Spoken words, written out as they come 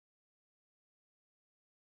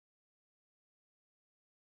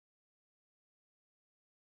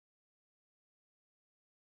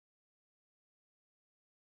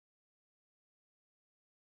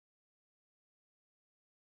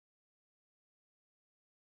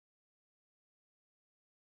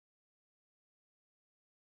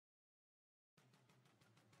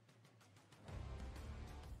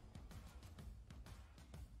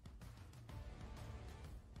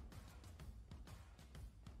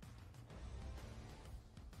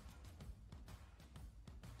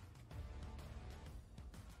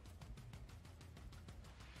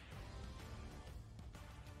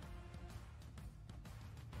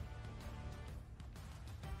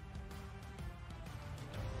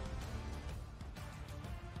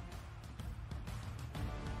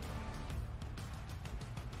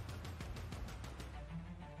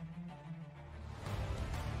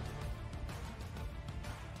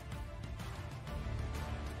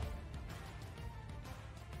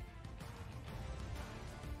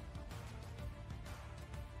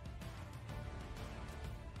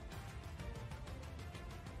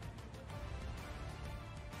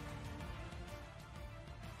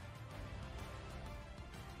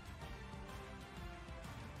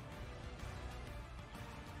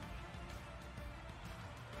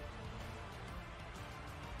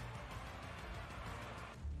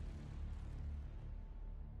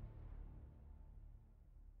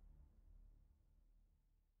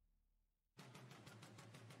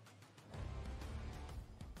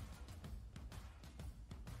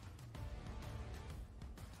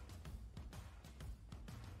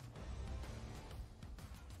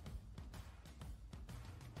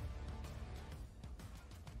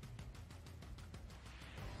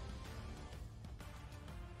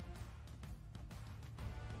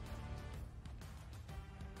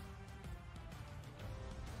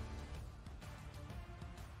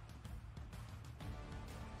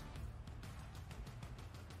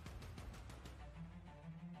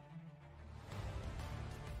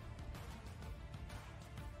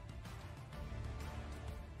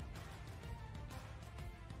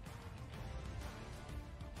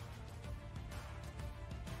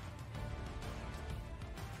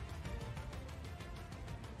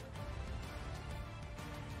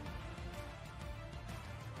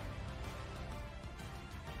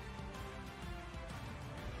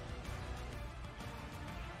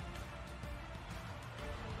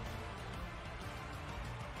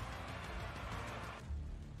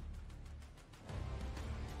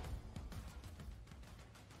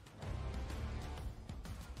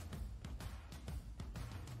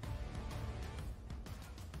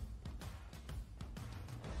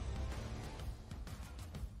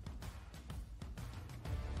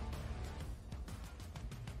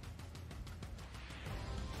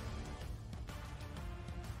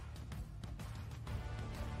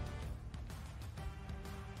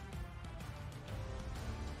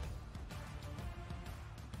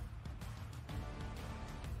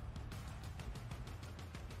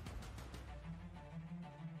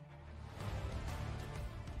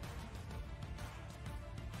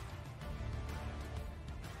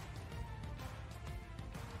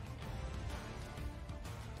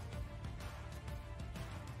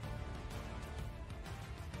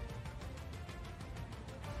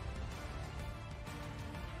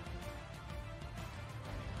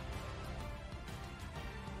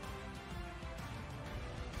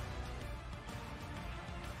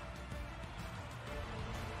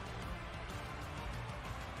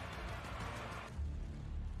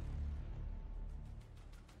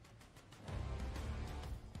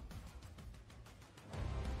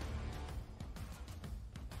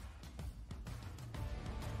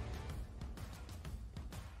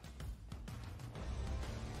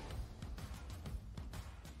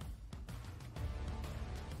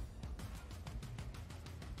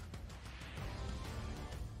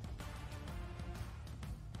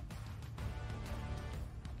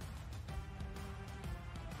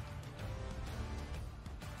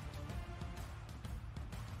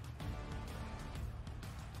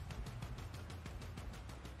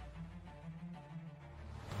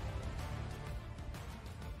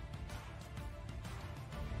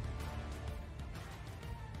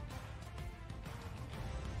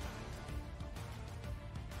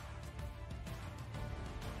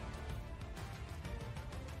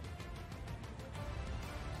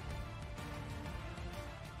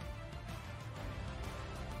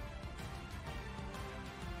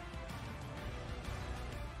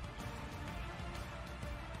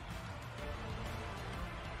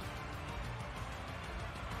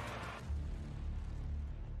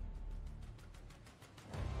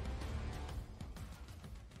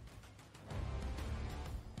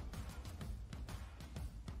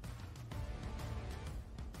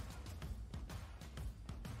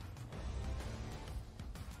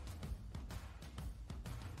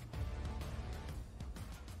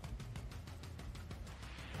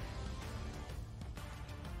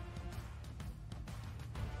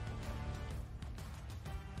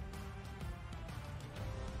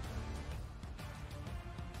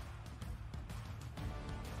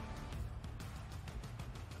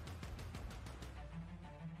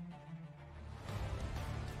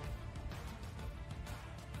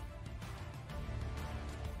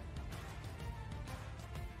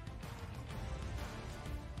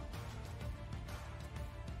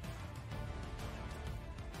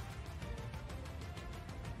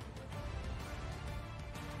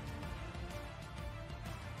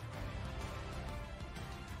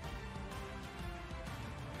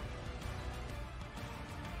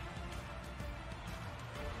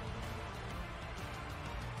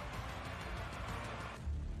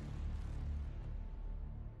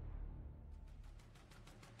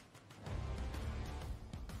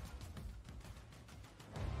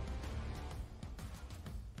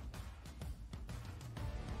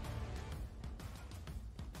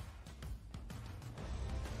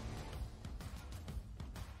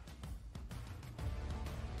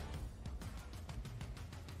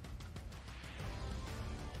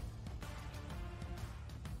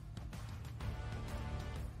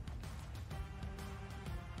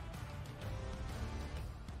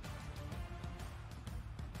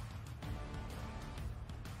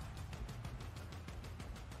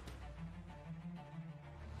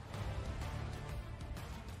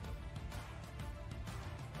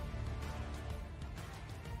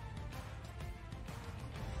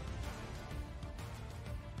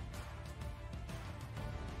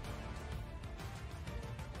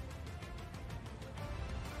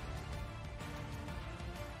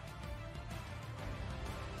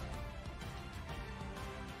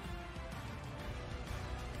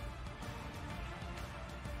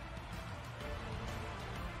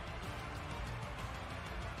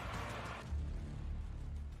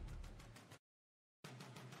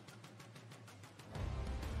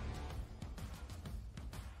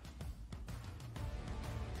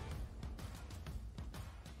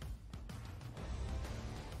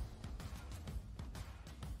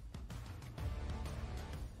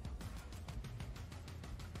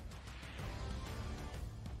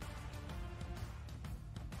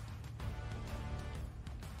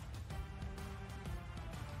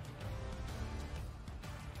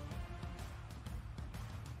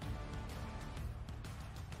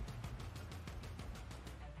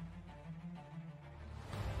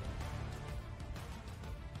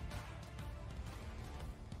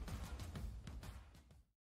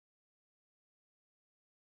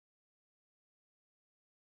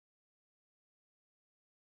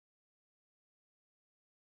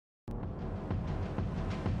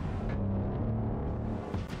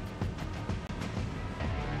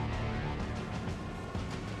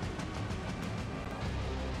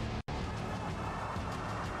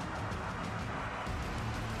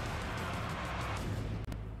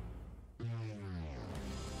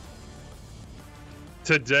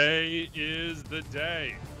Today is the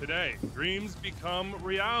day. Today, dreams become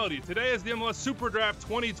reality. Today is the MLS SuperDraft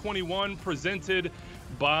 2021 presented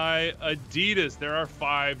by Adidas. There are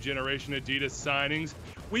 5 Generation Adidas signings.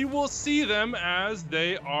 We will see them as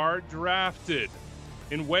they are drafted.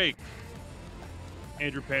 In wake,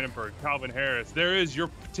 Andrew Pannenberg, Calvin Harris. There is your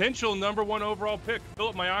potential number 1 overall pick,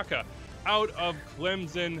 Philip Mayaka, out of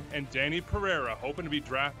Clemson, and Danny Pereira, hoping to be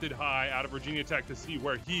drafted high out of Virginia Tech to see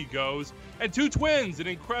where he goes. And 2 twins, an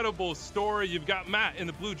incredible story. You've got Matt in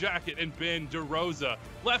the blue jacket and Ben DeRosa,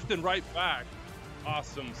 left and right back.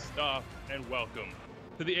 Awesome stuff, and welcome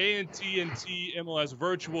to the AT&T MLS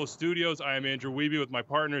Virtual Studios. I am Andrew Wiebe with my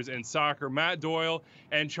partners in soccer, Matt Doyle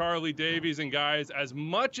and Charlie Davies. And guys, as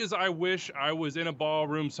much as I wish I was in a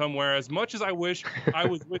ballroom somewhere, as much as I wish I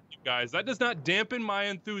was with you guys, that does not dampen my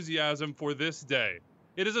enthusiasm for this day.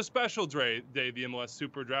 It is a special day, the MLS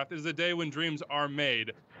SuperDraft. It is a day when dreams are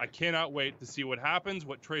made. I cannot wait to see what happens,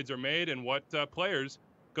 what trades are made, and what players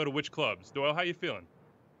go to which clubs. Doyle, how you feeling?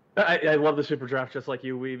 I love the Super Draft just like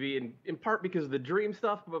you, Weavy, and in part because of the dream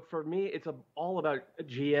stuff, but for me, it's all about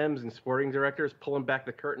GMs and sporting directors pulling back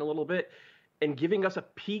the curtain a little bit and giving us a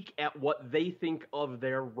peek at what they think of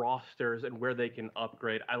their rosters and where they can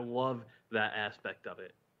upgrade. I love that aspect of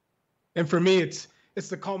it. And for me, it's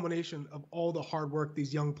the culmination of all the hard work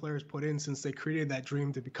these young players put in since they created that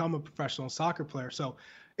dream to become a professional soccer player. So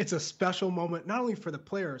it's a special moment, not only for the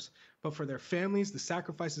players, but for their families, the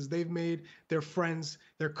sacrifices they've made, their friends,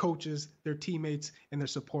 their coaches, their teammates, and their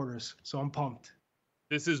supporters. So I'm pumped.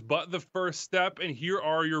 This is but the first step, and here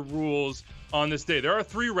are your rules on this day. There are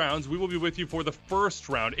 3 rounds. We will be with you for the first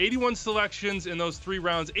round. 81 selections in those 3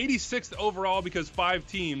 rounds, 86th overall because 5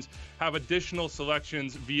 teams have additional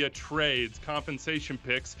selections via trades, compensation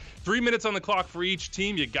picks. 3 minutes on the clock for each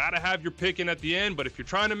team. You got to have your pick in at the end, but if you're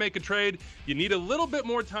trying to make a trade, you need a little bit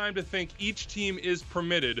more time to think. Each team is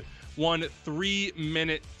permitted 1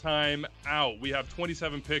 3-minute time out. We have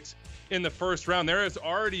 27 picks in the first round. There is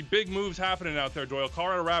already big moves happening out there, Doyle.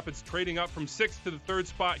 Colorado Rapids trading up from 6th to the 3rd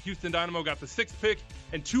spot. Houston Dynamo got the 6th pick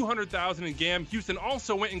and $200,000 in GAM. Houston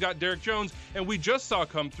also went and got Derek Jones, and we just saw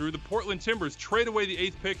come through the Portland Timbers trade away the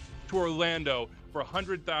 8th pick to Orlando for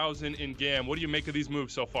 $100,000 in GAM. What do you make of these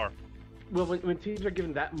moves so far? Well, when teams are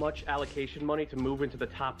given that much allocation money to move into the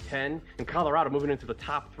top 10, and Colorado moving into the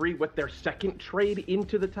top 3 with their second trade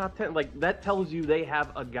into the top 10, like that tells you they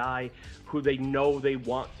have a guy who they know they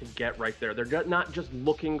want to get right there. They're not just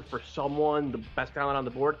looking for someone, the best talent on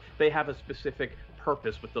the board. They have a specific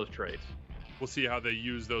purpose with those trades. We'll see how they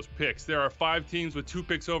use those picks. There are 5 teams with 2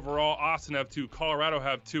 picks overall. Austin have 2. Colorado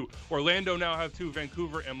have 2. Orlando now have 2.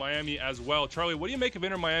 Vancouver and Miami as well. Charlie, what do you make of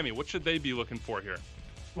Inter Miami? What should they be looking for here?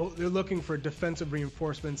 Well, they're looking for defensive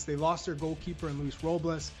reinforcements. They lost their goalkeeper in Luis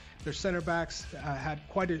Robles. Their center backs had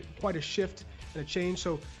quite a shift and a change.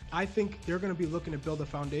 So I think they're going to be looking to build a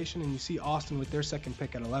foundation, and you see Austin with their second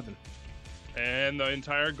pick at 11. And the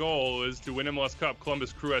entire goal is to win MLS Cup.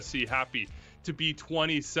 Columbus Crew SC happy to be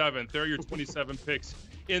 27th. There are your 27 picks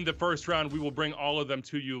in the first round. We will bring all of them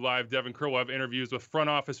to you live. Devin Kerr will have interviews with front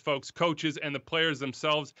office folks, coaches, and the players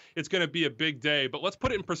themselves. It's going to be a big day, but let's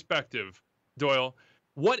put it in perspective, Doyle.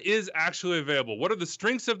 What is actually available? What are the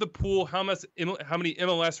strengths of the pool? How many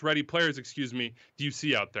MLS-ready players, do you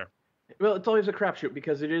see out there? Well, it's always a crapshoot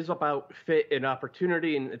because it is about fit and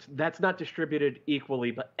opportunity, and that's not distributed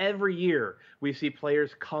equally. But every year we see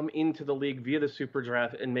players come into the league via the Super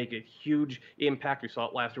Draft and make a huge impact. We saw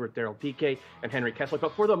it last year with Daryl Piqué and Henry Kessler.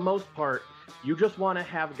 But for the most part, you just want to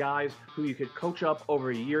have guys who you could coach up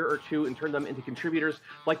over a year or 2 and turn them into contributors,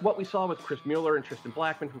 like what we saw with Chris Mueller and Tristan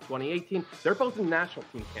Blackman from 2018. They're both in national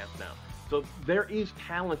team camp now. So there is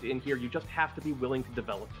talent in here. You just have to be willing to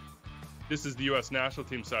develop it. This is the U.S. national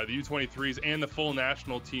team side, the U23s and the full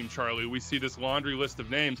national team, Charlie. We see this laundry list of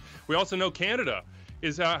names. We also know Canada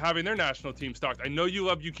is having their national team stocked. I know you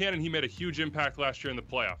love Buchanan. He made a huge impact last year in the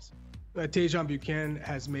playoffs. Tajon Buchanan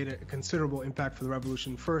has made a considerable impact for the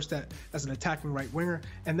Revolution, first as an attacking right winger,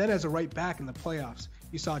 and then as a right back in the playoffs.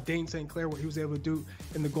 You saw Dane St. Clair, what he was able to do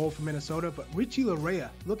in the goal for Minnesota, but Richie Larea,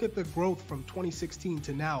 look at the growth from 2016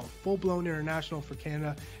 to now, full-blown international for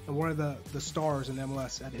Canada and one of the stars in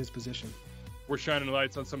MLS at his position. We're shining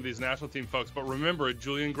lights on some of these national team folks, but remember,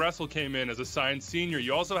 Julian Gressel came in as a signed senior.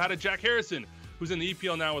 You also had a Jack Harrison, who's in the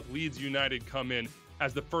EPL now with Leeds United, come in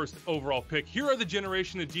as the first overall pick. Here are the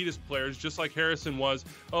Generation Adidas players, just like Harrison was,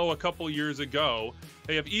 a couple years ago.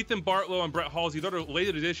 They have Ethan Bartlow and Brett Halsey. Those are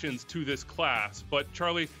late additions to this class. But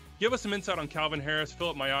Charlie, give us some insight on Calvin Harris,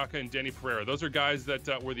 Philip Mayaka, and Danny Pereira. Those are guys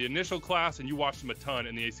that were the initial class, and you watched them a ton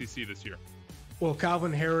in the ACC this year. Well,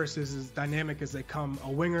 Calvin Harris is as dynamic as they come. A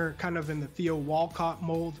winger kind of in the Theo Walcott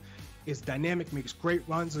mold. is dynamic, makes great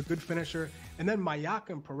runs, a good finisher. And then Mayaka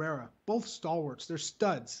and Pereira, both stalwarts. They're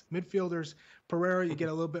studs, midfielders. Pereira, you get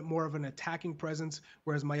a little bit more of an attacking presence,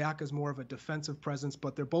 whereas Mayaka is more of a defensive presence.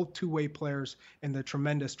 But they're both two-way players, and they're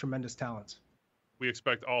tremendous, tremendous talents. We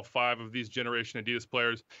expect all 5 of these Generation Adidas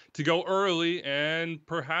players to go early and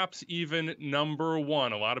perhaps even number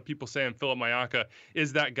 1. A lot of people saying Philip Mayaka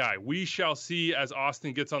is that guy. We shall see as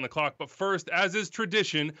Austin gets on the clock. But first, as is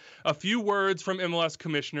tradition, a few words from MLS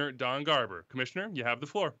Commissioner Don Garber. Commissioner, you have the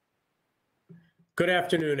floor. Good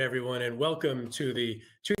afternoon, everyone, and welcome to the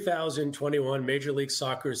 2021 Major League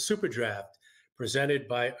Soccer SuperDraft presented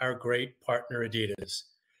by our great partner Adidas.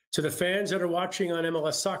 To the fans that are watching on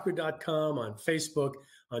MLSsoccer.com, on Facebook,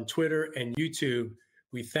 on Twitter, and YouTube,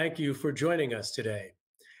 we thank you for joining us today.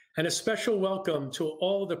 And a special welcome to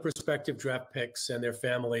all the prospective draft picks and their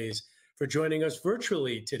families for joining us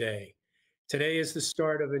virtually today. Today is the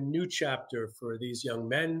start of a new chapter for these young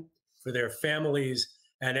men, for their families,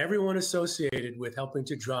 and everyone associated with helping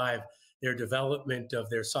to drive their development of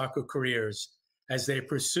their soccer careers as they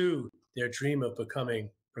pursue their dream of becoming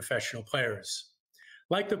professional players.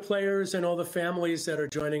 Like the players and all the families that are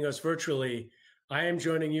joining us virtually, I am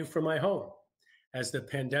joining you from my home. As the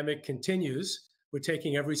pandemic continues, we're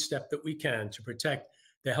taking every step that we can to protect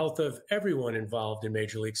the health of everyone involved in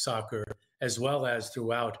Major League Soccer, as well as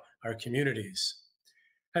throughout our communities.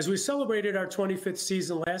 As we celebrated our 25th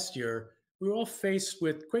season last year, we were all faced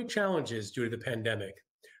with great challenges due to the pandemic.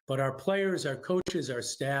 But our players, our coaches, our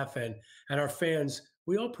staff, and our fans,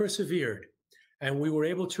 we all persevered. And we were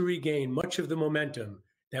able to regain much of the momentum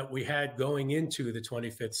that we had going into the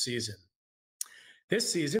 25th season.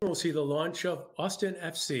 This season, we'll see the launch of Austin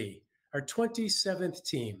FC, our 27th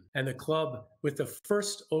team, and the club with the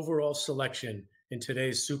first overall selection in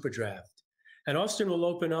today's SuperDraft. And Austin will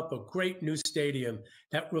open up a great new stadium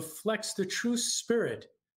that reflects the true spirit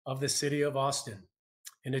of the city of Austin.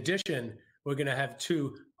 In addition, we're going to have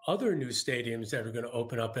 2 other new stadiums that are going to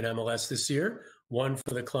open up in MLS this year, one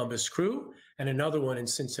for the Columbus Crew and another one in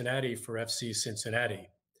Cincinnati for FC Cincinnati.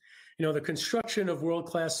 You know, the construction of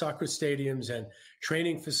world-class soccer stadiums and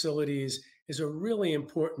training facilities is a really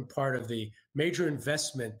important part of the major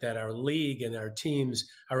investment that our league and our teams,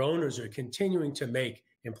 our owners are continuing to make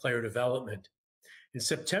in player development. In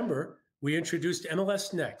September, we introduced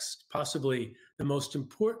MLS Next, possibly the most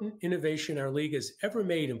important innovation our league has ever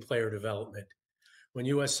made in player development. When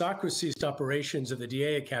U.S. Soccer ceased operations of the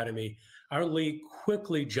DA Academy, our league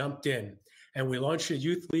quickly jumped in, and we launched a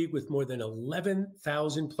youth league with more than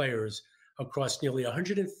 11,000 players across nearly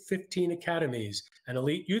 115 academies and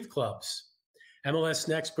elite youth clubs. MLS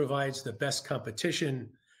Next provides the best competition,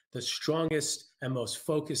 the strongest and most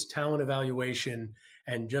focused talent evaluation,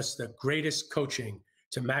 and just the greatest coaching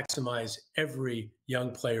to maximize every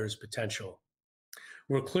young player's potential.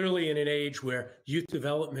 We're clearly in an age where youth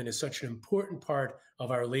development is such an important part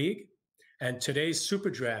of our league, and today's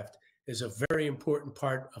SuperDraft is a very important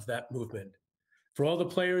part of that movement. For all the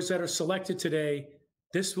players that are selected today,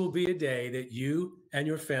 this will be a day that you and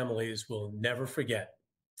your families will never forget.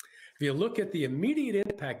 If you look at the immediate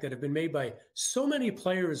impact that have been made by so many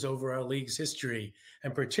players over our league's history,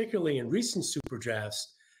 and particularly in recent SuperDrafts,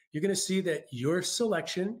 you're going to see that your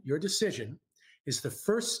selection, your decision, is the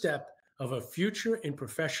first step of a future in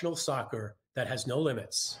professional soccer that has no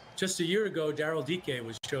limits. Just a year ago, Daryl Dike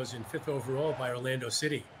was chosen 5th overall by Orlando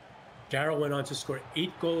City. Daryl went on to score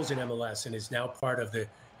 8 goals in MLS and is now part of the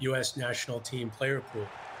U.S. national team player pool.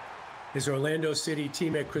 His Orlando City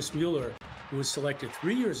teammate Chris Mueller, who was selected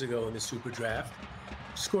 3 years ago in the SuperDraft,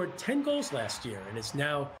 scored 10 goals last year and is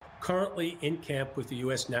now currently in camp with the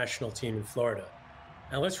U.S. national team in Florida.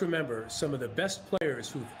 Now let's remember, some of the best players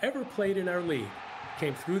who've ever played in our league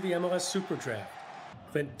came through the MLS SuperDraft.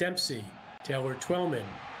 Clint Dempsey, Taylor Twellman,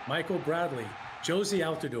 Michael Bradley, Josie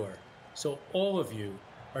Altidore. So all of you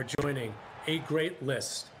are joining a great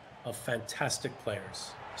list of fantastic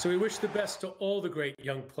players. So we wish the best to all the great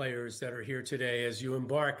young players that are here today as you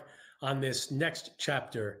embark on this next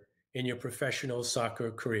chapter in your professional soccer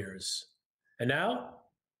careers. And now,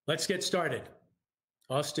 let's get started.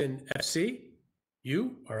 Austin FC,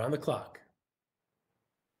 you are on the clock.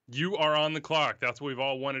 You are on the clock. That's what we've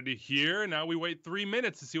all wanted to hear. Now we wait 3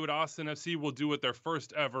 minutes to see what Austin FC will do with their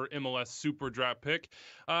first ever MLS SuperDraft pick.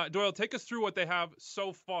 Doyle, take us through what they have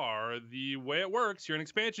so far. The way it works, you're an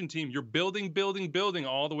expansion team. You're building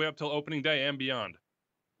all the way up till opening day and beyond.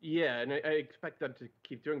 Yeah, and I expect them to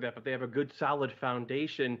keep doing that, but they have a good, solid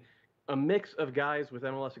foundation, a mix of guys with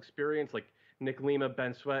MLS experience like Nick Lima,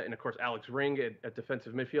 Ben Sweat, and of course Alex Ring at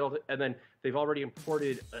defensive midfield. And then they've already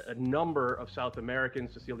imported a number of South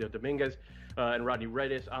Americans, Cecilio Dominguez and Rodney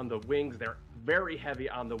Redis on the wings. They're very heavy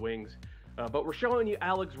on the wings. But we're showing you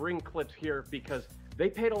Alex Ring clips here because they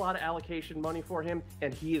paid a lot of allocation money for him,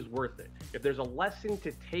 and he is worth it. If there's a lesson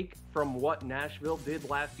to take from what Nashville did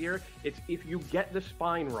last year, it's if you get the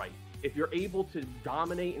spine right, if you're able to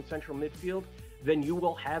dominate in central midfield, then you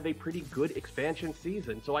will have a pretty good expansion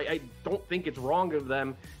season. So I don't think it's wrong of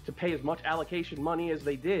them to pay as much allocation money as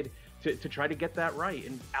they did to try to get that right.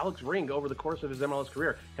 And Alex Ring, over the course of his MLS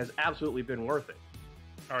career, has absolutely been worth it.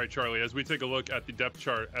 All right, Charlie, as we take a look at the depth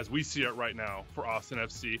chart as we see it right now for Austin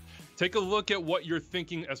FC, take a look at what you're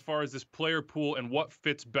thinking as far as this player pool and what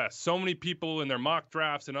fits best. So many people in their mock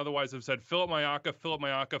drafts and otherwise have said Philip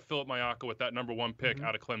Mayaka with that number 1 pick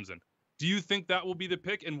out of Clemson. Do you think that will be the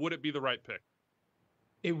pick, and would it be the right pick?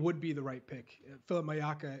 It would be the right pick. Philip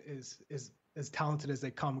Mayaka is as talented as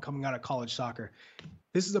they come coming out of college soccer.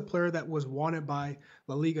 This is a player that was wanted by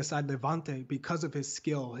La Liga side Levante because of his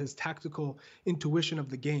skill, his tactical intuition of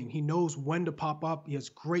the game. He knows when to pop up. He has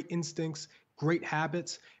great instincts, great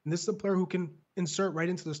habits. And this is a player who can insert right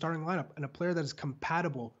into the starting lineup, and a player that is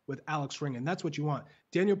compatible with Alex Ring. And that's what you want.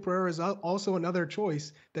 Daniel Pereira is also another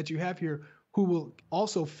choice that you have here who will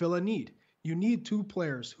also fill a need. You need 2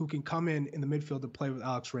 players who can come in the midfield to play with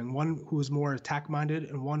Alex Ring, one who is more attack-minded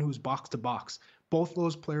and one who's box-to-box. Both of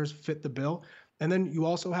those players fit the bill. And then you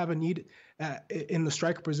also have a need in the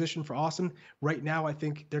striker position for Austin. Right now, I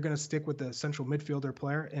think they're going to stick with the central midfielder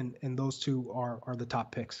player, and those 2 are the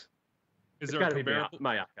top picks. It's got to be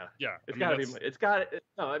Mayaka. Yeah. It's got to be. It's got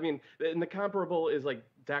no, I mean, and the comparable is like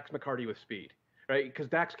Dax McCarty with speed. Right, because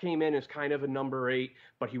Dax came in as kind of a number 8,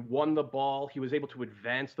 but he won the ball. He was able to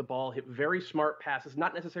advance the ball, hit very smart passes,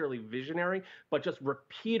 not necessarily visionary, but just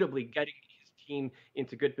repeatedly getting his team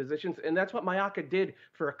into good positions. And that's what Mayaka did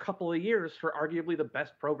for a couple of years for arguably the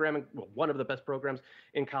best program, well, one of the best programs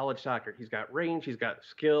in college soccer. He's got range, he's got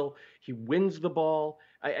skill, he wins the ball.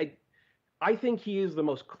 I think he is the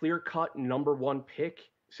most clear-cut number 1 pick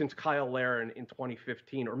since Kyle Larin in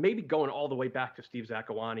 2015, or maybe going all the way back to Steve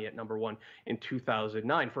Zakawani at number 1 in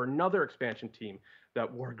 2009 for another expansion team that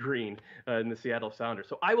wore green in the Seattle Sounders.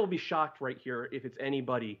 So I will be shocked right here if it's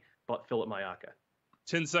anybody but Philip Mayaka.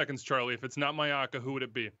 10 seconds, Charlie. If it's not Mayaka, who would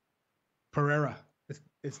it be? Pereira.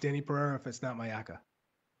 It's Danny Pereira if it's not Mayaka.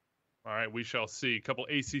 All right, we shall see. A couple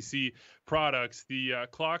ACC products. The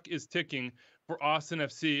clock is ticking for Austin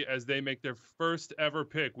FC as they make their first ever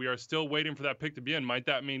pick. We are still waiting for that pick to be in. Might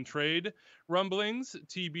that mean trade rumblings?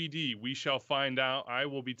 TBD. We shall find out. I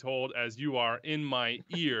will be told as you are in my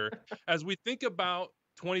ear. As we think about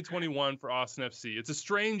 2021 for Austin FC, it's a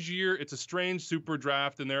strange year. It's a strange super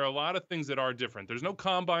draft, and there are a lot of things that are different. There's no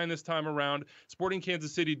combine this time around. Sporting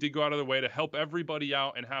Kansas City did go out of their way to help everybody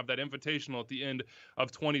out and have that invitational at the end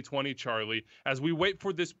of 2020, Charlie. As we wait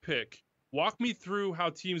for this pick, walk me through how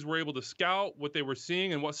teams were able to scout, what they were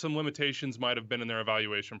seeing, and what some limitations might have been in their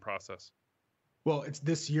evaluation process. Well,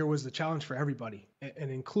 this year was the challenge for everybody,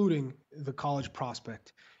 and including the college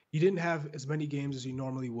prospect. You didn't have as many games as you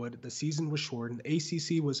normally would. The season was short, and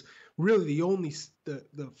ACC was really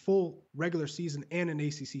the full regular season and an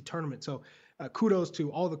ACC tournament. So kudos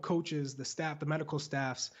to all the coaches, the staff, the medical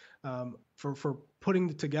staffs for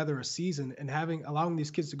putting together a season and allowing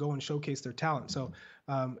these kids to go and showcase their talent. So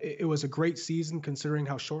it was a great season considering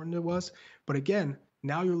how shortened it was. But again,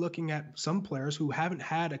 now you're looking at some players who haven't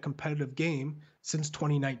had a competitive game since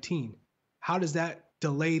 2019. How does that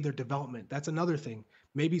delay their development? That's another thing.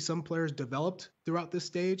 Maybe some players developed throughout this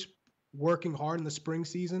stage, working hard in the spring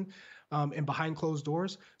season and behind closed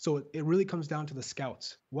doors. So it really comes down to the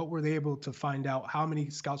scouts. What were they able to find out? How many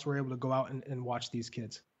scouts were able to go out and watch these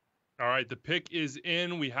kids? All right, the pick is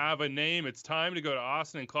in. We have a name. It's time to go to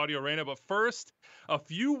Austin and Claudio Reyna. But first, a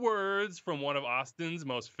few words from one of Austin's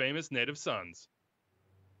most famous native sons.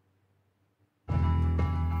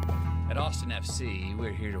 At Austin FC,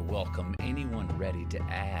 we're here to welcome anyone ready to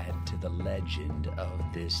add to the legend of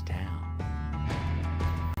this town.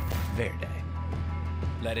 Verde.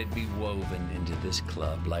 Let it be woven into this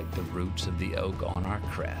club like the roots of the oak on our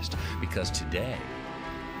crest, because today,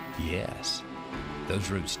 yes, those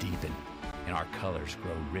roots deepen and our colors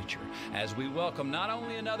grow richer as we welcome not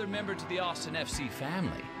only another member to the Austin FC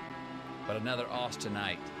family, but another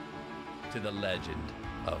Austinite to the legend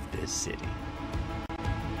of this city.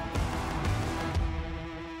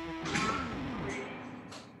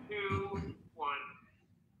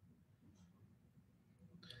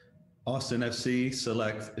 Austin FC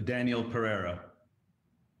selects Daniel Pereira.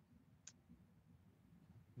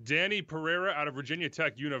 Danny Pereira out of Virginia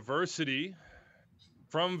Tech University.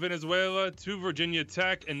 from Venezuela to Virginia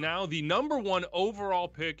Tech, and now the #1 overall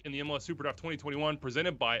pick in the MLS SuperDraft 2021,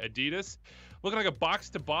 presented by Adidas. Looking like a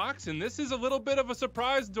box-to-box, and this is a little bit of a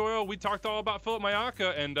surprise, Doyle. We talked all about Philip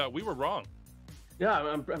Mayaka, and we were wrong. Yeah,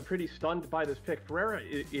 I'm pretty stunned by this pick. Pereira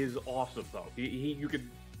is awesome, though. You could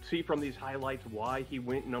see from these highlights why he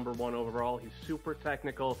went #1 overall. He's super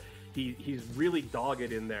technical. He's really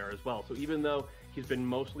dogged in there as well. So even though he's been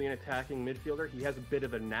mostly an attacking midfielder, he has a bit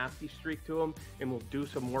of a nasty streak to him and will do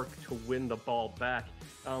some work to win the ball back.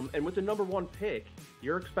 And with the #1 pick,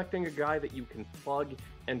 you're expecting a guy that you can plug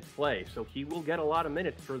and play. So he will get a lot of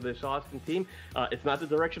minutes for this Austin team. It's not the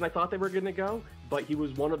direction I thought they were going to go, but he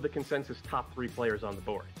was one of the consensus top 3 players on the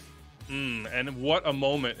board. And what a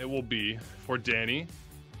moment it will be for Danny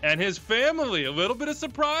and his family. A little bit of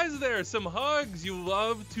surprise there. Some hugs. You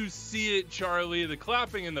love to see it, Charlie. The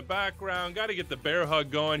clapping in the background. Got to get the bear hug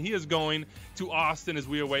going. He is going to Austin as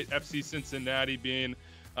we await FC Cincinnati being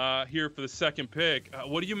here for the second pick.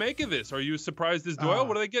 What do you make of this? Are you surprised as Doyle?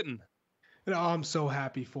 What are they getting? I'm so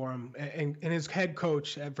happy for him. And his head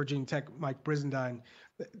coach at Virginia Tech, Mike Brizendine,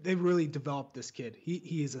 they really developed this kid.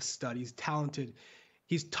 He is a stud. He's talented.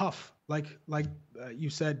 He's tough. Like you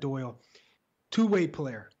said, Doyle. Two-way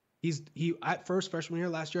player. He at first freshman year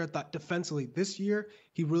last year, I thought defensively. This year,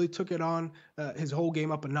 he really took it on his whole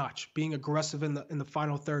game up a notch, being aggressive in the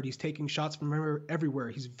final third. He's taking shots from everywhere.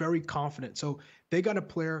 He's very confident. So they got a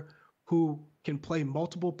player who can play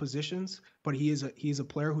multiple positions, but he is a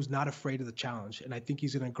player who's not afraid of the challenge. And I think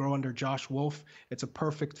he's going to grow under Josh Wolf. It's a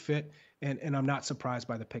perfect fit, and I'm not surprised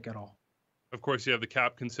by the pick at all. Of course, you have the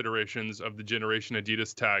cap considerations of the Generation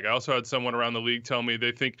Adidas tag. I also had someone around the league tell me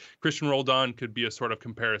they think Christian Roldan could be a sort of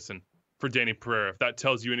comparison for Danny Pereira, if that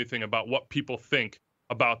tells you anything about what people think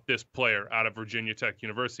about this player out of Virginia Tech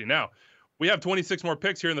University. Now, we have 26 more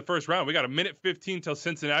picks here in the first round. We got a minute 15 till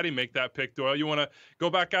Cincinnati make that pick, Doyle. You want to go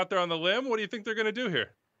back out there on the limb? What do you think they're going to do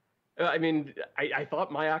here? I mean, I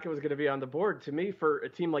thought Mayaka was going to be on the board. To me, for a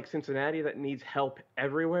team like Cincinnati that needs help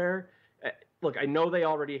everywhere, look, I know they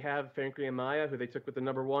already have Frankie Amaya, who they took with the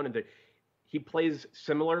 #1, and he plays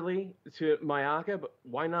similarly to Mayaka, but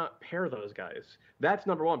why not pair those guys? That's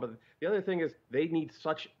 #1. But the other thing is they need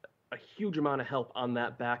such a huge amount of help on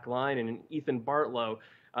that back line. And in Ethan Bartlow,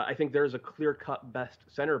 I think there's a clear-cut best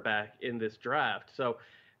center back in this draft. So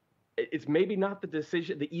it's maybe not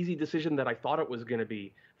the easy decision that I thought it was going to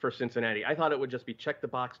be for Cincinnati. I thought it would just be check the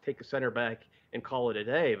box, take a center back, and call it a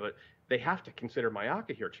day. But they have to consider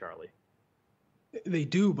Mayaka here, Charlie. They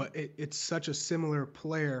do, but it's such a similar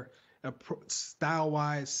player,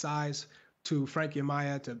 style-wise, size, to Frankie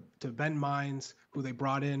Amaya, to Ben Mines, who they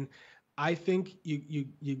brought in. I think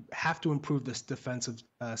you have to improve this defensive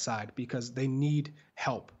side because they need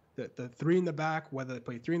help. The 3 in the back, whether they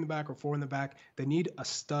play 3 in the back or 4 in the back, they need a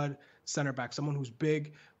stud center back, someone who's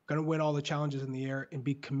big, going to win all the challenges in the air, and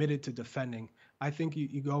be committed to defending. I think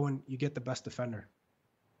you go and you get the best defender.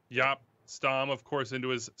 Yep. Stom, of course, into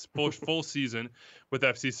his full season with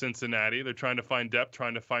FC Cincinnati. They're trying to find depth,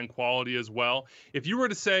 trying to find quality as well. If you were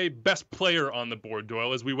to say best player on the board,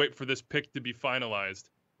 Doyle, as we wait for this pick to be finalized,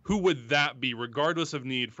 who would that be, regardless of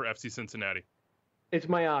need for FC Cincinnati? It's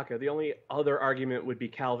Mayaka. The only other argument would be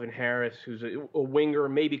Calvin Harris, who's a winger,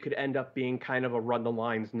 maybe could end up being kind of a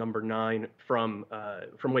run-the-lines #9 from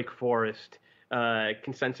Wake Forest.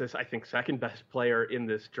 Consensus, I think, second best player in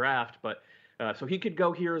this draft, but so he could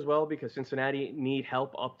go here as well because Cincinnati need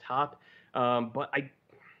help up top. But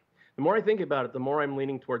the more I think about it, the more I'm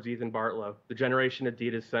leaning towards Ethan Bartlow, the Generation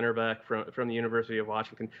Adidas center back from the University of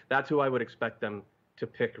Washington. That's who I would expect them to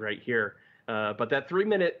pick right here. But that 3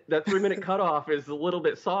 minute cutoff is a little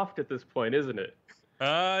bit soft at this point, isn't it?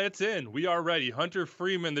 It's in. We are ready. Hunter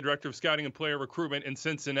Freeman, the director of scouting and player recruitment in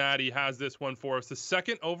Cincinnati, has this one for us. The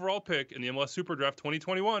second overall pick in the MLS SuperDraft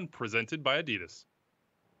 2021, presented by Adidas.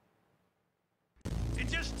 In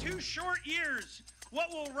just 2 short years, what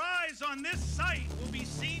will rise on this site will be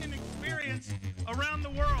seen and experienced around the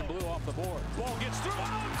world. Blue off the board. Ball gets through.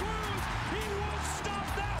 Oh, Cruz! He won't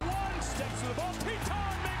stop that one. Steps to the ball.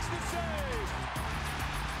 Piton makes the save.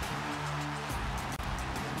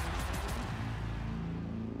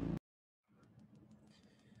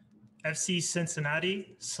 FC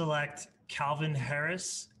Cincinnati select Calvin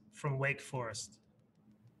Harris from Wake Forest.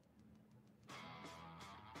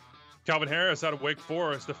 Calvin Harris out of Wake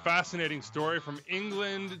Forest, a fascinating story from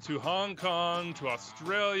England to Hong Kong to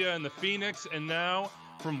Australia and the Phoenix, and now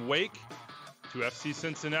from Wake to FC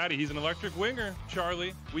Cincinnati. He's an electric winger,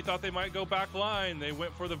 Charlie. We thought they might go back line. They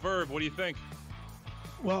went for the verb. What do you think?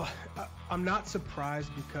 Well, I'm not surprised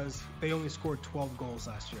because they only scored 12 goals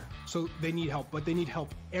last year. So they need help, but they need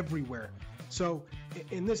help everywhere. So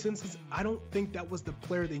in this instance, I don't think that was the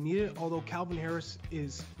player they needed, although Calvin Harris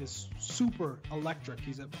is super electric.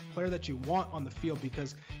 He's a player that you want on the field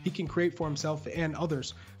because he can create for himself and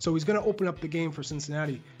others. So he's going to open up the game for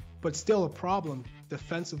Cincinnati, but still a problem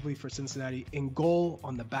defensively for Cincinnati. In goal,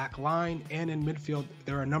 on the back line, and in midfield,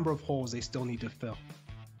 there are a number of holes they still need to fill.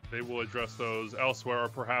 They will address those elsewhere or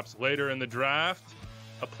perhaps later in the draft.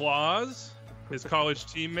 Applause. His college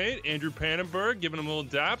teammate, Andrew Pannenberg, giving him a little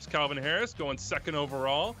daps. Calvin Harris going second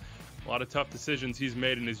overall. A lot of tough decisions he's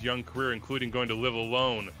made in his young career, including going to live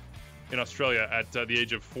alone in Australia at the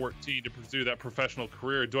age of 14 to pursue that professional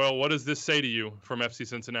career. Doyle, what does this say to you from FC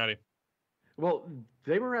Cincinnati? Well,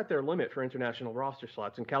 they were at their limit for international roster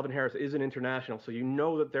slots, and Calvin Harris is an international, so you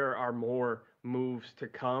know that there are more moves to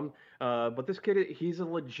come. But this kid, he's a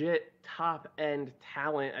legit top-end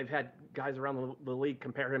talent. I've had guys around the league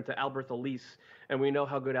compare him to Albert Elise, and we know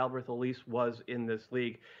how good Albert Elise was in this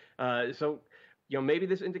league. So, maybe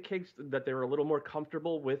this indicates that they're a little more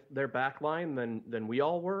comfortable with their back line than we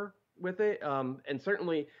all were with it. And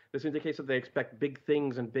certainly this indicates that they expect big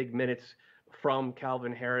things and big minutes from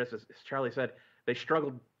Calvin Harris. As Charlie said, they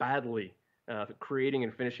struggled badly creating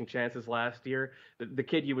and finishing chances last year. The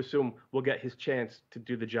kid, you assume, will get his chance to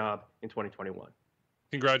do the job in 2021.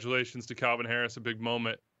 Congratulations to Calvin Harris. A big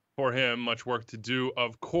moment for him. Much work to do,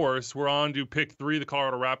 of course. We're on to pick 3. The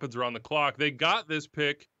Colorado Rapids are on the clock. They got this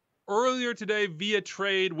pick earlier today via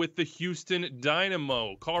trade with the Houston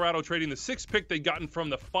Dynamo. Colorado trading the 6th pick they'd gotten from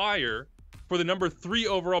the Fire for the number 3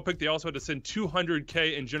 overall pick. They also had to send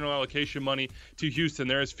 $200K in general allocation money to Houston.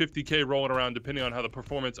 There is $50K rolling around depending on how the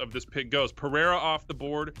performance of this pick goes. Pereira off the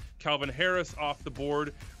board, Calvin Harris off the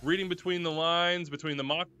board. Reading between the lines, between the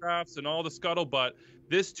mock drafts and all the scuttlebutt,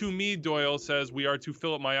 this to me, Doyle, says we are to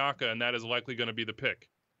Philip Mayaka, and that is likely going to be the pick.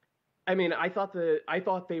 I mean, I thought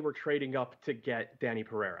they were trading up to get Danny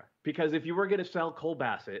Pereira, because if you were going to sell Cole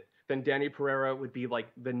Bassett, then Danny Pereira would be like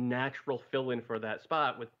the natural fill-in for that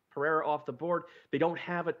spot. With Pereira off the board, they don't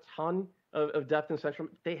have a ton of depth in central.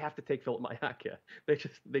 They have to take Philip Mayaka.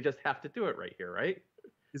 They just have to do it right here, right?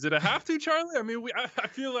 Is it a have to, Charlie? I mean, I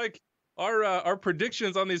feel like our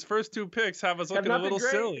predictions on these first 2 picks have us looking a little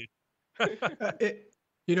silly.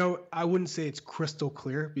 I wouldn't say it's crystal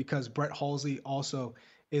clear, because Brett Halsey also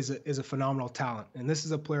is a phenomenal talent. And this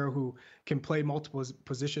is a player who can play multiple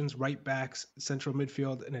positions, right backs, central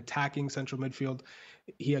midfield, and attacking central midfield.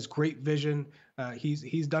 He has great vision.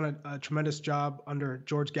 He's done a tremendous job under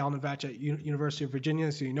George Galnavach at University of Virginia,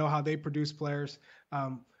 so you know how they produce players.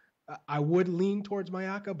 I would lean towards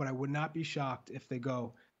Mayaka, but I would not be shocked if they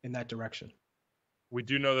go in that direction. We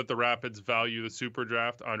do know that the Rapids value the super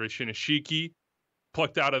draft. Andre Shinashiki,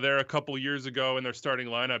 plucked out of there a couple years ago in their starting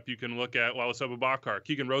lineup. You can look at Wallace Abubakar,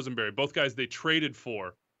 Keegan Rosenberry, both guys they traded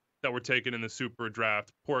for that were taken in the super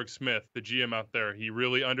draft. Porrick Smith, the GM out there, he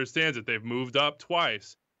really understands it. They've moved up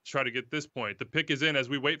twice to try to get this point. The pick is in as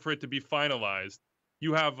we wait for it to be finalized.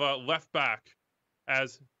 You have left back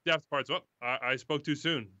as depth parts. Oh, I spoke too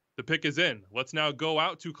soon. The pick is in. Let's now go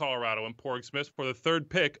out to Colorado and Porrick Smith for the 3rd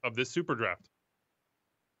pick of this super draft.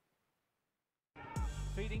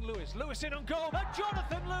 Feeding Lewis in on goal, and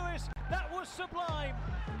Jonathan Lewis, that was sublime.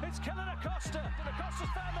 It's Kellen Acosta, and Acosta's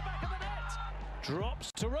found the back of the net.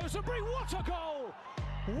 Drops to Rosenberry, what a goal!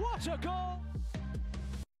 What a goal!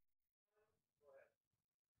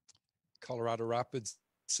 Colorado Rapids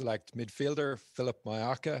select midfielder Philip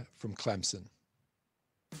Mayaka from Clemson.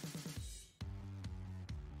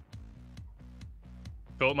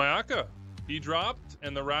 Philip Mayaka. He dropped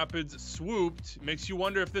and the Rapids swooped. Makes you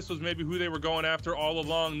wonder if this was maybe who they were going after all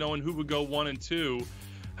along, knowing who would go 1 and 2.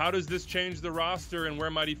 How does this change the roster, and where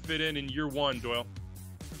might he fit in year 1, Doyle?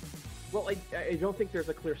 Well, I don't think there's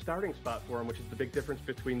a clear starting spot for him, which is the big difference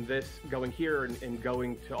between this going here and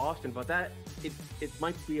going to Austin. But it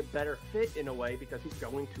might be a better fit in a way because he's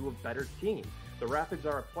going to a better team. The Rapids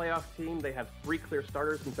are a playoff team. They have 3 clear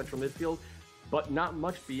starters in central midfield, but not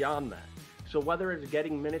much beyond that. So whether it's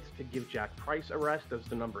getting minutes to give Jack Price a rest as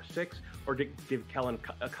the number 6, or to give Kellen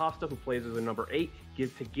Acosta, who plays as the number 8,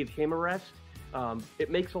 give him a rest,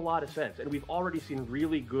 it makes a lot of sense. And we've already seen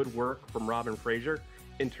really good work from Robin Fraser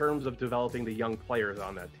in terms of developing the young players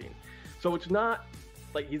on that team. So it's not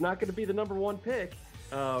like he's not going to be the number 1 pick,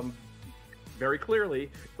 very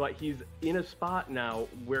clearly, but he's in a spot now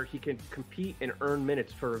where he can compete and earn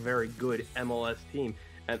minutes for a very good MLS team.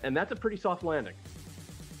 And that's a pretty soft landing.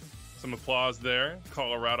 Some applause there.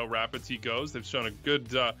 Colorado Rapids he goes. They've shown a good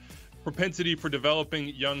propensity for developing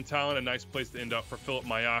young talent. A nice place to end up for Philip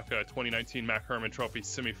Mayaka, 2019 Mac Herman Trophy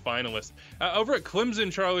semifinalist. Over at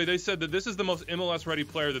Clemson, Charlie, they said that this is the most MLS-ready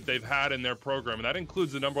player that they've had in their program, and that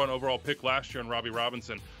includes the #1 overall pick last year in Robbie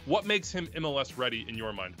Robinson. What makes him MLS-ready in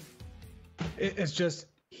your mind? It's just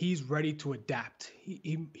he's ready to adapt.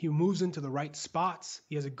 He moves into the right spots.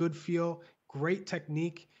 He has a good feel, great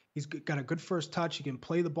technique. He's got a good first touch. He can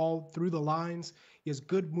play the ball through the lines. He has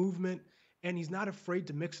good movement. And he's not afraid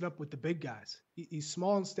to mix it up with the big guys. He's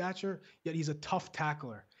small in stature, yet he's a tough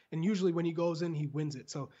tackler. And usually when he goes in, he wins it.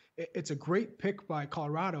 So it's a great pick by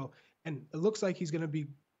Colorado. And it looks like he's going to be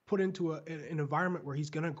put into an environment where he's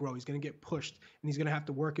going to grow. He's going to get pushed, and he's going to have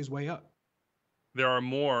to work his way up. There are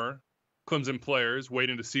more Clemson players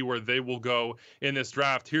waiting to see where they will go in this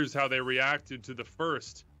draft. Here's how they reacted to the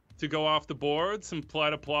first to go off the board. Some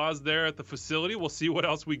polite applause there at the facility. We'll see what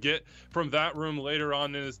else we get from that room later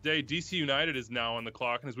on in this day. DC United is now on the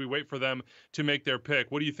clock, and as we wait for them to make their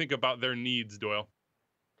pick, what do you think about their needs, Doyle?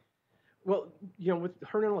 Well, with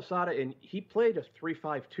Hernan Losada, and he played a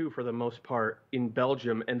 3-5-2 for the most part in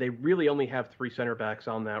Belgium, and they really only have 3 center backs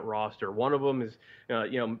on that roster. One of them is,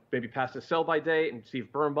 maybe past his sell-by date, and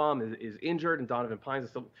Steve Birnbaum is injured, and Donovan Pines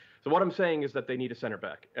is still. So what I'm saying is that they need a center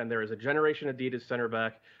back, and there is a generation Adidas center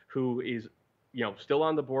back who is, still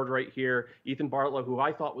on the board right here. Ethan Bartlow, who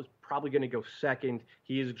I thought was probably going to go second,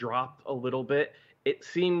 he has dropped a little bit. It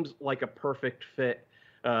seems like a perfect fit,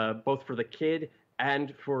 both for the kid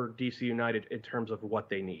and for DC United in terms of what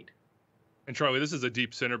they need. And Charlie, this is a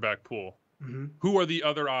deep center back pool. Mm-hmm. Who are the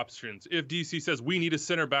other options? If DC says we need a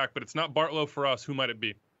center back, but it's not Bartlow for us, who might it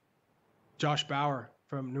be? Josh Bauer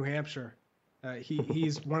from New Hampshire.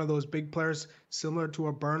 He's one of those big players, similar to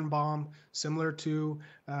a Birnbaum, similar to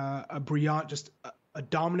a Briant, just a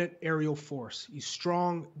dominant aerial force. He's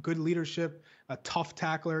strong, good leadership, a tough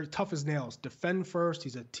tackler, tough as nails. Defend first.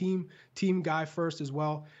 He's a team guy first as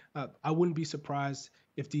well. I wouldn't be surprised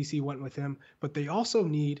if DC went with him, but they also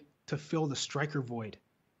need to fill the striker void.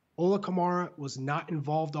 Ola Kamara was not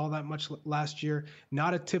involved all that much last year.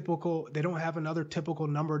 They don't have another typical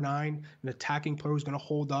number 9, an attacking player who's going to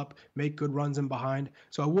hold up, make good runs in behind.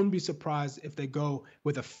 So I wouldn't be surprised if they go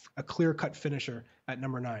with a clear-cut finisher at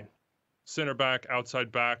number 9. Center back,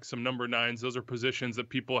 outside back, some number 9s. Those are positions that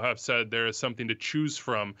people have said there is something to choose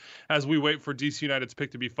from. As we wait for DC United's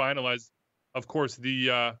pick to be finalized, of course,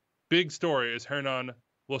 the big story is Hernan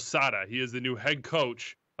Losada. He is the new head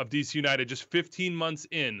coach of DC United, just 15 months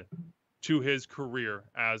in to his career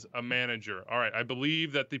as a manager. All right, I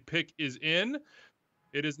believe that the pick is in.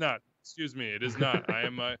 It is not. Excuse me, it is not.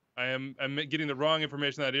 I'm getting the wrong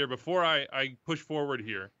information out here. Before I push forward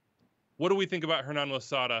here, what do we think about Hernan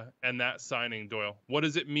Losada and that signing, Doyle? What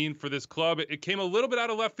does it mean for this club? It came a little bit out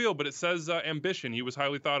of left field, but it says ambition. He was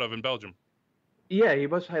highly thought of in Belgium. Yeah, he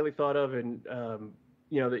was highly thought of, and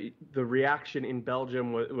the reaction in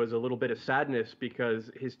Belgium was a little bit of sadness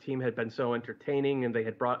because his team had been so entertaining and they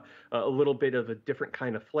had brought a little bit of a different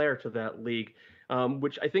kind of flair to that league,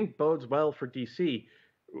 which I think bodes well for DC.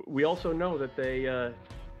 We also know that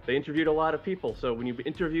they interviewed a lot of people, so when you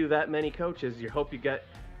interview that many coaches, you hope you get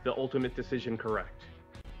the ultimate decision correct.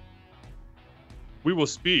 We will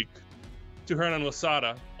speak to Hernan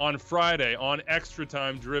Losada on Friday on Extra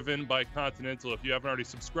Time, driven by Continental. If you haven't already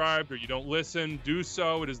subscribed or you don't listen, do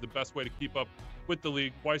so. It is the best way to keep up with the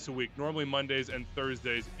league twice a week, normally Mondays and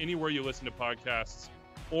Thursdays, anywhere you listen to podcasts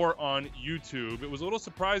or on YouTube. It was a little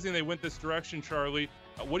surprising they went this direction, Charlie.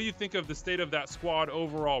 What do you think of the state of that squad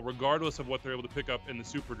overall, regardless of what they're able to pick up in the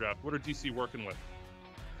Super Draft? What are DC working with?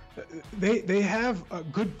 They have a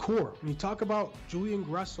good core. When you talk about Julian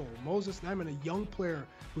Gressel, Moses Nyman, a young player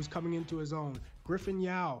who's coming into his own, Griffin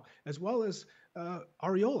Yao, as well as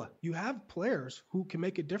Ariola. You have players who can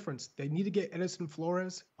make a difference. They need to get Edison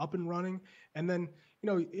Flores up and running. And then,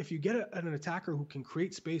 if you get an attacker who can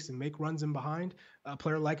create space and make runs in behind, a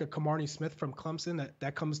player like a Kamarni Smith from Clemson,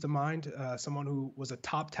 that comes to mind, someone who was a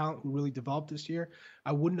top talent who really developed this year.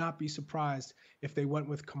 I would not be surprised if they went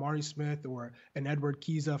with Kamarni Smith or an Edward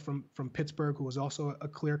Kiza from Pittsburgh, who was also a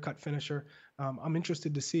clear-cut finisher. I'm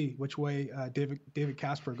interested to see which way David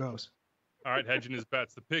Casper goes. All right, hedging his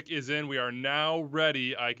bets. The pick is in. We are now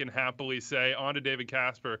ready, I can happily say. On to David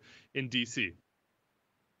Casper in D.C.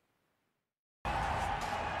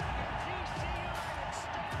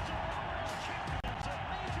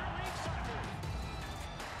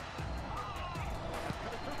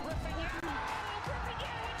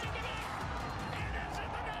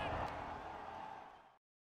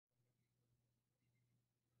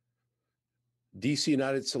 DC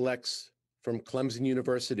United selects from Clemson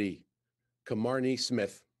University, Kamarni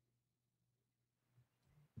Smith.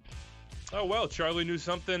 Oh, well, Charlie knew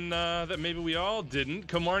something that maybe we all didn't.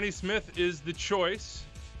 Kilmarny Smith is the choice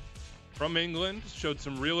from England. Showed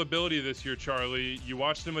some real ability this year, Charlie. You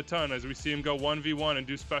watched him a ton as we see him go 1v1 and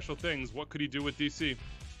do special things. What could he do with DC?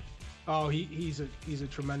 Oh, he's a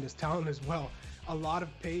tremendous talent as well. A lot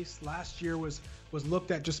of pace. Last year was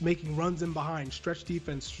looked at just making runs in behind, stretch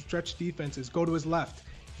defenses, go to his left.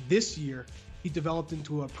 This year, he developed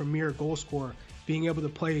into a premier goal scorer, being able to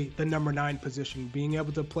play the number 9 position, being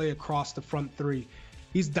able to play across the front 3.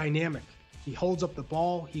 He's dynamic. He holds up the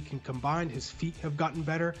ball. He can combine. His feet have gotten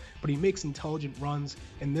better, but he makes intelligent runs.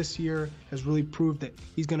 And this year has really proved that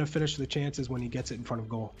he's going to finish the chances when he gets it in front of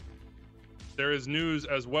goal. There is news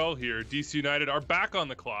as well here. DC United are back on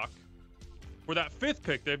the clock. For that 5th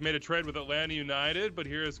pick, they've made a trade with Atlanta United, but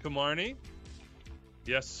here is Kilmarny.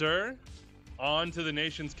 Yes, sir. On to the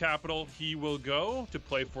nation's capital he will go to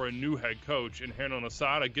play for a new head coach in Hernan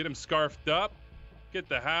Losada. Get him scarfed up. Get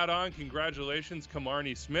the hat on. Congratulations,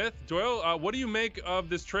 Kilmarny Smith. Doyle, what do you make of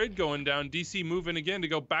this trade going down? DC moving again to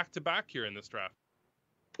go back-to-back here in this draft.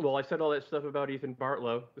 Well, I said all that stuff about Ethan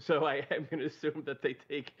Bartlow, so I am going to assume that they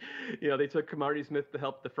took Kilmarny Smith to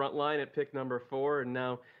help the front line at pick number 4, and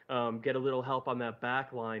now get a little help on that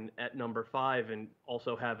back line at number 5, and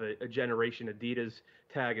also have a Generation Adidas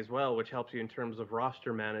tag as well, which helps you in terms of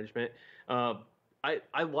roster management.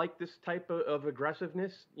 I like this type of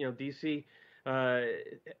aggressiveness. DC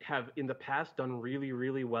have in the past done really,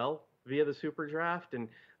 really well via the Super Draft, and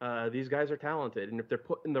these guys are talented, and if they're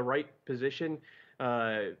put in the right position,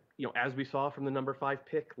 as we saw from the number 5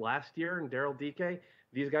 pick last year in Daryl Dike,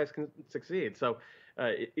 these guys can succeed. So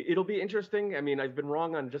it'll be interesting. I mean, I've been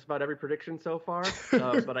wrong on just about every prediction so far,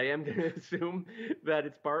 but I am going to assume that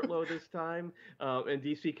it's Bartlow this time, and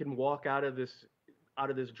DC can walk out of this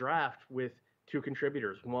draft with 2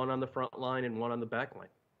 contributors, one on the front line and one on the back line.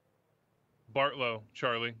 Bartlow,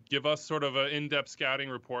 Charlie, give us sort of an in-depth scouting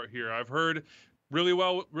report here. I've heard really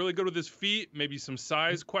good with his feet, maybe some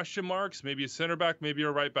size question marks, maybe a center back, maybe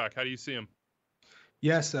a right back. How do you see him?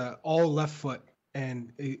 Yes, all left foot,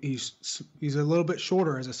 and he's a little bit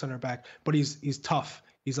shorter as a center back, but he's tough.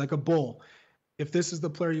 He's like a bull. If this is the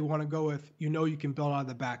player you want to go with, you can build out of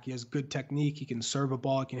the back. He has good technique. He can serve a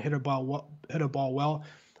ball. He can hit a ball well.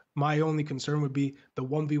 My only concern would be the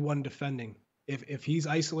 1v1 defending. If he's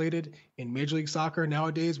isolated in Major League Soccer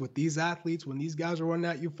nowadays with these athletes, when these guys are running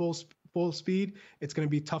at you full speed, it's going to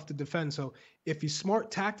be tough to defend. So if he's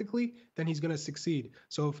smart tactically, then he's going to succeed.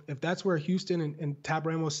 So if that's where Houston and Tab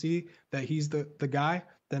Ramos see that he's the guy,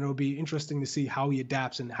 then it'll be interesting to see how he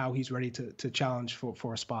adapts and how he's ready to challenge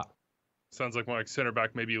for a spot. Sounds like more like center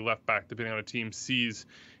back, maybe left back, depending on a team sees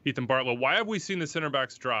Ethan Bartlow. Why have we seen the center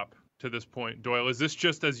backs drop to this point, Doyle? Is this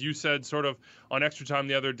just, as you said, sort of on Extra Time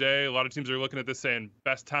the other day, a lot of teams are looking at this saying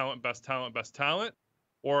best talent, best talent, best talent?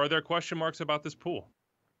 Or are there question marks about this pool?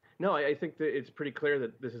 No, I think that it's pretty clear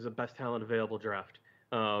that this is a best talent available draft.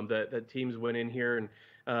 That teams went in here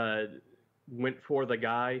and went for the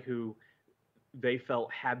guy who they felt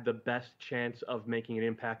had the best chance of making an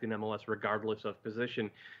impact in MLS regardless of position.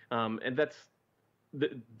 And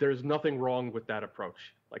there's nothing wrong with that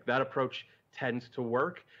approach. Like, that approach tends to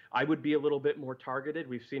work. I would be a little bit more targeted.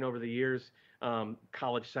 We've seen over the years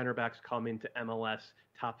college center backs come into MLS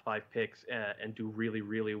top 5 picks and do really,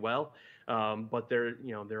 really well. But there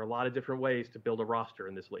are a lot of different ways to build a roster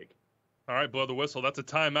in this league. All right, blow the whistle. That's a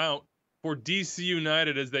timeout for DC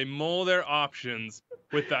United as they mull their options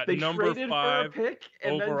with that number 5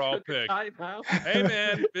 overall pick. Hey,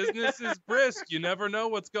 man, business is brisk. You never know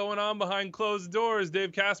what's going on behind closed doors.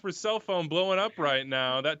 Dave Casper's cell phone blowing up right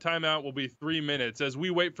now. That timeout will be 3 minutes as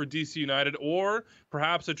we wait for DC United or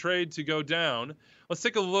perhaps a trade to go down. Let's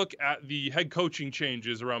take a look at the head coaching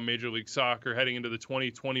changes around Major League Soccer heading into the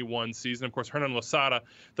 2021 season. Of course, Hernan Losada,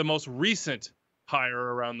 the most recent hire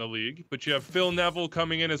around the league, but you have Phil Neville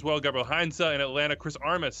coming in as well, Gabriel Heinze in Atlanta, Chris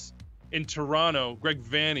Armas in Toronto, Greg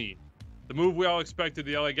Vanney, the move we all expected,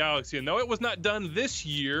 the LA Galaxy. And though it was not done this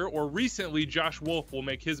year or recently, Josh Wolf will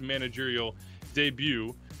make his managerial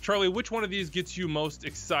debut. Charlie, which one of these gets you most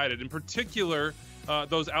excited? In particular,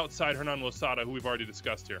 those outside Hernan Losada, who we've already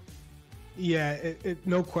discussed here. Yeah,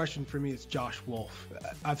 no question for me, it's Josh Wolf.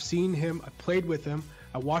 I've seen him, I played with him,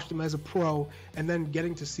 I watched him as a pro, and then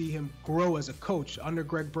getting to see him grow as a coach under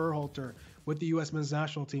Greg Berhalter with the U.S. men's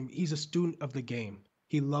national team. He's a student of the game.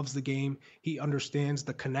 He loves the game. He understands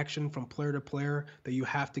the connection from player to player, that you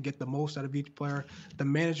have to get the most out of each player, the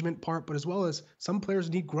management part, but as well as some players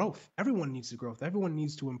need growth. Everyone needs the growth. Everyone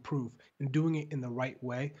needs to improve and doing it in the right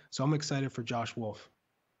way. So I'm excited for Josh Wolf.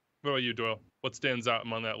 What about you, Doyle? What stands out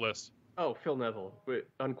among that list? Oh, Phil Neville.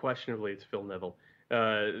 Unquestionably, it's Phil Neville.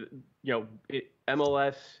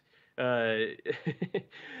 MLS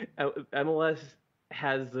MLS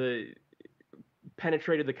has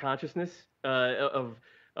penetrated the consciousness of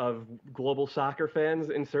global soccer fans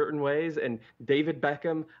in certain ways, and David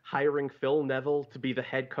Beckham hiring Phil Neville to be the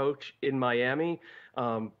head coach in Miami.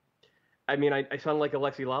 I mean, I sound like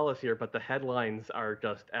Alexi Lalas here, but the headlines are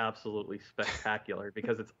just absolutely spectacular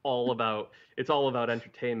because it's all about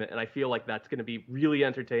entertainment, and I feel like that's going to be really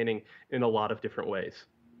entertaining in a lot of different ways.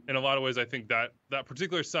 In a lot of ways, I think that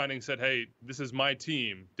particular signing said, hey, this is my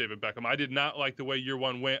team, David Beckham. I did not like the way year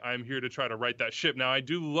one went. I'm here to try to right that ship. Now, I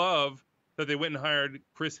do love that they went and hired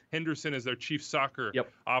Chris Henderson as their chief soccer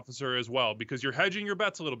officer as well, because you're hedging your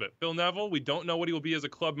bets a little bit. Phil Neville, we don't know what he will be as a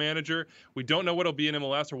club manager. We don't know what he'll be in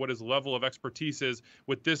MLS or what his level of expertise is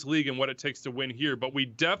with this league and what it takes to win here. But we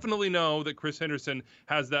definitely know that Chris Henderson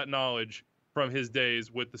has that knowledge from his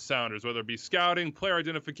days with the Sounders, whether it be scouting, player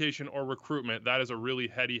identification, or recruitment. That is a really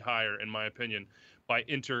heady hire, in my opinion, by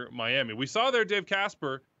Inter Miami. We saw there Dave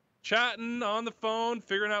Casper chatting on the phone,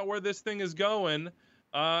 figuring out where this thing is going.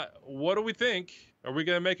 What do we think? Are we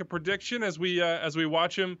going to make a prediction as we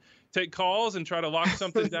watch him take calls and try to lock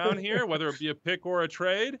something down here, whether it be a pick or a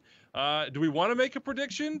trade? Do we want to make a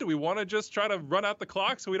prediction? Do we want to just try to run out the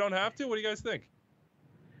clock so we don't have to? What do you guys think?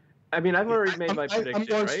 I mean, I've already made my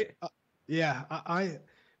prediction, right? Yeah,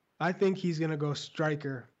 I think he's going to go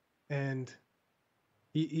striker, and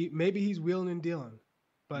he maybe he's wheeling and dealing.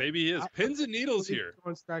 But maybe he is. Pins and needles here.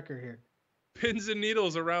 Going striker here. Pins and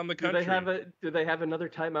needles around the country. Do they have another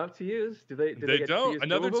timeout to use? They don't.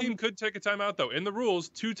 Another team could take a timeout, though. In the rules,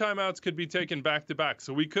 2 timeouts could be taken back to back.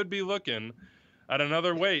 So we could be looking at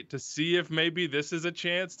another wait to see if maybe this is a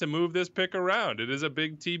chance to move this pick around. It is a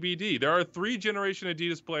big TBD. There are 3 Generation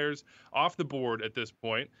Adidas players off the board at this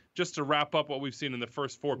point. Just to wrap up what we've seen in the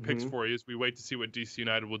first 4 picks for you as we wait to see what DC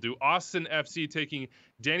United will do. Austin FC taking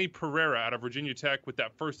Danny Pereira out of Virginia Tech with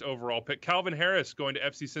that first overall pick. Calvin Harris going to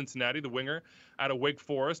FC Cincinnati, the winger, out of Wake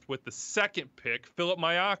Forest with the 2nd pick. Philip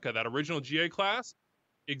Mayaka, that original GA class,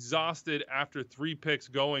 exhausted after 3 picks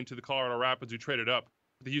going to the Colorado Rapids, who traded up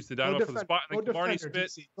the Houston Dynamo for the spot. And Barney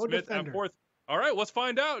Smith at 4th. All right, let's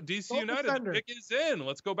find out. DC United, the pick is in.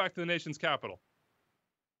 Let's go back to the nation's capital.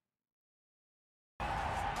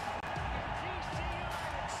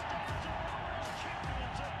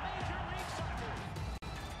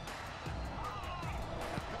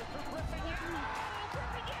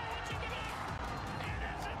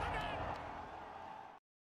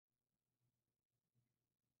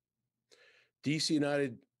 DC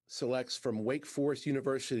United selects from Wake Forest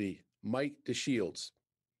University, Mike DeShields.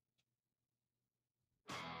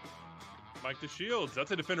 Mike DeShields,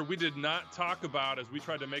 that's a defender we did not talk about as we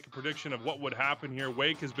tried to make a prediction of what would happen here.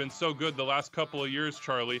 Wake has been so good the last couple of years,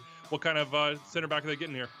 Charlie. What kind of center back are they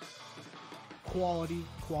getting here? Quality.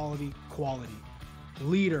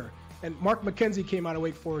 Leader. And Mark McKenzie came out of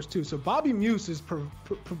Wake Forest too. So Bobby Muse is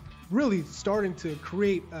really starting to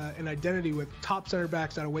create an identity with top center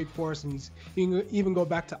backs out of Wake Forest, and he can even go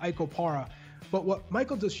back to Iko Para. But what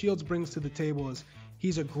Michael DeShields brings to the table is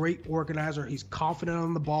he's a great organizer. He's confident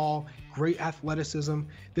on the ball, great athleticism.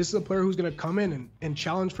 This is a player who's going to come in and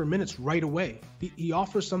challenge for minutes right away. He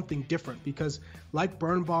offers something different because, like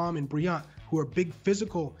Birnbaum and Briant, who are big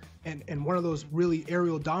physical and one of those really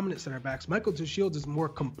aerial dominant center backs, Michael DeShields is more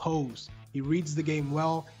composed. He reads the game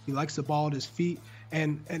well. He likes the ball at his feet.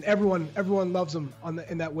 And everyone loves him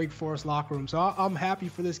in that Wake Forest locker room. So I'm happy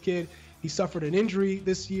for this kid. He suffered an injury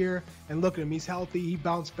this year, and look at him. He's healthy. He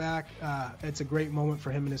bounced back. It's a great moment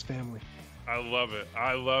for him and his family. I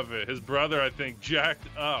love it. His brother, I think, jacked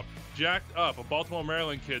up, a Baltimore,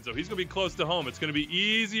 Maryland kid. So he's going to be close to home. It's going to be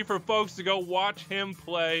easy for folks to go watch him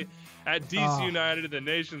play at DC United in the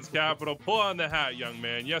nation's capital. Pull on the hat, young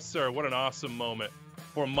man. Yes, sir. What an awesome moment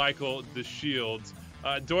for Michael DeShields.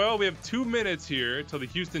 Doyle, we have 2 minutes here till the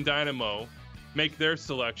Houston Dynamo make their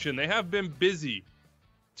selection. They have been busy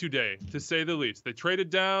today, to say the least. They traded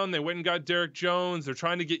down. They went and got Derek Jones. They're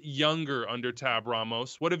trying to get younger under Tab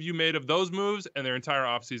Ramos. What have you made of those moves and their entire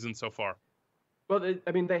offseason so far? Well,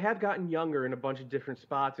 they have gotten younger in a bunch of different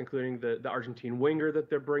spots, including the Argentine winger that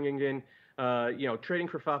they're bringing in. Trading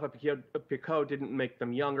for Fafa Picot didn't make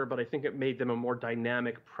them younger, but I think it made them a more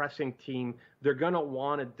dynamic pressing team. They're going to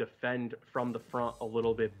want to defend from the front a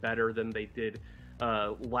little bit better than they did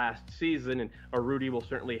last season, and Arudi will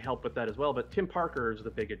certainly help with that as well. But Tim Parker is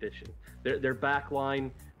the big addition. Their back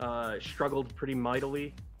line struggled pretty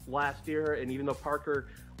mightily last year, and even though Parker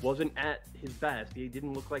wasn't at his best, he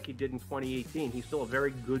didn't look like he did in 2018, he's still a very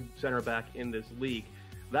good center back in this league.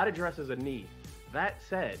 That addresses a need. That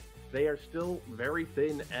said, they are still very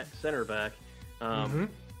thin at center back.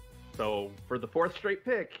 But So for the 4th straight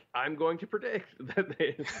pick, I'm going to predict that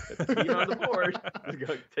the team on the board is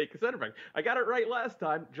going to take a center back. I got it right last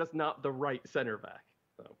time, just not the right center back.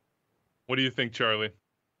 So, what do you think, Charlie?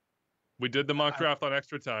 We did the mock draft on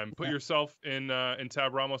extra time. Put yourself in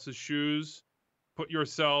Tab Ramos's shoes. Put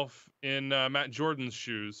yourself in Matt Jordan's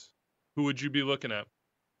shoes. Who would you be looking at?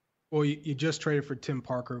 Well, you just traded for Tim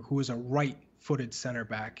Parker, who is a right-footed center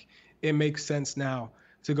back. It makes sense now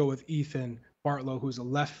to go with Ethan Bartlow, who's a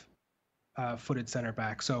left-footed center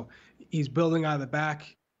back. So he's building out of the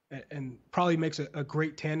back and probably makes a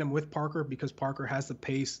great tandem with Parker because Parker has the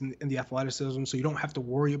pace and the athleticism, so you don't have to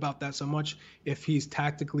worry about that so much if he's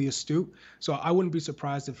tactically astute. So I wouldn't be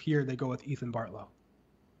surprised if here they go with Ethan Bartlow.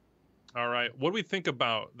 All right. What do we think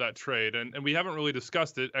about that trade? And we haven't really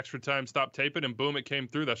discussed it. Extra time, stop taping, and boom, it came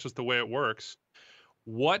through. That's just the way it works.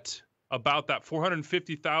 What about that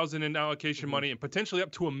 $450,000 in allocation money and potentially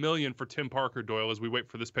up to $1 million for Tim Parker, Doyle, as we wait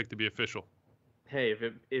for this pick to be official? Hey,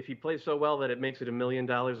 if he plays so well that it makes it $1 million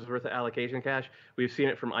worth of allocation cash, we've seen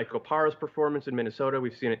it from Ike Opara's performance in Minnesota.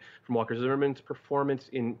 We've seen it from Walker Zimmerman's performance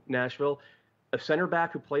in Nashville. A center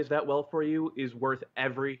back who plays that well for you is worth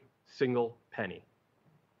every single penny.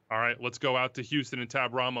 All right, let's go out to Houston and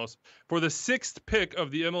Tab Ramos for the 6th pick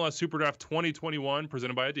of the MLS SuperDraft 2021,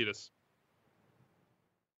 presented by Adidas.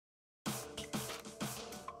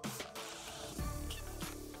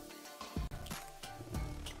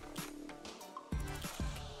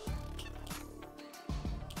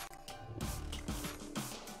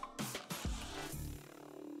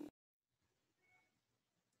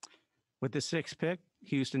 With the 6th pick,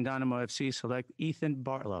 Houston Dynamo FC select Ethan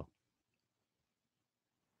Bartlow.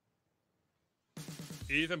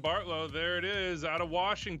 Ethan Bartlow, there it is, out of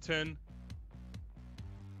Washington.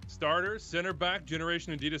 Starter, center back,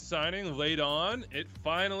 Generation Adidas signing, laid on. It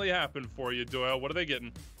finally happened for you, Doyle. What are they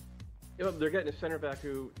getting? They're getting a center back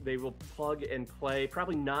who they will plug and play,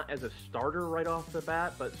 probably not as a starter right off the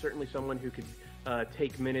bat, but certainly someone who could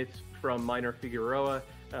take minutes from Minor Figueroa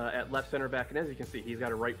at left center back. And as you can see, he's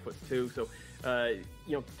got a right foot too. So,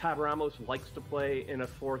 Tab Ramos likes to play in a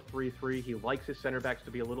 4-3-3. He likes his center backs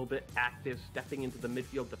to be a little bit active, stepping into the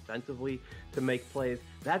midfield defensively to make plays.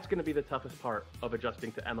 That's going to be the toughest part of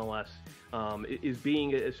adjusting to MLS, is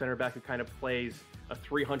being a center back who kind of plays a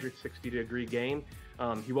 360-degree game.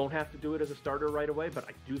 He won't have to do it as a starter right away, but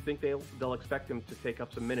I do think they'll expect him to take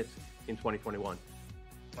up some minutes in 2021.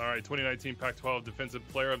 All right, 2019 Pac-12 Defensive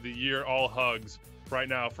Player of the Year, all hugs right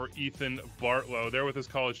now for Ethan Bartlow. There with his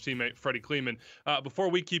college teammate, Freddie Kleeman. Before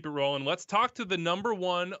we keep it rolling, let's talk to the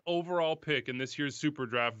 #1 overall pick in this year's Super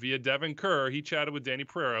Draft via Devin Kerr. He chatted with Danny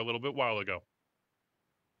Pereira a little bit while ago.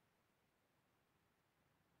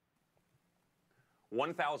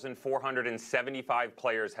 1,475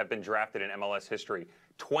 players have been drafted in MLS history,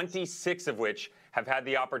 26 of which have had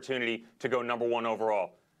the opportunity to go #1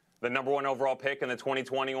 overall. The #1 overall pick in the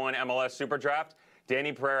 2021 MLS SuperDraft,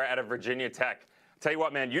 Danny Pereira out of Virginia Tech. Tell you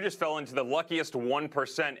what, man, you just fell into the luckiest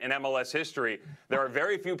 1% in MLS history. There are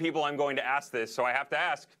very few people I'm going to ask this, so I have to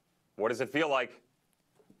ask, what does it feel like?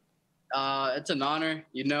 It's an honor.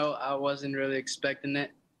 I wasn't really expecting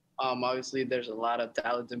it. Obviously, there's a lot of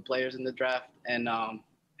talented players in the draft, and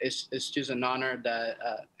it's just an honor that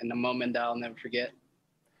in a moment that I'll never forget.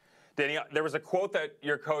 Danny, there was a quote that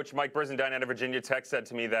your coach, Mike Brizendine out of Virginia Tech, said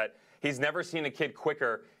to me that he's never seen a kid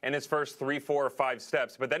quicker in his first 3, 4, or 5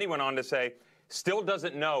 steps. But then he went on to say, still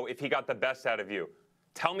doesn't know if he got the best out of you.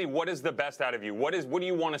 Tell me, what is the best out of you? What do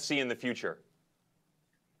you want to see in the future?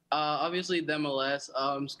 Obviously, the MLS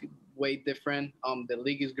is way different. The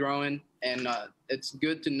league is growing, and it's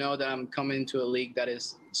good to know that I'm coming into a league that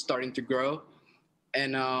is starting to grow.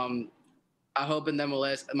 And I hope in the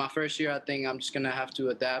MLS, my first year, I think I'm just going to have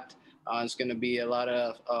to adapt. It's going to be a lot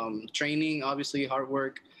of training, obviously hard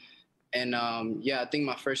work. And I think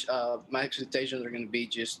my expectations are going to be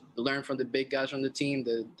just learn from the big guys on the team,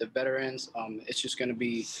 the veterans. It's just going to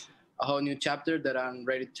be a whole new chapter that I'm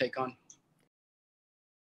ready to take on.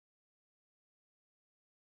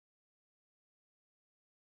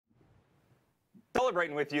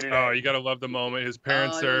 Celebrating with you today. Oh, you got to love the moment. His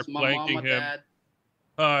parents are blanking him.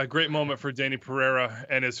 Great moment for Danny Pereira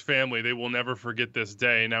and his family. They will never forget this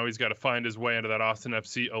day. Now he's got to find his way into that Austin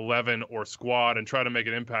FC 11 or squad and try to make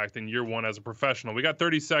an impact in year 1 as a professional. We got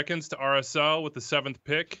 30 seconds to RSL with the 7th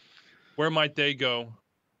pick. Where might they go?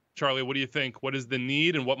 Charlie, what do you think? What is the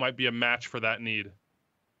need and what might be a match for that need?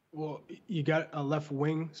 Well, you got a left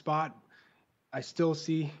wing spot. I still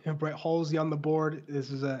see Brett Halsey on the board.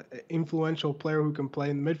 This is an influential player who can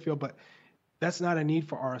play in the midfield, but that's not a need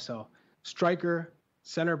for RSL. Striker,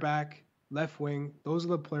 center back, left wing, those are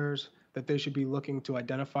the players that they should be looking to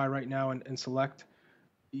identify right now and select.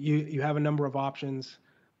 you have a number of options.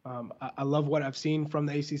 I love what I've seen from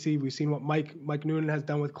the ACC. We've seen what Mike Noonan has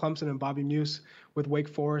done with Clemson and Bobby Muse with Wake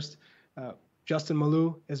Forest. Justin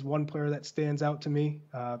Malou is one player that stands out to me.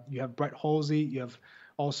 You have Brett Halsey. You have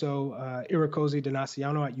also Irakosi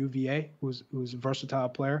Donaciano at UVA, who's a versatile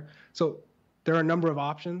player. So there are a number of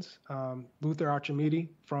options. Luther Archimede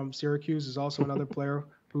from Syracuse is also another player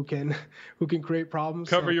who can create problems.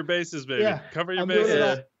 Cover your bases, baby. Yeah, Cover your bases.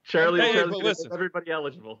 Yeah. Charlie's listen. Everybody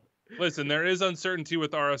eligible. Listen, there is uncertainty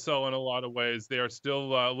with RSL in a lot of ways. They are still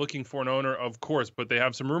looking for an owner, of course, but they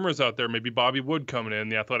have some rumors out there. Maybe Bobby Wood coming in.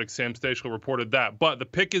 The Athletic's Sam Stachel reported that. But the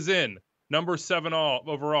pick is in, number 7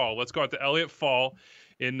 overall. Let's go out to Elliott Fall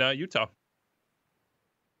in Utah.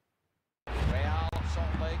 Real Salt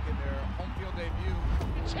Lake in their home field debut.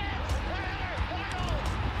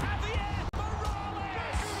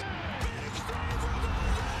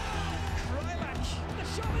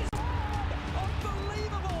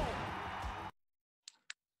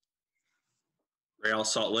 Real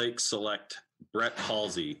Salt Lake select Brett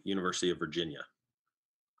Halsey, University of Virginia.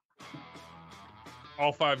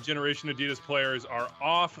 All 5 Generation Adidas players are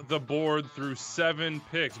off the board through 7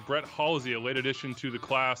 picks. Brett Halsey, a late addition to the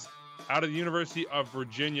class out of the University of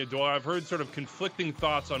Virginia. Doyle, I've heard sort of conflicting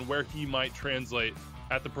thoughts on where he might translate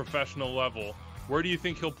at the professional level. Where do you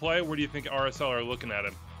think he'll play? Where do you think RSL are looking at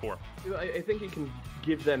him for? I think he can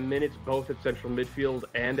give them minutes both at central midfield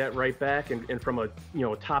and at right back, and from a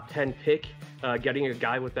top 10 pick, getting a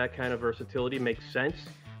guy with that kind of versatility makes sense.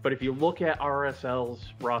 But if you look at RSL's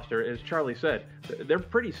roster, as Charlie said, they're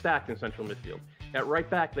pretty stacked in central midfield. At right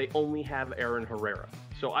back, they only have Aaron Herrera.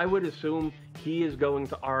 So I would assume he is going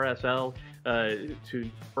to RSL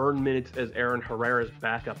to earn minutes as Aaron Herrera's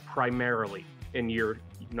backup primarily in year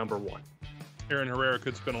number 1. Aaron Herrera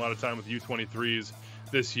could spend a lot of time with U23s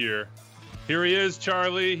this year. Here he is,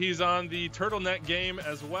 Charlie. He's on the turtleneck game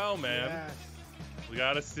as well, man.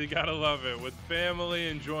 Yes. You gotta love it. With family,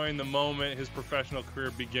 enjoying the moment, his professional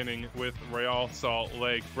career beginning with Real Salt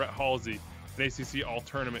Lake. Brett Halsey, an ACC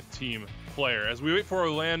All-Tournament team player. As we wait for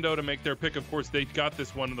Orlando to make their pick, of course, they got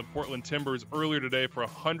this one in the Portland Timbers earlier today for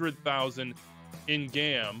 $100,000 in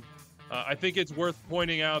GAM. I think it's worth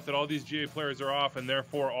pointing out that all these GA players are off, and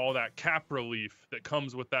therefore all that cap relief that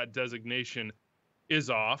comes with that designation is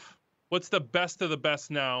off. What's the best of the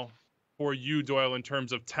best now for you, Doyle, in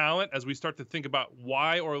terms of talent, as we start to think about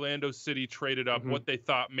why Orlando City traded up, what they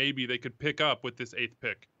thought maybe they could pick up with this 8th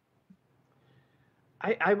pick?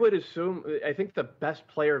 I would assume, I think the best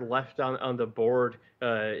player left on the board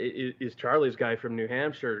is Charlie's guy from New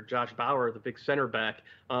Hampshire, Josh Bauer, the big center back.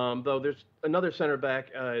 Though there's another center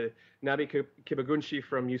back, Nabi Kibagunshi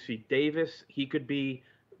from UC Davis. He could be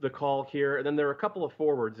the call here. And then there are a couple of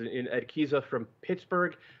forwards in Ed Kiza from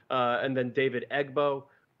Pittsburgh, and then David Egbo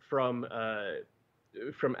from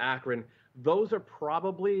Akron. Those are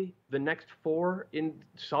probably the next 4 in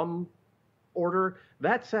some order.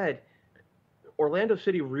 That said, Orlando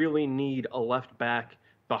City really need a left back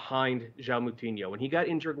behind João Moutinho. When he got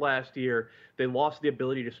injured last year, they lost the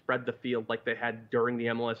ability to spread the field like they had during the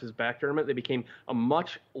MLS's back tournament. They became a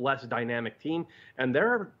much less dynamic team, and there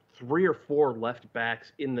are 3 or 4 left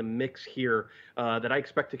backs in the mix here that I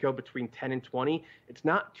expect to go between 10 and 20. It's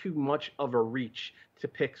not too much of a reach to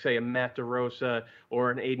pick, say, a Matt DeRosa or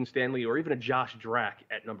an Aiden Stanley or even a Josh Drack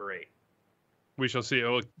at number 8. We shall see.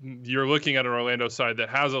 You're looking at an Orlando side that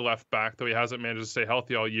has a left back, though he hasn't managed to stay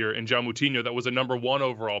healthy all year, and João Moutinho, that was a number 1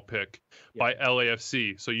 overall pick by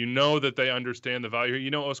LAFC. So you know that they understand the value. You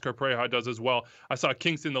know Oscar Pereira does as well. I saw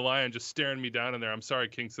Kingston the Lion just staring me down in there. I'm sorry,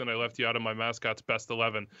 Kingston, I left you out of my mascot's best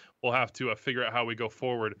 11. We'll have to figure out how we go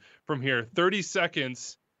forward from here. 30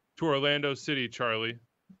 seconds to Orlando City, Charlie.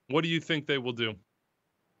 What do you think they will do?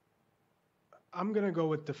 I'm going to go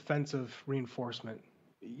with defensive reinforcement.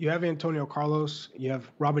 You have Antonio Carlos, you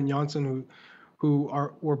have Robin Johnson, who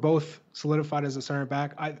were both solidified as a center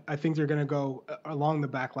back. I think they're going to go along the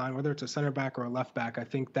back line, whether it's a center back or a left back. I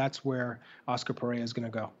think that's where Oscar Pereira is going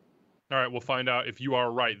to go. All right, we'll find out if you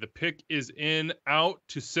are right. The pick is in. Out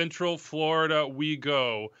to Central Florida we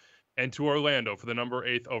go, and to Orlando for the number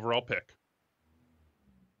 8th overall pick.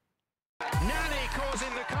 Nani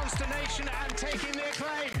causing the consternation and taking the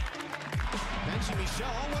acclaim. Benji Michel,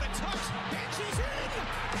 what a touch! Benji's in!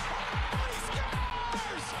 Oh, he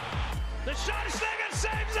scores! The Schottensteger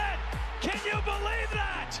saves it! Can you believe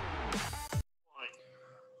that?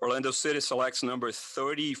 Orlando City selects number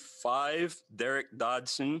 35, Derek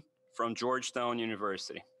Dodson from Georgetown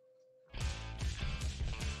University.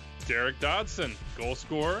 Derek Dodson, goal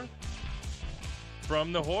scorer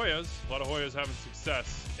from the Hoyas. A lot of Hoyas having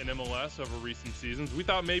success in MLS over recent seasons. We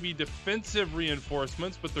thought maybe defensive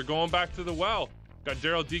reinforcements, but they're going back to the well. Got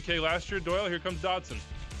Daryl DK last year. Doyle, here comes Dodson.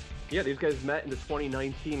 Yeah, these guys met in the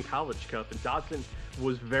 2019 College Cup, and Dodson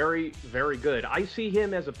was very, very good. I see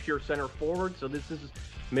him as a pure center forward, so this is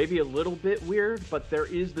maybe a little bit weird, but there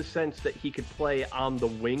is the sense that he could play on the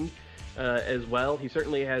wing as well. He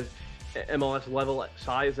certainly has MLS level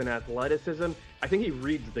size and athleticism. I think he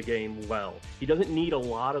reads the game well. He doesn't need a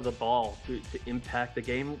lot of the ball to impact the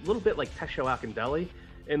game, a little bit like Tesho Akindele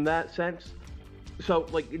in that sense. So,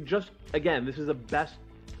 like, just, again, this is the best,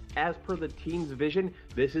 as per the team's vision,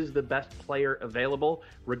 this is the best player available,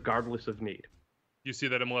 regardless of need. You see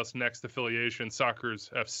that MLS Next affiliation,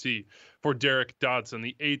 Soccer's FC, for Derek Dodson,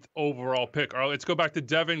 the 8th overall pick. All right, let's go back to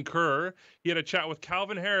Devin Kerr. He had a chat with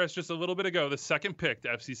Calvin Harris just a little bit ago, the 2nd pick to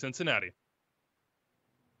FC Cincinnati.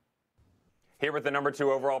 Here with the number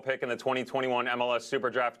 2 overall pick in the 2021 MLS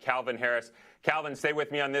SuperDraft, Calvin Harris. Calvin, stay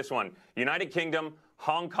with me on this one. United Kingdom,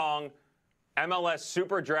 Hong Kong, MLS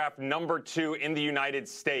SuperDraft number 2 in the United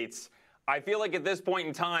States. I feel like at this point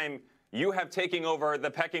in time, you have taken over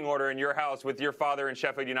the pecking order in your house with your father and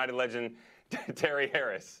Sheffield United legend, Terry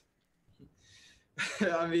Harris.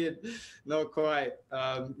 I mean, not quite.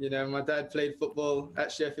 My dad played football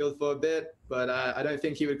at Sheffield for a bit, but I don't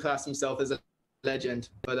think he would class himself as a legend.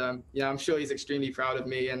 But, I'm sure he's extremely proud of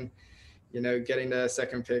me and, getting the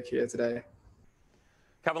 2nd pick here today.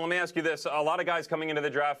 Kevin, let me ask you this. A lot of guys coming into the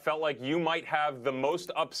draft felt like you might have the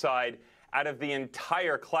most upside out of the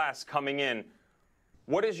entire class coming in.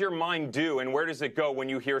 What does your mind do, and where does it go when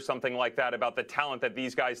you hear something like that about the talent that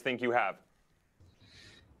these guys think you have?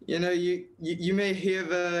 You may hear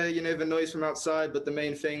the noise from outside, but the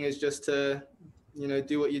main thing is just to,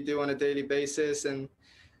 do what you do on a daily basis and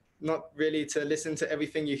not really to listen to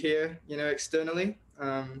everything you hear, externally.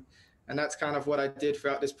 And that's kind of what I did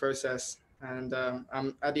throughout this process. And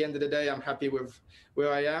I'm at the end of the day, I'm happy with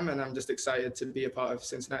where I am, and I'm just excited to be a part of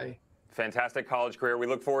Cincinnati. Fantastic college career. We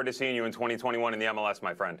look forward to seeing you in 2021 in the MLS,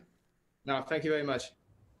 my friend. No, thank you very much.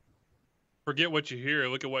 Forget what you hear.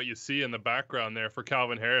 Look at what you see in the background there for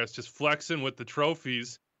Calvin Harris, just flexing with the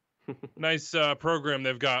trophies. Nice program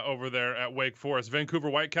they've got over there at Wake Forest. Vancouver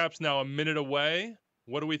Whitecaps now a minute away.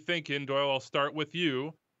 What are we thinking? Doyle, I'll start with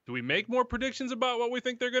you. Do we make more predictions about what we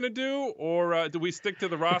think they're going to do, or do we stick to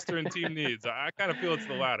the roster and team needs? I kind of feel it's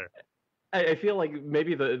the latter. I feel like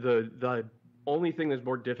maybe the only thing that's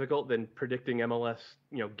more difficult than predicting MLS,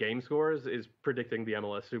 game scores is predicting the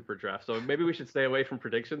MLS SuperDraft. So maybe we should stay away from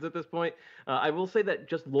predictions at this point. I will say that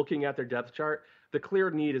just looking at their depth chart, the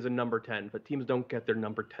clear need is a number 10, but teams don't get their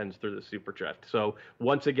number 10s through the SuperDraft. So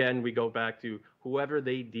once again, we go back to whoever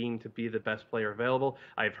they deem to be the best player available.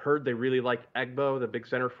 I've heard they really like Egbo, the big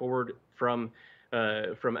center forward from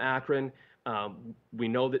Akron. We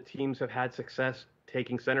know that teams have had success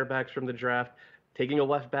taking center backs from the draft. Taking a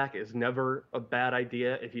left back is never a bad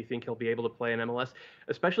idea if you think he'll be able to play in MLS,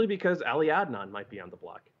 especially because Ali Adnan might be on the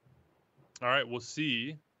block. All right, we'll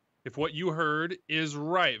see if what you heard is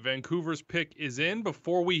right. Vancouver's pick is in.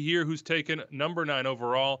 Before we hear who's taken number 9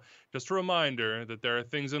 overall, just a reminder that there are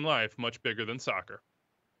things in life much bigger than soccer.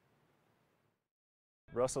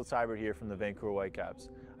 Russell Tybert here from the Vancouver Whitecaps.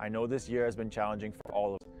 I know this year has been challenging for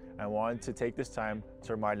all of us. I wanted to take this time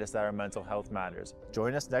to remind us that our mental health matters.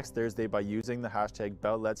 Join us next Thursday by using the hashtag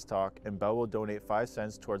BellLet'sTalk, and Bell will donate 5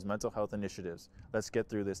 cents towards mental health initiatives. Let's get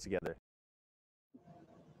through this together.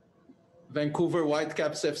 Vancouver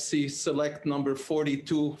Whitecaps FC select number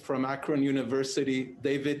 42 from Akron University,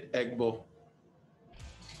 David Egbo.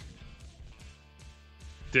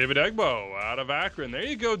 David Egbo out of Akron. There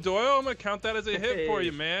you go, Doyle. I'm going to count that as a hit for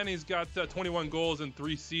you, man. He's got 21 goals in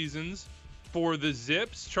 3 seasons for the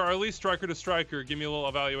Zips. Charlie, striker to striker, give me a little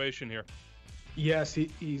evaluation here. Yes,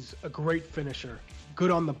 he's a great finisher.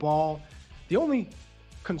 Good on the ball. The only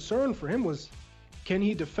concern for him was, can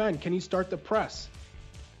he defend? Can he start the press?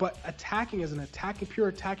 But attacking as pure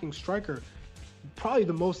attacking striker, probably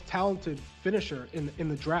the most talented finisher in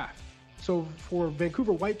the draft. So for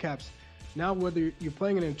Vancouver Whitecaps, now whether you're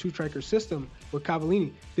playing in a 2-striker system with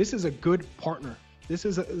Cavallini, this is a good partner. This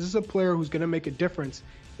is a player who's going to make a difference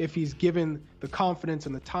if he's given the confidence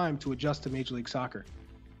and the time to adjust to Major League Soccer.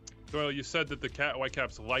 Doyle, you said that the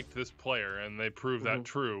Whitecaps liked this player, and they proved that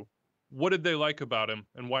true. What did they like about him,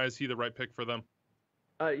 and why is he the right pick for them?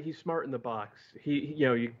 He's smart in the box.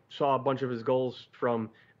 You saw a bunch of his goals from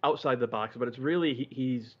outside the box, but it's really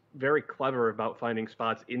he's very clever about finding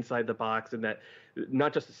spots inside the box, and that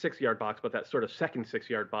not just a 6-yard box, but that sort of second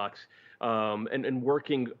 6-yard box, and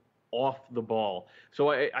working off the ball.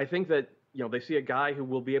 So I think that they see a guy who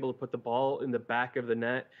will be able to put the ball in the back of the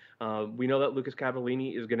net. We know that Lucas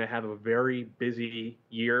Cavallini is going to have a very busy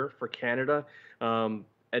year for Canada.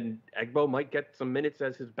 And Egbo might get some minutes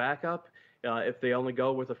as his backup if they only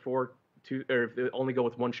go with a 4-2, or if they only go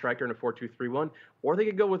with one striker in a 4-2-3-1, or they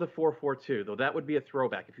could go with a 4-4-2. Though that would be a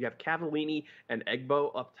throwback. If you have Cavallini and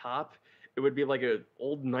Egbo up top, it would be like an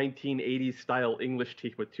old 1980s style English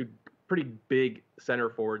team with two pretty big center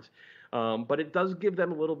forwards. But it does give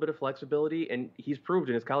them a little bit of flexibility, and he's proved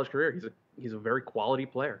in his college career he's a very quality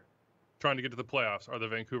player. Trying to get to the playoffs are the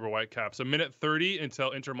Vancouver Whitecaps. A minute 30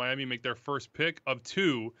 until Inter Miami make their first pick of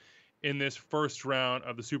 2 in this first round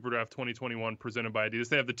of the SuperDraft 2021 presented by Adidas.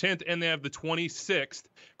 They have the 10th and they have the 26th.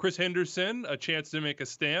 Chris Henderson, a chance to make a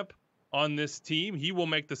stamp on this team. He will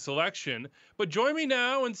make the selection. But join me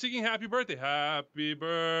now in singing happy birthday. Happy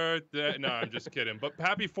birthday. No, I'm just kidding. But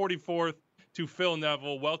happy 44th to Phil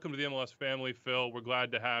Neville. Welcome to the MLS family, Phil. We're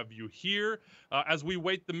glad to have you here. As we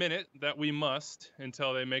wait the minute that we must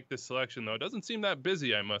until they make this selection, though, it doesn't seem that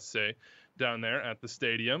busy, I must say, down there at the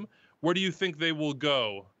stadium. Where do you think they will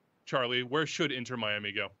go, Charlie? Where should Inter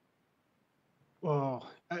Miami go?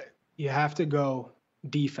 Well, you have to go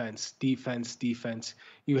defense. You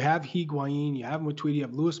have Higuain, you have Matuidi, you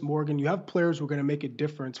have Lewis Morgan. You have players who are going to make a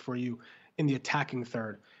difference for you in the attacking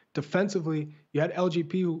third. Defensively, you had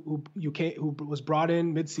LGP who was brought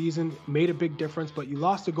in mid-season, made a big difference, but you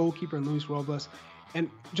lost a goalkeeper in Luis Robles, and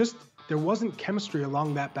just there wasn't chemistry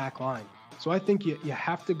along that back line. So I think you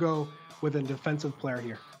have to go with a defensive player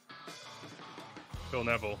here. Phil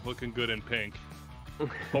Neville looking good in pink.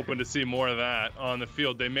 Hoping to see more of that on the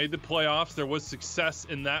field. They made the playoffs. There was success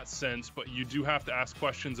in that sense, but you do have to ask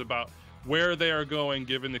questions about where they are going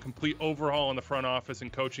given the complete overhaul in the front office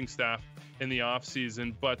and coaching staff in the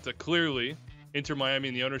offseason. But clearly, Inter Miami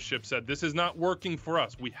and the ownership said, this is not working for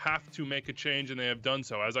us. We have to make a change, and they have done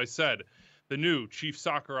so. As I said, the new chief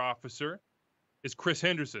soccer officer is Chris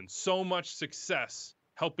Henderson. So much success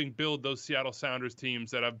helping build those Seattle Sounders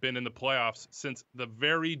teams that have been in the playoffs since the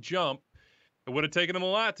very jump. It would have taken him a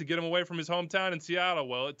lot to get him away from his hometown in Seattle.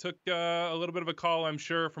 Well, it took a little bit of a call, I'm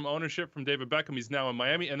sure, from ownership, from David Beckham. He's now in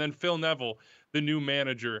Miami. And then Phil Neville, the new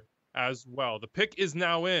manager as well. The pick is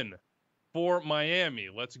now in for Miami.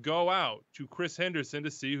 Let's go out to Chris Henderson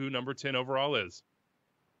to see who number 10 overall is.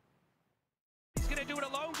 He's going to do it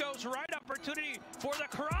alone. Goes right. Opportunity for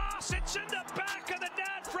the cross. It's in the back of the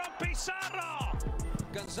net from Pizarro.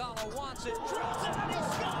 Gonzalo wants it. Drills it and he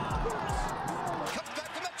scores. Comes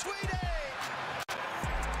back to Matuidi.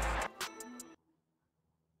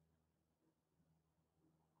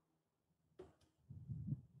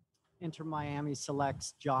 Inter Miami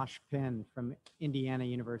selects Josh Penn from Indiana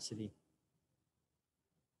University.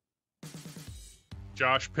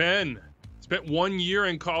 Josh Penn spent 1 year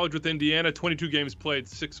in college with Indiana, 22 games played,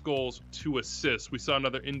 6 goals, 2 assists. We saw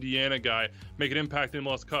another Indiana guy make an impact in the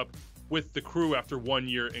MLS Cup with the Crew after 1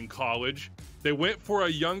 year in college. They went for a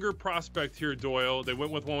younger prospect here, Doyle. They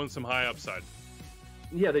went with one with some high upside.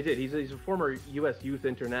 Yeah, they did. He's a former U.S. Youth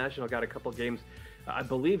International, got a couple games, I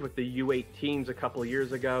believe, with the U18s a couple of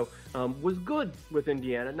years ago. Was good with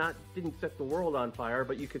Indiana. Didn't set the world on fire,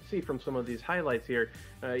 but you could see from some of these highlights here,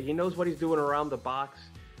 he knows what he's doing around the box.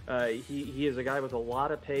 He is a guy with a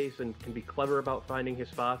lot of pace and can be clever about finding his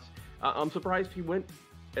spots. I'm surprised he went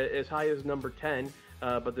as high as number 10,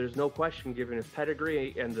 but there's no question, given his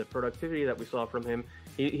pedigree and the productivity that we saw from him,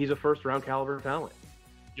 he's a first-round caliber talent.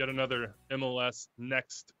 Yet another MLS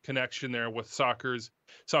Next connection there with Soccer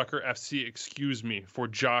FC, for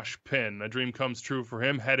Josh Penn. A dream comes true for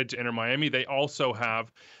him, headed to Inter Miami. They also have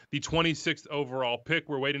the 26th overall pick.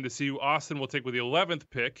 We're waiting to see who Austin will take with the 11th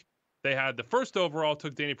pick. They had the first overall,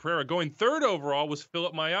 took Danny Pereira. Going third overall was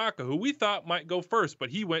Philip Mayaka, who we thought might go first, but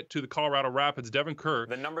he went to the Colorado Rapids. Devin Kerr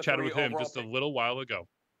chatted with him just a little while ago.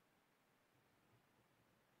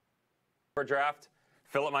 Draft.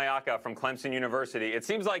 Philip Mayaka from Clemson University. It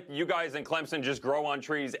seems like you guys in Clemson just grow on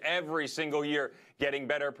trees every single year, getting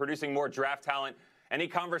better, producing more draft talent. Any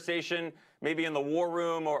conversation, maybe in the war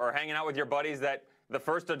room or hanging out with your buddies, that the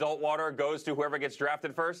first adult water goes to whoever gets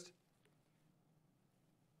drafted first?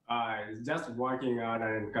 Just working out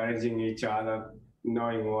and encouraging each other,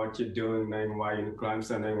 knowing what you're doing, knowing why you're in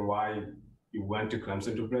Clemson, knowing why you went to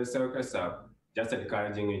Clemson to play soccer. So just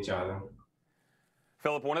encouraging each other.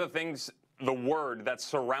 Philip, one of the things, the word that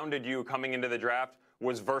surrounded you coming into the draft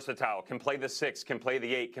was versatile. Can play the 6, can play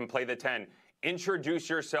the 8, can play the 10. Introduce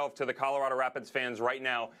yourself to the Colorado Rapids fans right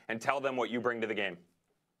now and tell them what you bring to the game.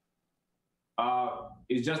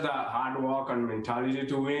 It's just that hard work and mentality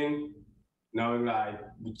to win. Knowing like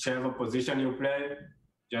whichever position you play,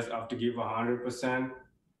 just have to give 100%.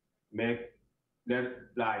 Make that,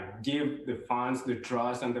 like, give the fans the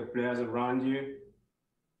trust and the players around you,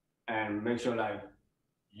 and make sure like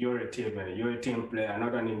you're a team, man. You're a team player,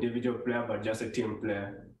 not an individual player, but just a team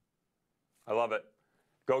player. I love it.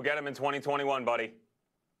 Go get him in 2021, buddy.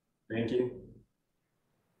 Thank you.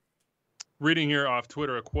 Reading here off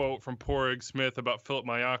Twitter a quote from Porig Smith about Philip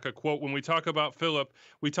Mayaka. Quote, when we talk about Philip,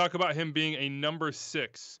 we talk about him being a number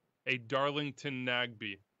 6, a Darlington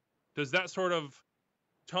Nagbe. Does that sort of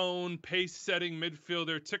tone, pace-setting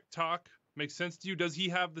midfielder tick-tock make sense to you? Does he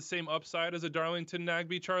have the same upside as a Darlington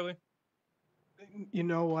Nagbe, Charlie? You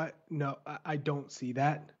know what? No, I don't see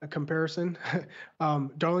that a comparison.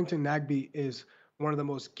 Darlington Nagbe is one of the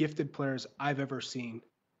most gifted players I've ever seen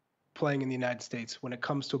playing in the United States when it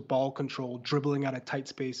comes to ball control, dribbling out of tight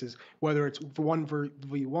spaces, whether it's 1v1,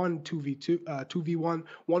 2v2, 2v1,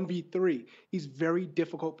 1v3. He's very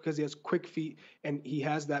difficult because he has quick feet and he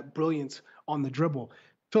has that brilliance on the dribble.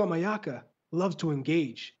 Philip Mayaka loves to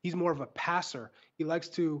engage. He's more of a passer. He likes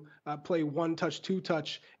to play one touch, two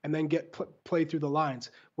touch, and then play through the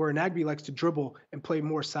lines, where Nagbe likes to dribble and play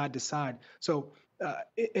more side to side. So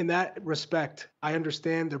in that respect, I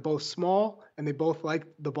understand they're both small and they both like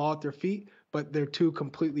the ball at their feet, but they're two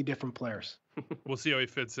completely different players. We'll see how he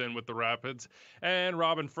fits in with the Rapids. And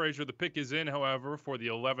Robin Fraser, the pick is in, however, for the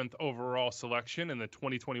 11th overall selection in the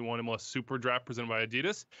 2021 MLS SuperDraft presented by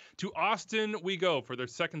Adidas. To Austin we go for their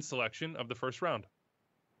second selection of the first round.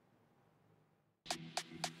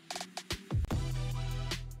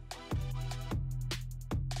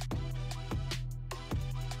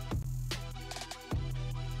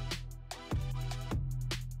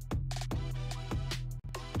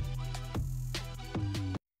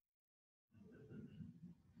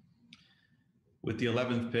 With the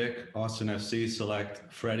 11th pick, Austin FC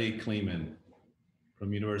select Freddie Kleeman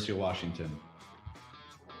from University of Washington.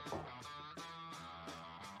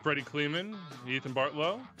 Freddie Kleeman, Ethan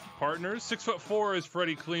Bartlow, partners. 6'4" is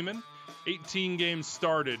Freddie Kleeman. 18 games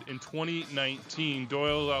started in 2019.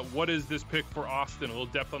 Doyle, what is this pick for Austin? A little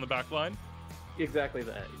depth on the back line? Exactly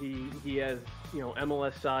that. He has,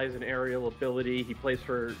 MLS size and aerial ability. He played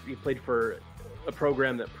for a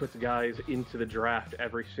program that puts guys into the draft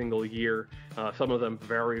every single year. Some of them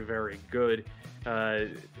very, very good.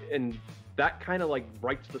 And that kind of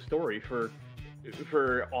writes the story for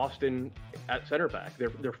Austin at center back.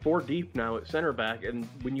 They're 4 deep now at center back, and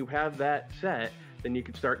when you have that set, then you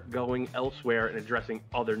can start going elsewhere and addressing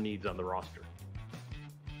other needs on the roster.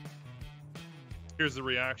 Here's the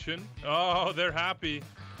reaction. Oh, they're happy.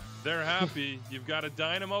 They're happy. You've got a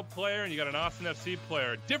Dynamo player and you got an Austin FC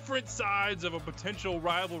player. Different sides of a potential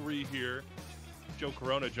rivalry here. Joe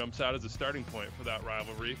Corona jumps out as a starting point for that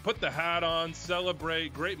rivalry. Put the hat on,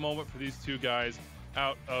 celebrate. Great moment for these two guys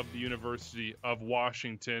out of the University of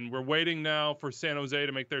Washington. We're waiting now for San Jose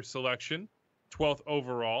to make their selection, 12th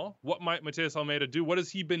overall. What might Mateus Almeida do? What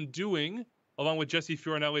has he been doing along with Jesse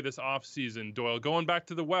Fiorinelli this offseason, Doyle? Going back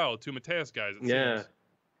to the well, two Mateus guys, it seems.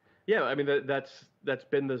 Yeah, I mean, that's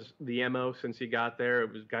been the MO since he got there.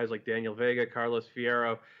 It was guys like Daniel Vega, Carlos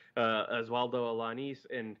Fierro, Osvaldo Alanis,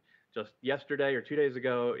 and just yesterday or 2 days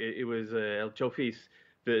ago, it was El Chofis,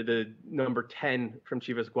 the number 10 from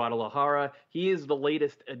Chivas Guadalajara. He is the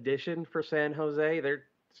latest addition for San Jose. Their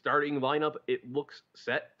starting lineup, it looks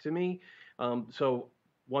set to me. So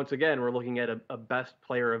once again, we're looking at a best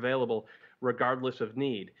player available regardless of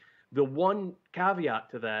need. The one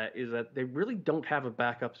caveat to that is that they really don't have a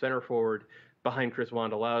backup center forward behind Chris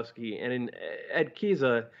Wondolowski. And in Ed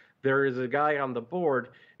Kiza, there is a guy on the board.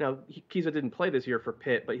 Now, Kiza didn't play this year for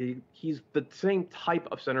Pitt, but he's the same type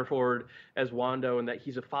of center forward as Wando in that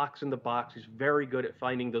he's a fox in the box. He's very good at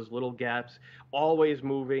finding those little gaps, always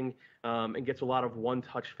moving, and gets a lot of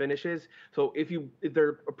one-touch finishes. So if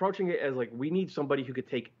they're approaching it as we need somebody who could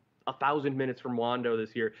take 1,000 minutes from Wando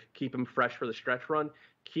this year, keep him fresh for the stretch run,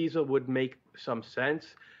 Kiza would make some sense.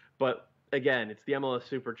 But again, it's the MLS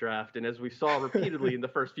SuperDraft, and as we saw repeatedly in the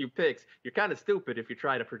first few picks, you're kind of stupid if you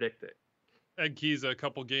try to predict it. Ed Kiza, a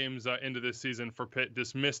couple games into this season for Pitt,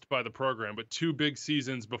 dismissed by the program, but 2 big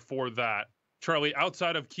seasons before that. Charlie,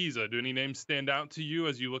 outside of Kiza, do any names stand out to you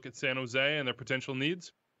as you look at San Jose and their potential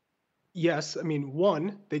needs? Yes. I mean,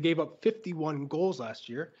 one, they gave up 51 goals last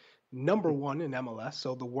year, number 1 in MLS,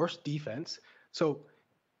 so the worst defense. So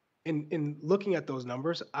in looking at those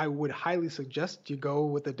numbers, I would highly suggest you go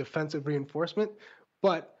with a defensive reinforcement.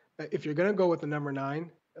 But if you're going to go with the number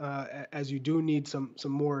 9, as you do need some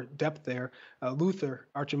more depth there, Luther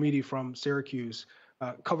Archimede from Syracuse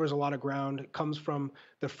covers a lot of ground, comes from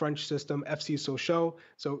the French system, FC Sochaux.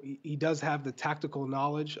 So he does have the tactical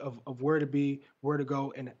knowledge of where to be, where to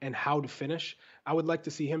go, and how to finish. I would like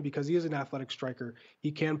to see him because he is an athletic striker.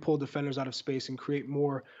 He can pull defenders out of space and create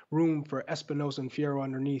more room for Espinosa and Fierro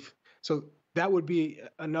underneath. So that would be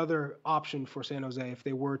another option for San Jose if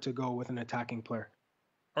they were to go with an attacking player.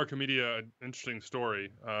 Archimedia, an interesting story.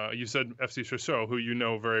 You said FC Sochaux, who you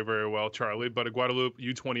know very, very well, Charlie, but a Guadeloupe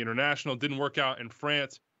U20 international, didn't work out in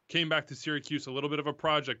France, came back to Syracuse, a little bit of a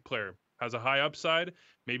project player, has a high upside.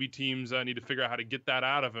 Maybe teams need to figure out how to get that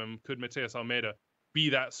out of him. Could Mateus Almeida be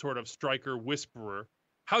that sort of striker whisperer?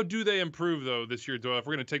 How do they improve, though, this year, Doyle? If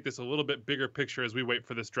we're going to take this a little bit bigger picture as we wait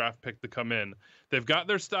for this draft pick to come in. They've got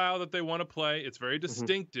their style that they want to play. It's very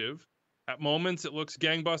distinctive. At moments, it looks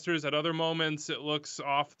gangbusters. At other moments, it looks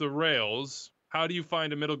off the rails. How do you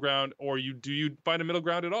find a middle ground, or do you find a middle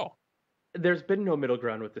ground at all? There's been no middle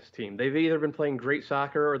ground with this team. They've either been playing great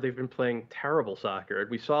soccer or they've been playing terrible soccer.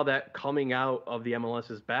 We saw that coming out of the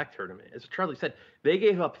MLS's back tournament. As Charlie said, they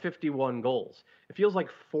gave up 51 goals. It feels like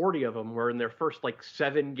 40 of them were in their first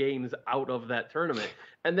 7 games out of that tournament.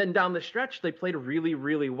 And then down the stretch, they played really,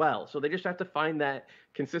 really well. So they just have to find that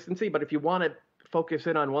consistency. But if you want to focus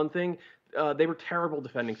in on one thing, they were terrible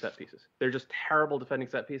defending set pieces. They're just terrible defending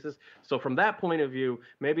set pieces. So from that point of view,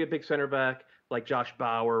 maybe a big center back like Josh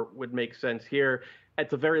Bauer would make sense here. At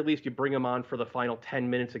the very least, you bring him on for the final 10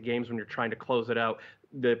 minutes of games when you're trying to close it out.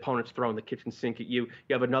 The opponent's throwing the kitchen sink at you.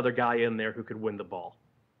 You have another guy in there who could win the ball.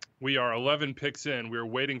 We are 11 picks in. We're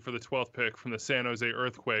waiting for the 12th pick from the San Jose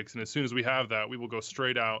Earthquakes. And as soon as we have that, we will go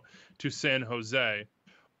straight out to San Jose.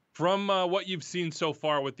 From what you've seen so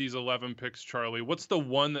far with these 11 picks, Charlie, what's the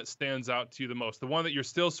one that stands out to you the most? The one that you're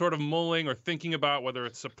still sort of mulling or thinking about, whether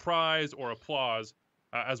it's surprise or applause,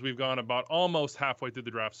 as we've gone about almost halfway through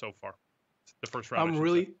the draft so far, the first round.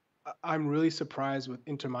 I'm really surprised with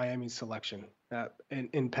Inter Miami's selection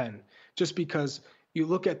in Penn, just because you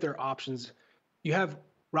look at their options. You have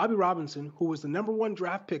Robbie Robinson, who was the #1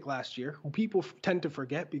 draft pick last year, who people tend to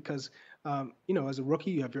forget because, as a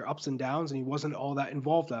rookie, you have your ups and downs, and he wasn't all that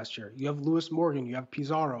involved last year. You have Lewis Morgan, you have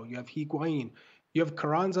Pizarro, you have Higuain, you have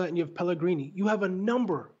Carranza, and you have Pellegrini. You have a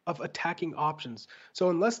number of attacking options. So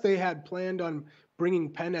unless they had planned on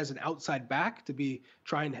bringing Penn as an outside back to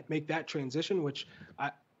try and make that transition, which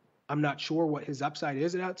I'm not sure what his upside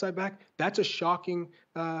is at outside back, that's a shocking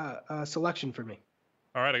selection for me.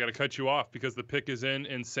 All right, I got to cut you off because the pick is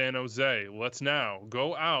in San Jose. Let's now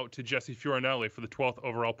go out to Jesse Fiorinelli for the 12th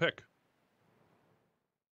overall pick.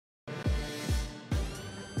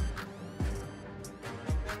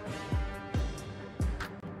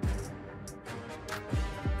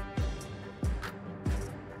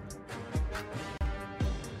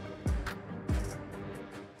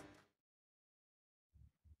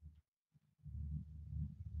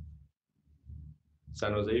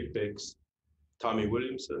 San Jose picks Tommy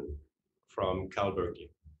Williamson from Cal Berkeley.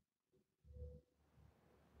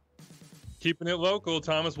 Keeping it local,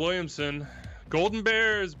 Thomas Williamson. Golden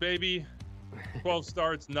Bears, baby. 12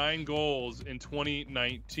 starts, 9 goals in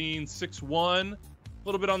 2019. 6'1", a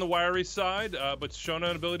little bit on the wiry side, but shown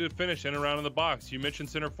an ability to finish in and around in the box. You mentioned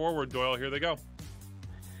center forward, Doyle. Here they go.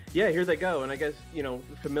 Yeah, here they go. And I guess,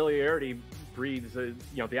 familiarity breeds,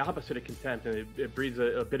 the opposite of contempt, and it breeds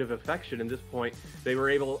a bit of affection. At this point, they were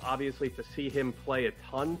able, obviously, to see him play a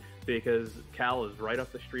ton because Cal is right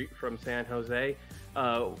up the street from San Jose.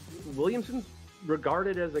 Williamson's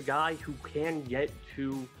regarded as a guy who can get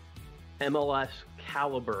to MLS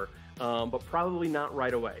caliber, but probably not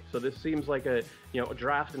right away. So this seems like a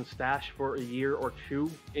draft and stash for a year or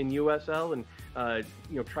two in USL, and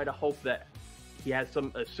try to hope that he has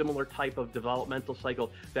a similar type of developmental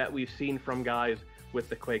cycle that we've seen from guys with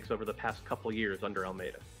the Quakes over the past couple years under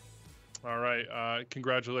Almeida. All right.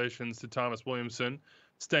 Congratulations to Thomas Williamson.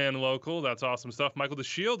 Staying local. That's awesome stuff. Michael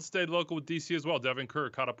DeShields stayed local with DC as well. Devin Kerr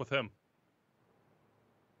caught up with him.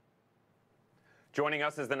 Joining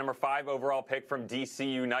us is the #5 overall pick from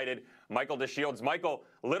DC United, Michael DeShields. Michael,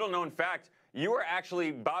 little known fact, you were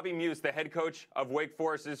actually Bobby Muse, the head coach of Wake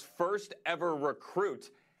Forest's first ever recruit.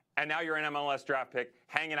 And now you're an MLS draft pick,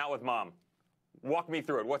 hanging out with Mom. Walk me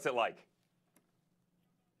through it. What's it like?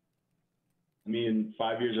 I mean,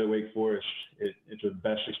 5 years at Wake Forest, it's the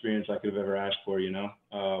best experience I could have ever asked for,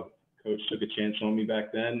 Coach took a chance on me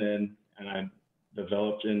back then, and I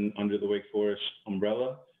developed under the Wake Forest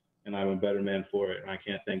umbrella, and I'm a better man for it. And I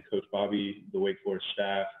can't thank Coach Bobby, the Wake Forest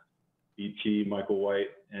staff, BT, Michael White,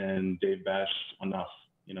 and Dave Bass enough,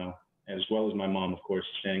 as well as my mom, of course,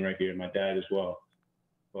 standing right here, and my dad as well.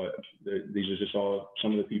 But these are just all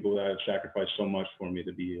some of the people that have sacrificed so much for me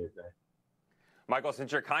to be here today. Michael,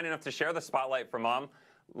 since you're kind enough to share the spotlight for Mom,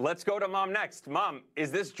 let's go to Mom next. Mom, is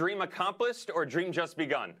this dream accomplished or dream just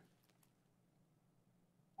begun?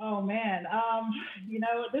 Oh, man.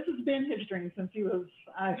 This has been his dream since he was,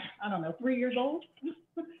 3 years old.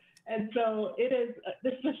 And so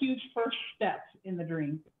this is a huge first step in the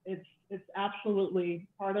dream. It's it's absolutely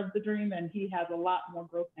part of the dream, and he has a lot more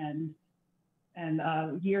growth and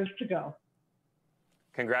years to go.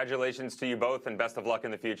 Congratulations to you both, and best of luck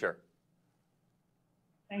in the future.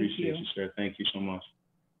 Appreciate you, sir. Thank you so much.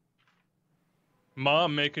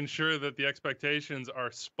 Mom making sure that the expectations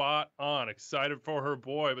are spot on. Excited for her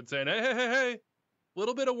boy, but saying, hey,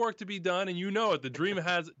 little bit of work to be done, and you know it. The dream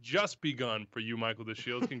has just begun for you, Michael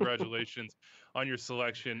DeShields. Congratulations on your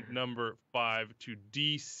selection, number 5, to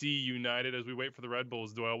DC United. As we wait for the Red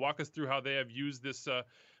Bulls, Doyle, walk us through how they have used this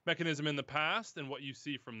mechanism in the past and what you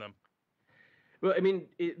see from them. Well, I mean,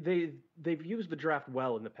 they've used the draft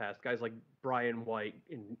well in the past. Guys like Brian White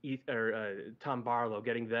and Tom Barlow,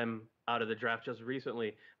 getting them out of the draft just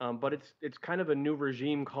recently. But it's kind of a new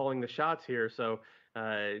regime calling the shots here, so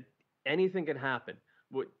anything can happen.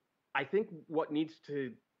 I think what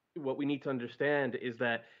we need to understand is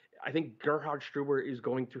that I think Gerhard Struber is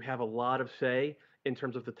going to have a lot of say in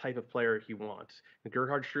terms of the type of player he wants. And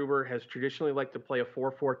Gerhard Struber has traditionally liked to play a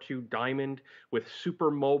 4-4-2 diamond with super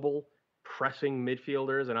mobile pressing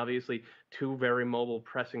midfielders and obviously 2 very mobile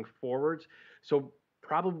pressing forwards. So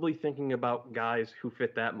probably thinking about guys who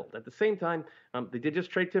fit that mold. At the same time, they did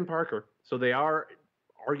just trade Tim Parker, so they are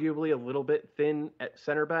arguably a little bit thin at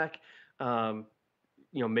center back.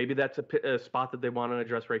 Maybe that's a spot that they want to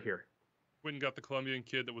address right here. Went and got the Colombian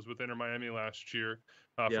kid that was with Inter Miami last year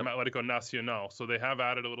from Atletico Nacional. So they have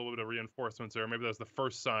added a little bit of reinforcements there. Maybe that's the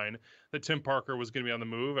first sign that Tim Parker was going to be on the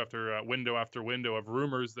move after window after window of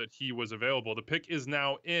rumors that he was available. The pick is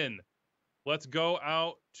now in. Let's go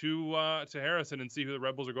out to Harrison and see who the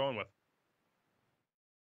Red Bulls are going with.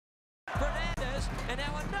 Fernandez, and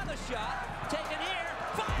now another shot taken here,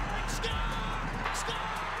 firing, score!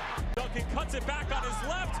 Duncan cuts it back on his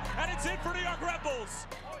left, and it's in for New York Red Bulls.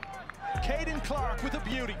 Caden Clark with a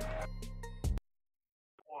beauty.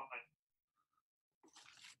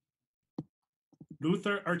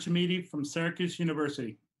 Luther Archimede from Syracuse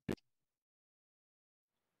University.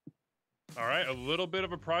 All right, a little bit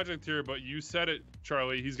of a project here, but you said it,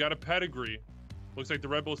 Charlie. He's got a pedigree. Looks like the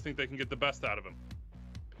Red Bulls think they can get the best out of him.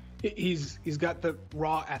 He's got the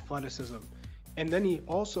raw athleticism. And then he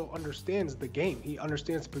also understands the game. He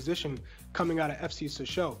understands position coming out of FC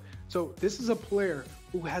Sochaux. So this is a player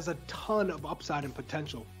who has a ton of upside and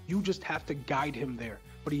potential. You just have to guide him there.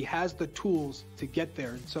 But he has the tools to get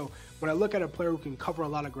there. And so when I look at a player who can cover a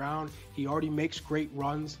lot of ground, he already makes great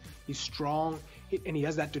runs, he's strong, and he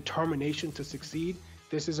has that determination to succeed.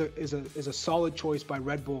 This is a solid choice by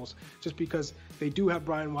Red Bulls, just because they do have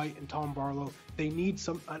Brian White and Tom Barlow. They need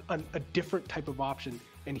a different type of option,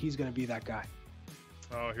 and he's going to be that guy.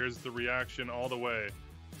 Oh, here's the reaction all the way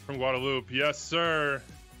from Guadalupe. Yes, sir.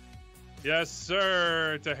 Yes,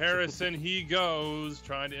 sir. To Harrison he goes,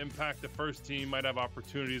 trying to impact the first team. Might have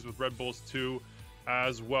opportunities with Red Bulls 2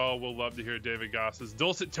 as well. We'll love to hear David Goss's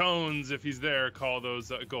dulcet tones, if he's there, call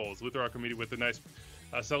those goals. Luther Archimede with a nice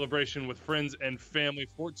celebration with friends and family.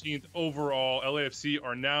 14th overall. LAFC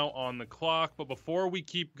are now on the clock. But before we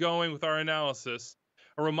keep going with our analysis,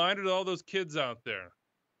 a reminder to all those kids out there.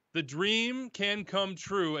 The dream can come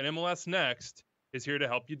true, and MLS Next is here to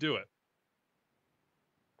help you do it.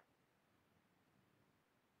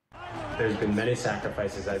 There's been many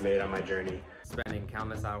sacrifices I've made on my journey, spending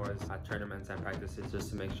countless hours at tournaments and practices just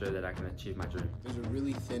to make sure that I can achieve my dream. There's a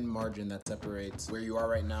really thin margin that separates where you are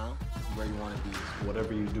right now and where you want to be.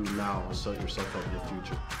 Whatever you do now will set yourself up in the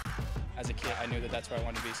future. As a kid, I knew that that's where I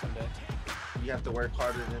wanted to be someday. You have to work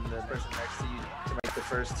harder than the person next to you to make the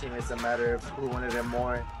first team. It's a matter of who wanted it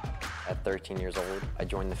more. At 13 years old, I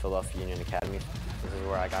joined the Philadelphia Union Academy. This is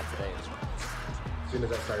where I got today. As soon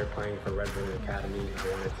as I started playing for Red Bull Academy, I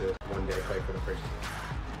wanted to one day play for the first team.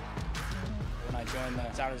 When I joined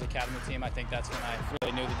the Sounders Academy team, I think that's when I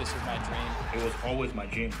really knew that this was my dream. It was always my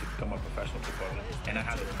dream to become a professional footballer, and I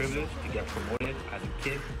had the privilege to get promoted as a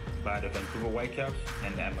kid by the Vancouver Whitecaps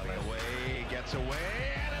and the MLS. Gets away,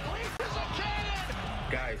 and it leaps a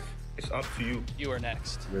cannon! Guys, it's up to you. You are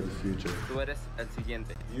next. We're the future. Tú eres el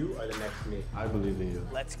siguiente. You are the next me. I believe in you.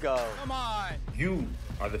 Let's go. Come on! You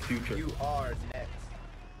are the future. You are next.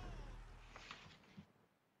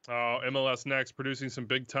 Oh, MLS Next producing some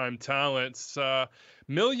big-time talents.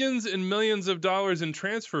 Millions and millions of dollars in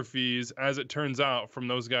transfer fees, as it turns out, from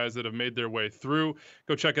those guys that have made their way through.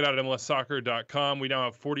 Go check it out at MLSsoccer.com. We now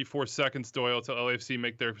have 44 seconds, Doyle, till LAFC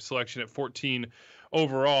make their selection at 14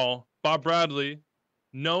 overall. Bob Bradley,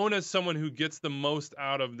 known as someone who gets the most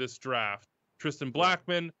out of this draft. Tristan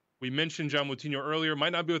Blackman, we mentioned John Moutinho earlier,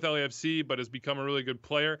 might not be with LAFC, but has become a really good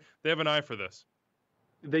player. They have an eye for this.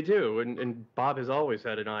 They do, and Bob has always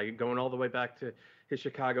had an eye, going all the way back to his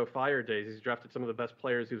Chicago Fire days. He's drafted some of the best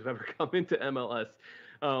players who've ever come into MLS.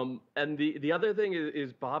 And the other thing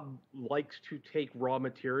is Bob likes to take raw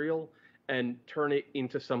material and turn it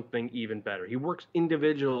into something even better. He works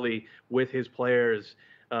individually with his players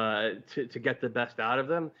to get the best out of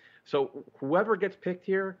them. So whoever gets picked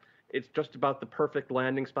here, it's just about the perfect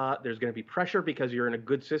landing spot. There's going to be pressure because you're in a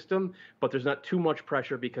good system, but there's not too much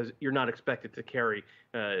pressure because you're not expected to carry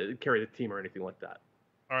the team or anything like that.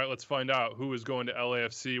 All right, let's find out who is going to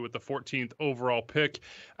LAFC with the 14th overall pick.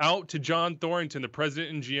 Out to John Thorrington, the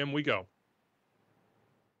president and GM, we go.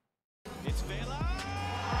 It's Vela.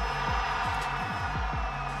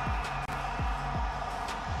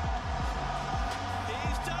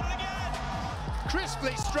 He's done it again.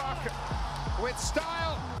 Crisply struck with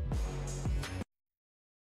style.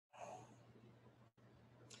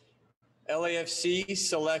 LAFC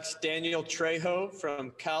selects Daniel Trejo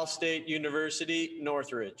from Cal State University,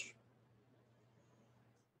 Northridge.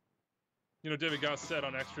 You know, David Goss said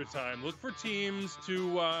on Extra Time, look for teams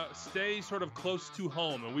to stay sort of close to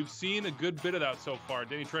home. And we've seen a good bit of that so far.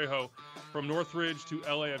 Danny Trejo from Northridge to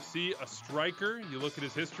LAFC, a striker. You look at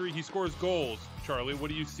his history, he scores goals. Charlie, what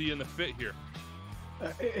do you see in the fit here?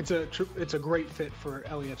 It's a great fit for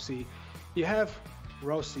LAFC. You have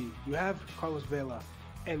Rossi, you have Carlos Vela,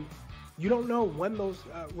 and you don't know when those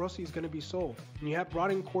Rossi is going to be sold. And you have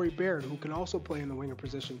brought in Corey Baird, who can also play in the winger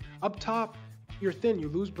position. Up top, you're thin. You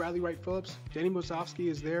lose Bradley Wright-Phillips. Danny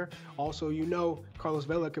Musovski is there. Also, you know Carlos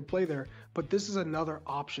Vela could play there. But this is another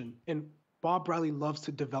option. And Bob Bradley loves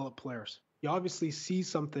to develop players. You obviously see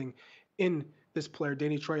something in this player,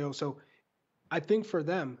 Danny Trejo. So I think for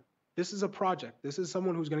them, this is a project. This is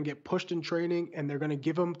someone who's going to get pushed in training, and they're going to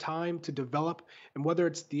give him time to develop. And whether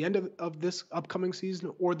it's the end of this upcoming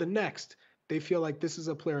season or the next, they feel like this is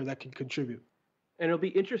a player that can contribute. And it'll be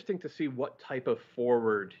interesting to see what type of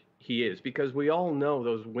forward he is, because we all know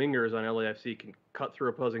those wingers on LAFC can cut through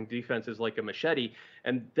opposing defenses like a machete.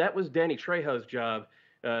 And that was Danny Trejo's job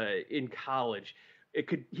in college.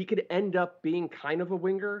 He could end up being kind of a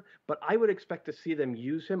winger, but I would expect to see them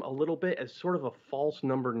use him a little bit as sort of a false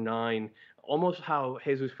number 9, almost how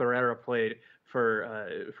Jesus Ferreira played for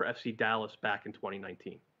FC Dallas back in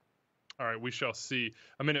 2019. All right, we shall see.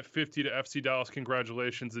 A minute 50 to FC Dallas.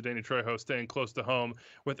 Congratulations to Danny Trejo staying close to home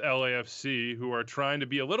with LAFC, who are trying to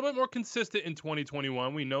be a little bit more consistent in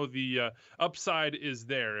 2021. We know the upside is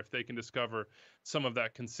there if they can discover some of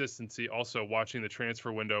that consistency. Also watching the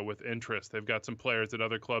transfer window with interest. They've got some players that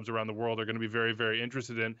other clubs around the world are going to be very, very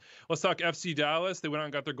interested in. Let's talk FC Dallas. They went out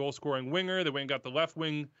and got their goal-scoring winger. They went and got the left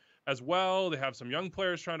wing as well. They have some young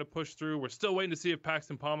players trying to push through. We're still waiting to see if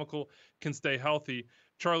Paxton Pomykal can stay healthy.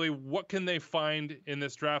 Charlie, what can they find in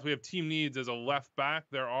this draft? We have team needs as a left back.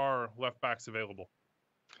 There are left backs available.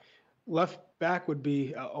 Left back would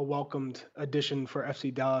be a welcomed addition for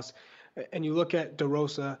FC Dallas. And you look at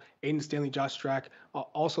DeRosa, Aiden Stanley, Josh Strack,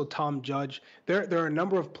 also Tom Judge. There are a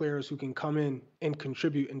number of players who can come in and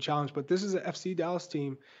contribute and challenge. But this is an FC Dallas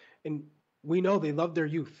team, and we know they love their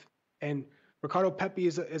youth. And Ricardo Pepi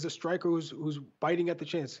is a striker who's biting at the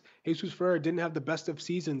chance. Jesus Ferreira didn't have the best of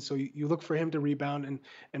seasons, so you look for him to rebound.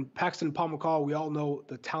 And Paxton Pomykal, we all know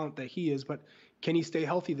the talent that he is, but can he stay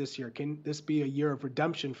healthy this year? Can this be a year of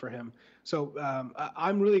redemption for him? So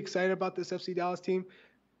I'm really excited about this FC Dallas team.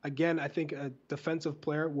 Again, I think a defensive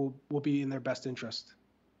player will be in their best interest.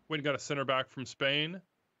 We got a center back from Spain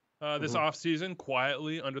this offseason,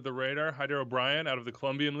 quietly under the radar. Hyder O'Brien out of the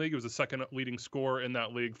Colombian League. He was the second leading scorer in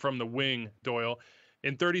that league from the wing, Doyle.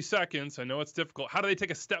 In 30 seconds, I know it's difficult. How do they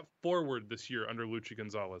take a step forward this year under Luchi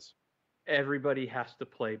Gonzalez? Everybody has to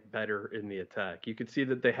play better in the attack. You can see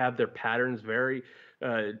that they have their patterns very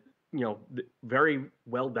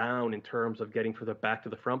well down in terms of getting from the back to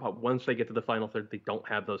the front. But once they get to the final third, they don't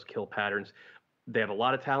have those kill patterns. They have a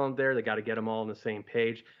lot of talent there. They got to get them all on the same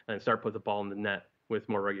page and start putting the ball in the net with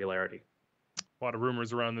more regularity. A lot of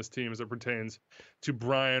rumors around this team as it pertains to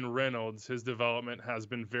Brian Reynolds. His development has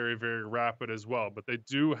been very, very rapid as well. But they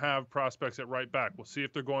do have prospects at right back. We'll see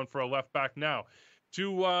if they're going for a left back now.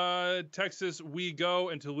 To Texas we go,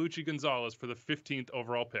 and to Luchi Gonzalez for the 15th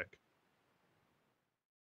overall pick.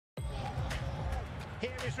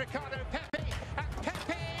 Here is Ricardo Pepi, and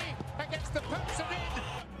Pepi against the post and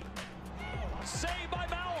in. Saved by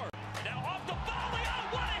Bauer. Now off the volley. Oh,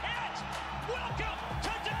 what a hit! Welcome to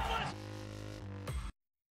Dallas.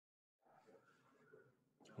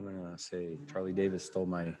 I'm gonna say Charlie Davis stole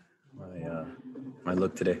my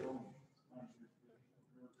look today.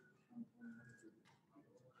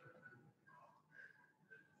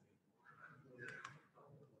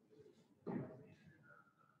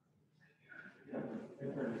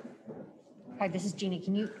 Hi, this is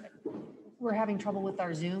Jeannie. We're having trouble with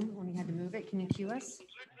our Zoom when we had to move it. Can you cue us?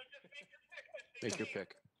 Make your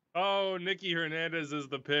pick. Oh, Nicky Hernandez is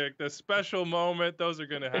the pick. The special moment. Those are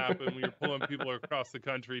going to happen when you're pulling people across the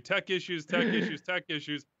country. Tech issues, tech issues, tech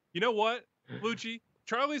issues. You know what, Lucci?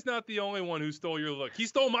 Charlie's not the only one who stole your look. He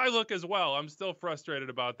stole my look as well. I'm still frustrated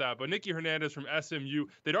about that. But Nicky Hernandez from SMU,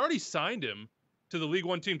 they'd already signed him to the League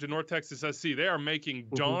One team, to North Texas SC. They are making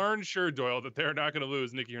darn sure, Doyle, that they're not going to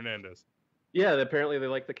lose Nicky Hernandez. Yeah, apparently they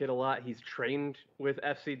like the kid a lot. He's trained with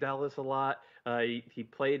FC Dallas a lot. He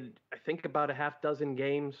played, I think, about a half dozen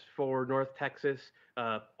games for North Texas,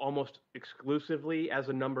 almost exclusively as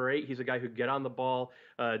a number 8. He's a guy who get on the ball,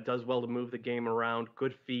 does well to move the game around,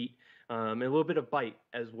 good feet, and a little bit of bite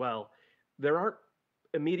as well. There aren't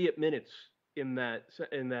immediate minutes in that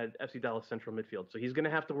FC Dallas central midfield, so he's going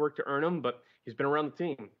to have to work to earn them. But he's been around the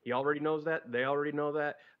team. He already knows that. They already know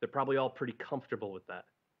that. They're probably all pretty comfortable with that.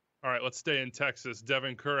 All right, let's stay in Texas.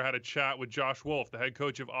 Devin Kerr had a chat with Josh Wolf, the head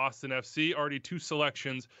coach of Austin FC. Already 2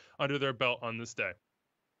 selections under their belt on this day.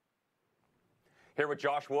 Here with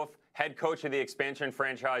Josh Wolf, head coach of the expansion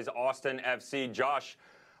franchise Austin FC. Josh,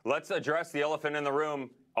 let's address the elephant in the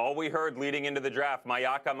room. All we heard leading into the draft,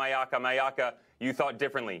 Mayaka, Mayaka, Mayaka. You thought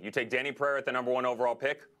differently. You take Danny Pereira at the number 1 overall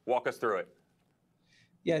pick. Walk us through it.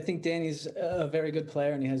 Yeah, I think Danny's a very good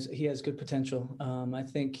player, and he has good potential. I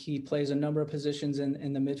think he plays a number of positions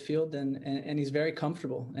in the midfield, and he's very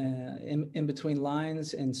comfortable in between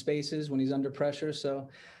lines and spaces when he's under pressure. So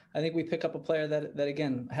I think we pick up a player that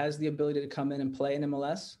again has the ability to come in and play in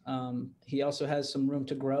MLS. He also has some room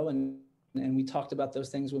to grow, and we talked about those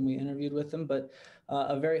things when we interviewed with him. But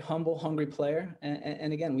a very humble, hungry player,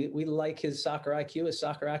 and again, we like his soccer IQ, his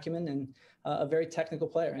soccer acumen, and a very technical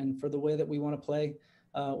player. And for the way that we want to play,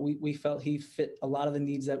 we felt he fit a lot of the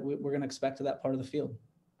needs that we're going to expect to that part of the field.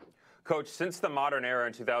 Coach, since the modern era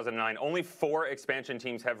in 2009, only 4 expansion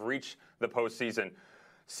teams have reached the postseason.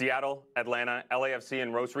 Seattle, Atlanta, LAFC,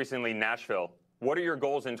 and most recently Nashville. What are your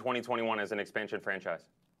goals in 2021 as an expansion franchise?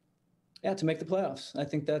 Yeah, to make the playoffs. I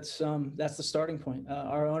think that's the starting point.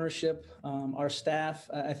 Our ownership, our staff,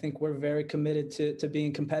 I think we're very committed to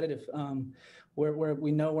being competitive.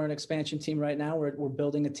 We know we're an expansion team right now. We're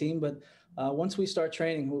building a team, but once we start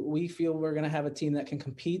training, we feel we're going to have a team that can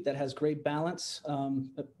compete, that has great balance,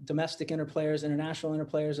 domestic interplayers, international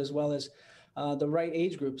interplayers, as well as the right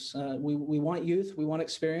age groups. We want youth, we want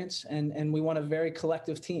experience, and we want a very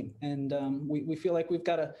collective team. And we feel like we've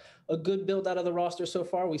got a good build out of the roster so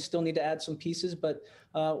far. We still need to add some pieces, but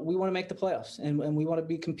we want to make the playoffs, and we want to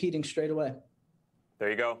be competing straight away. There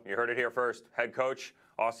you go. You heard it here first. Head coach,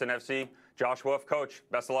 Austin FC, Josh Wolf. Coach,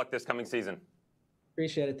 best of luck this coming season.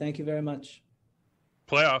 Appreciate it. Thank you very much.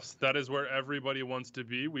 Playoffs, that is where everybody wants to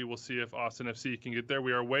be. We will see if Austin FC can get there.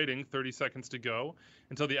 We are waiting 30 seconds to go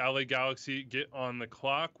until the LA Galaxy get on the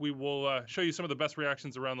clock. We will show you some of the best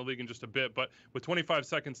reactions around the league in just a bit, but with 25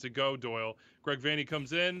 seconds to go, Doyle, Greg Vanney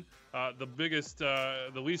comes in, the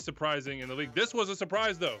least surprising in the league. This was a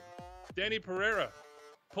surprise, though. Danny Pereira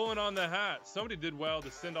pulling on the hat. Somebody did well to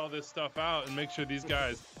send all this stuff out and make sure these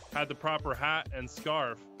guys had the proper hat and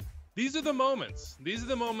scarf. These are the moments. These are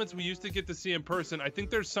the moments we used to get to see in person. I think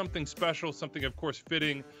there's something special, something, of course,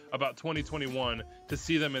 fitting about 2021 to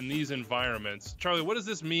see them in these environments. Charlie, what does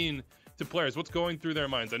this mean to players? What's going through their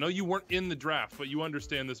minds? I know you weren't in the draft, but you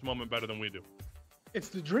understand this moment better than we do. It's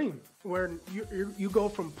the dream where you go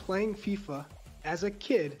from playing FIFA as a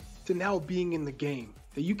kid to now being in the game,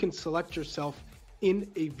 that you can select yourself in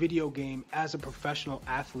a video game as a professional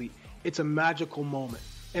athlete. It's a magical moment.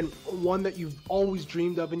 And one that you've always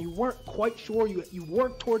dreamed of, and you weren't quite sure, you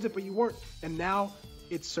worked towards it, but you weren't. And now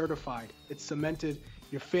it's certified, it's cemented.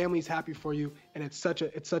 Your family's happy for you, and it's such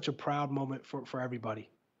a proud moment for everybody.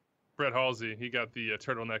 Brett Halsey, he got the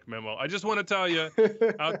turtleneck memo. I just want to tell you,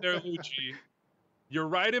 out there, Lucci, you're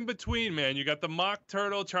right in between, man. You got the mock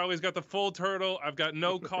turtle. Charlie's got the full turtle. I've got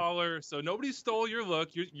no collar, so nobody stole your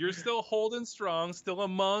look. You're still holding strong, still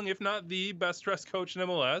among, if not the best dressed coach in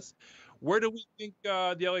MLS. Where do we think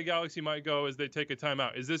the LA Galaxy might go as they take a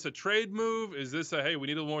timeout? Is this a trade move? Is this a, hey, we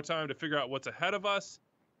need a little more time to figure out what's ahead of us?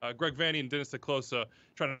 Greg Vanney and Dennis DeClosa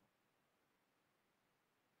trying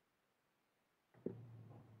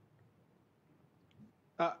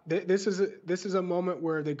to... This is a moment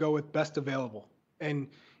where they go with best available. And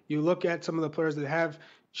you look at some of the players that have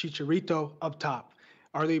Chicharito up top.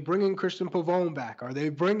 Are they bringing Christian Pavone back? Are they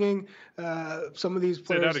bringing some of these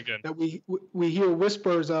players that we hear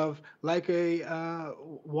whispers of, like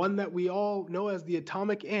one that we all know as the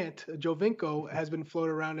Atomic Ant, Jovinko, has been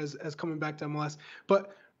floated around as coming back to MLS.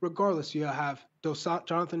 But regardless, you have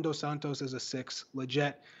Jonathan Dos Santos as a 6,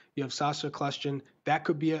 legit. You have Sasha Kleshin. That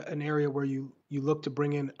could be an area where you look to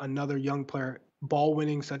bring in another young player,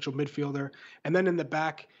 ball-winning central midfielder. And then in the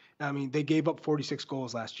back, I mean, they gave up 46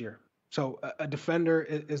 goals last year. So a defender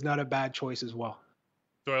is not a bad choice as well.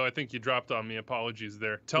 Doyle, I think you dropped on me. Apologies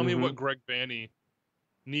there. Tell me what Greg Vanney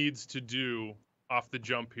needs to do off the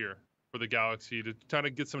jump here for the Galaxy to kind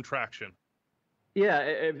of get some traction.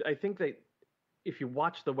 Yeah, I think that if you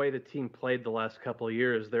watch the way the team played the last couple of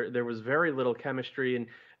years, there was very little chemistry and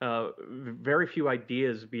very few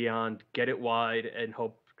ideas beyond get it wide and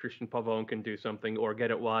hope Christian Pavone can do something, or get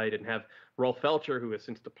it wide and have Rolf Felcher, who has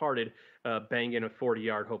since departed, bang in a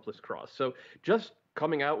 40-yard hopeless cross. So just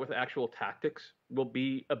coming out with actual tactics will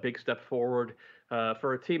be a big step forward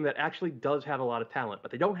for a team that actually does have a lot of talent, but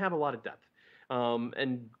they don't have a lot of depth.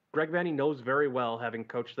 And Greg Vanney knows very well, having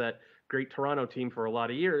coached that great Toronto team for a lot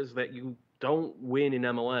of years, that you don't win in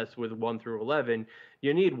MLS with 1 through 11.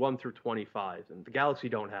 You need 1 through 25, and the Galaxy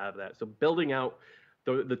don't have that. So building out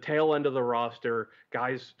the tail end of the roster,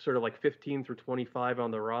 guys sort of like 15 through 25 on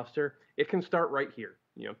the roster, it can start right here.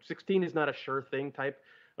 16 is not a sure thing type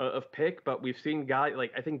of pick, but we've seen guys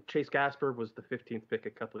like, I think Chase Gasper was the 15th pick a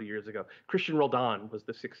couple of years ago. Christian Roldan was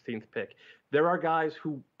the 16th pick. There are guys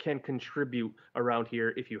who can contribute around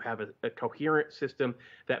here if you have a coherent system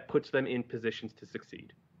that puts them in positions to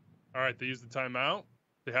succeed. All right, they use the timeout.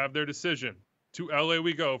 They have their decision. To LA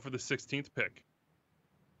we go for the 16th pick.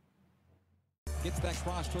 Gets that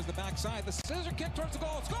cross towards the backside. The scissor kick towards the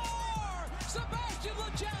goal. Score! Sebastian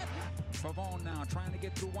Lletget! Pavone now trying to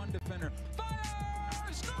get through one defender. Fire!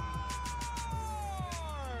 Scores!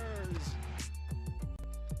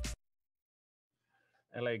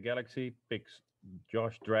 LA Galaxy picks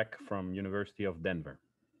Josh Drake from University of Denver.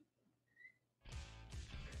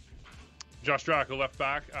 Josh Drake, a left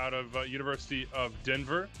back out of University of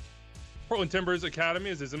Denver. Portland Timbers Academy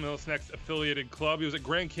is his MLS Next affiliated club. He was at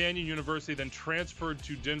Grand Canyon University, then transferred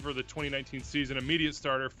to Denver the 2019 season. Immediate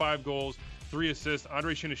starter, 5 goals, 3 assists.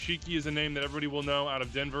 Andre Shinashiki is a name that everybody will know out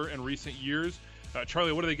of Denver in recent years.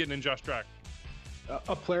 Charlie, what are they getting in Josh Drake?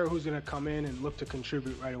 A player who's going to come in and look to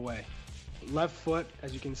contribute right away. Left foot,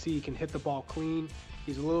 as you can see, he can hit the ball clean.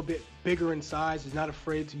 He's a little bit bigger in size. He's not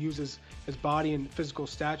afraid to use his body and physical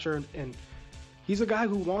stature. And he's a guy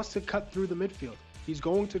who wants to cut through the midfield. He's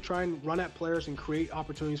going to try and run at players and create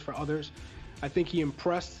opportunities for others. I think he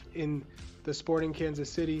impressed in the Sporting Kansas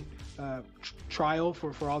City trial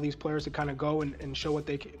for all these players to kind of go and show what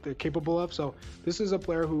they're capable of. So this is a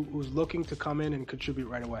player who's looking to come in and contribute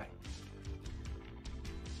right away.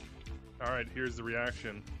 All right, here's the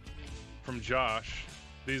reaction from Josh.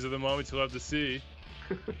 These are the moments you love to see.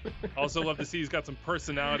 Also love to see he's got some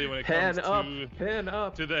personality when it comes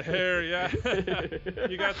to the hair. Yeah.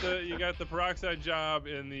 you got the peroxide job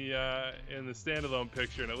in the standalone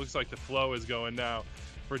picture, and it looks like the flow is going now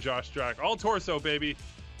for Josh Drake. All torso, baby.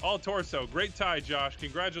 All torso. Great tie, Josh.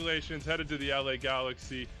 Congratulations. Headed to the LA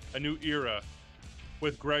Galaxy. A new era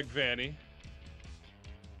with Greg Vanney.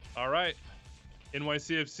 All right.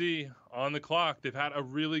 NYCFC on the clock. They've had a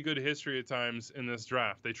really good history at times in this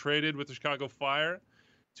draft. They traded with the Chicago Fire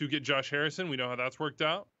to get Josh Harrison. We know how that's worked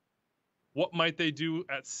out. What might they do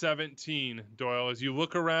at 17, Doyle, as you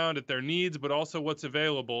look around at their needs, but also what's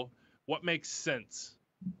available? What makes sense?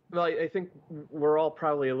 Well, I think we're all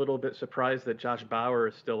probably a little bit surprised that Josh Bauer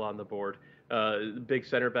is still on the board, big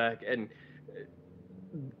center back. And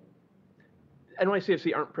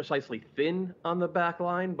NYCFC aren't precisely thin on the back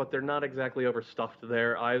line, but they're not exactly overstuffed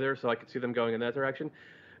there either, so I could see them going in that direction.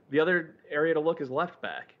 The other area to look is left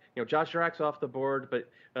back. Josh Drake's off the board, but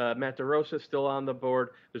Matt DeRosa's still on the board.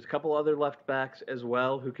 There's a couple other left backs as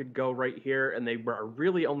well who could go right here, and they are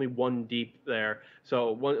really only one deep there.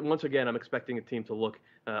 So once again, I'm expecting a team to look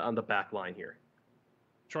on the back line here.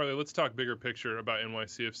 Charlie, let's talk bigger picture about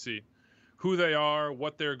NYCFC. Who they are,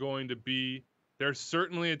 what they're going to be. They're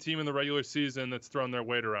certainly a team in the regular season that's thrown their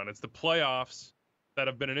weight around. It's the playoffs that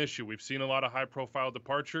have been an issue. We've seen a lot of high-profile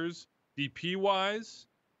departures. DP-wise,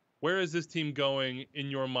 where is this team going in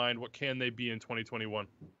your mind? What can they be in 2021?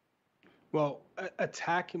 Well,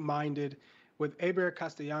 attack-minded with Eber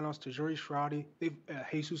Castellanos, Tajuri Shradi,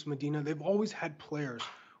 Jesus Medina. They've always had players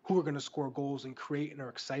who are going to score goals and create and are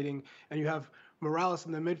exciting. And you have Morales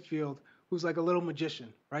in the midfield, who's like a little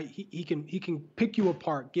magician, right? He can pick you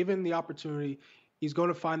apart. Given the opportunity, he's going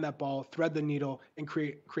to find that ball, thread the needle, and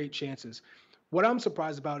create chances. What I'm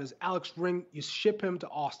surprised about is Alex Ring. You ship him to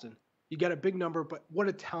Austin. You get a big number, but what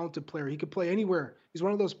a talented player. He could play anywhere. He's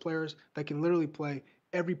one of those players that can literally play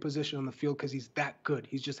every position on the field because he's that good.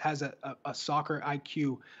 He just has a soccer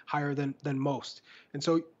IQ higher than most. And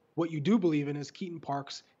so what you do believe in is Keaton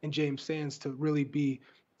Parks and James Sands to really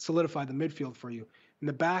solidify the midfield for you. In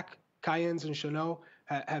the back, Cayens and Chanot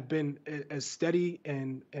have been as steady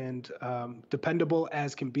and dependable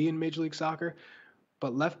as can be in Major League Soccer.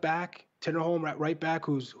 But left back, Tinnerholm at right back,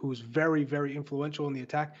 who's very, very influential in the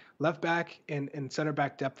attack. Left back and center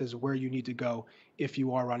back depth is where you need to go if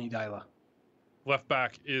you are Ronny Deila. Left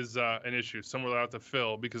back is an issue, somewhere out to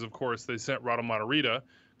fill, because of course they sent Rado Matarrita,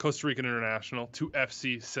 Costa Rican international, to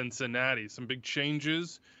FC Cincinnati. Some big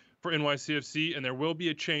changes for NYCFC, and there will be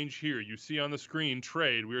a change here. You see on the screen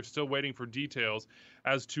trade. We are still waiting for details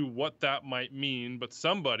as to what that might mean, but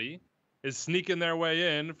somebody is sneaking their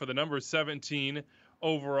way in for the number 17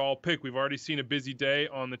 overall pick. We've already seen a busy day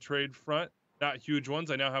on the trade front, not huge ones.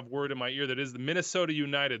 I now have word in my ear that is the Minnesota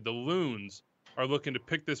United, the Loons, are looking to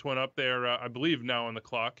pick this one up there, I believe, now on the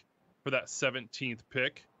clock for that 17th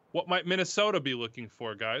pick. What might Minnesota be looking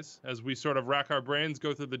for, guys, as we sort of rack our brains,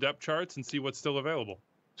 go through the depth charts, and see what's still available?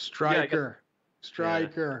 Striker.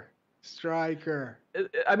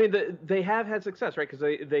 I mean, they have had success, right?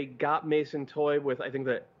 Because they got Mason Toye with, I think,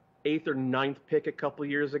 the 8th or 9th pick a couple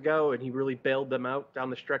years ago, and he really bailed them out down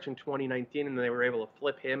the stretch in 2019, and they were able to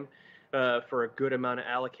flip him for a good amount of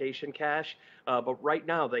allocation cash. But right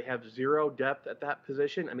now, they have zero depth at that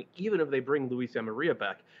position. I mean, even if they bring Luis Amarilla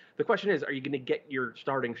back, the question is, are you going to get your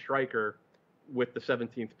starting striker with the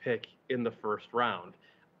 17th pick in the first round?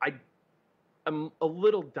 I'm a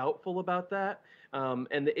little doubtful about that.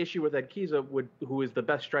 And the issue with Ed Kiza, who is the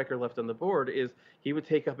best striker left on the board, is he would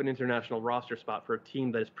take up an international roster spot for a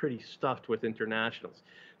team that is pretty stuffed with internationals.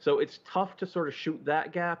 So it's tough to sort of shoot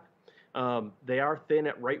that gap. They are thin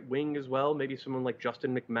at right wing as well. Maybe someone like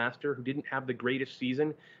Justin McMaster, who didn't have the greatest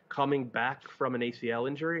season coming back from an ACL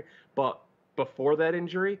injury. But before that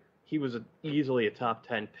injury, he was easily a top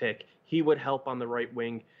 10 pick. He would help on the right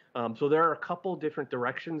wing. So there are a couple different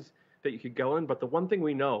directions that you could go in. But the one thing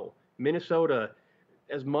we know, Minnesota,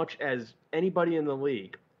 as much as anybody in the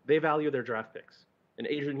league, they value their draft picks. And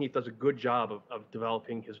Adrian Heath does a good job of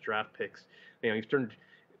developing his draft picks. He's turned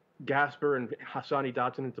Gasper and Hassani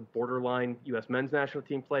Dotson into borderline U.S. men's national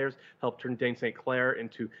team players, helped turn Dane St. Clair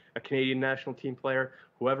into a Canadian national team player.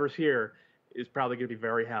 Whoever's here is probably going to be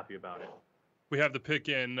very happy about it. We have the pick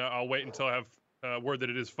in. I'll wait until I have word that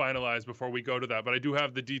it is finalized before we go to that. But I do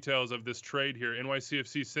have the details of this trade here.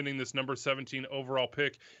 NYCFC sending this number 17 overall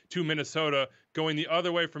pick to Minnesota, going the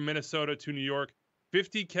other way from Minnesota to New York.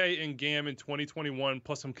 $50K in GAM in 2021,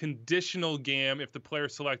 plus some conditional GAM if the player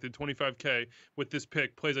selected, $25K with this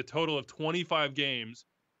pick, plays a total of 25 games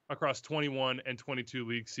across 21 and 22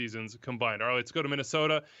 league seasons combined. All right, let's go to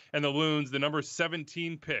Minnesota and the Loons, the number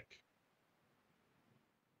 17 pick.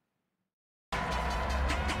 He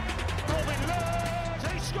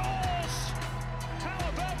scores! How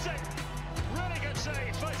about it? Really good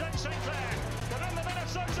save by Dane St. Clair. They're in the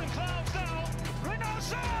Minnesotan clouds now.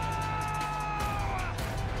 Reynoso!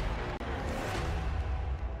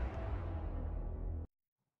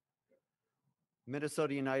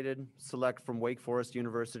 Minnesota United select from Wake Forest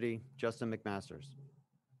University, Justin McMasters.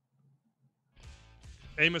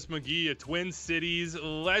 Amos McGee, a Twin Cities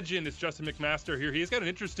legend. It's Justin McMaster here. He's got an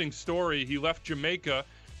interesting story. He left Jamaica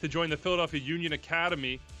to join the Philadelphia Union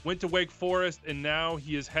Academy, went to Wake Forest, and now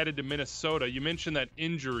he is headed to Minnesota. You mentioned that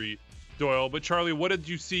injury, Doyle, but Charlie, what did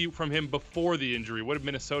you see from him before the injury? What did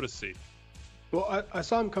Minnesota see? Well, I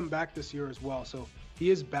saw him come back this year as well, so he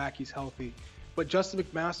is back. He's healthy. But Justin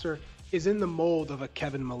McMaster is in the mold of a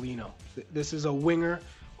Kevin Molino. This is a winger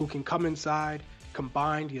who can come inside,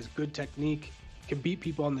 combined. He has good technique, can beat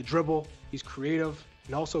people on the dribble. He's creative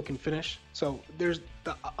and also can finish. So there's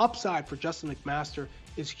the upside for Justin McMaster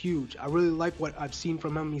is huge. I really like what I've seen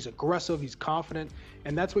from him. He's aggressive, he's confident,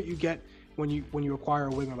 and that's what you get when you acquire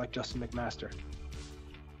a winger like Justin McMaster.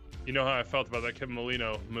 You know how I felt about that Kevin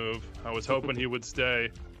Molino move. I was hoping he would stay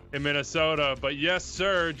in Minnesota, but yes,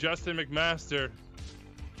 sir, Justin McMaster.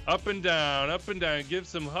 Up and down, give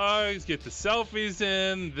some hugs, get the selfies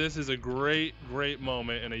in. This is a great, great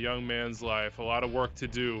moment in a young man's life. A lot of work to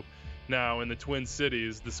do now in the Twin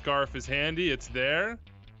Cities. The scarf is handy, it's there.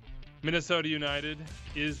 Minnesota United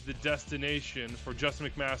is the destination for Justin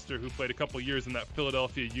McMaster, who played a couple years in that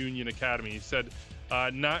Philadelphia Union Academy. He said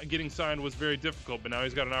not getting signed was very difficult, but now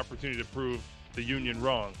he's got an opportunity to prove the Union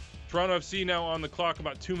wrong. Toronto FC now on the clock,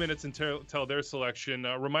 about 2 minutes until their selection.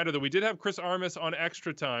 Reminder that we did have Chris Armas on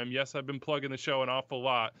Extra Time. Yes, I've been plugging the show an awful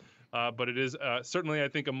lot, but it is certainly, I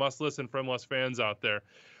think, a must-listen for MLS fans out there.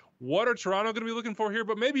 What are Toronto going to be looking for here?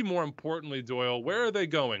 But maybe more importantly, Doyle, where are they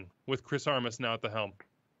going with Chris Armas now at the helm?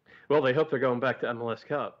 Well, they hope they're going back to MLS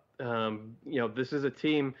Cup. This is a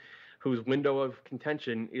team whose window of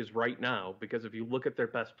contention is right now, because if you look at their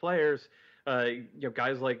best players,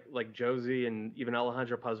 guys like Josie and even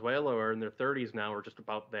Alejandro Pazuello are in their 30s now, or just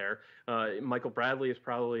about there. Michael Bradley is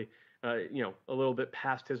probably a little bit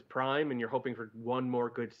past his prime, and you're hoping for one more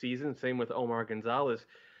good season. Same with Omar Gonzalez.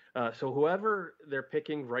 So whoever they're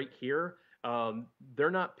picking right here,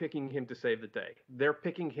 they're not picking him to save the day. They're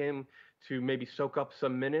picking him to maybe soak up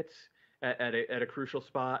some minutes at a crucial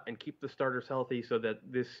spot and keep the starters healthy so that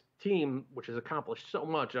this team, which has accomplished so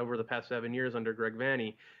much over the past 7 years under Greg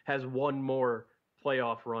Vanney, has one more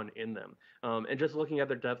playoff run in them. And just looking at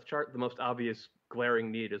their depth chart, the most obvious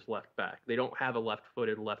glaring need is left back. They don't have a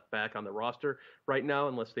left-footed left back on the roster right now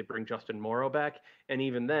unless they bring Justin Morrow back. And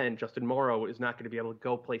even then, Justin Morrow is not going to be able to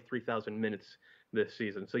go play 3,000 minutes this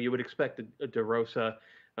season. So you would expect a DeRosa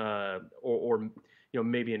or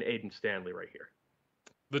maybe an Aiden Stanley right here.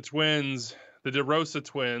 The Twins, the DeRosa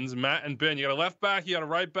twins, Matt and Ben. You got a left back, you got a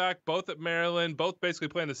right back, both at Maryland, both basically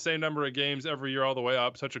playing the same number of games every year all the way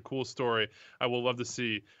up. Such a cool story. I will love to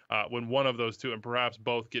see when one of those two and perhaps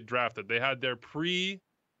both get drafted. They had their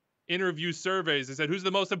pre-interview surveys. They said, who's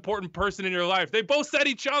the most important person in your life? They both said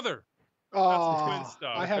each other. That's the twin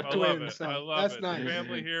stuff. I have twins. I love That's it. nice. The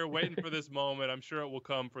family here waiting for this moment. I'm sure it will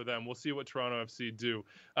come for them. We'll see what Toronto FC do.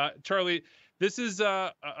 Charlie, this is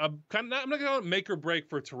a kind of, I'm not going to call it make or break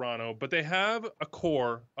for Toronto, but they have a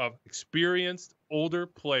core of experienced, older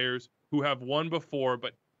players who have won before,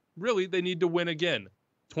 but really they need to win again.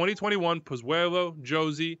 2021, Pozuelo,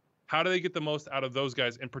 Josie. How do they get the most out of those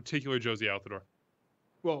guys, in particular Josie Altidore?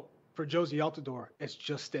 Well, for Josie Altidore, it's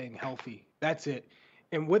just staying healthy. That's it.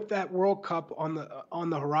 And with that World Cup on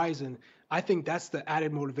the horizon, I think that's the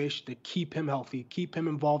added motivation to keep him healthy, keep him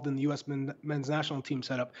involved in the U.S. men's national team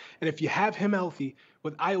setup. And if you have him healthy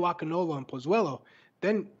with Akinola and Pozuelo,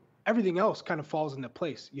 then everything else kind of falls into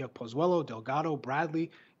place. You have Pozuelo, Delgado,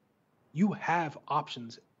 Bradley. You have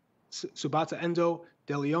options. Subata Endo,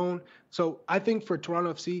 De Leon. So I think for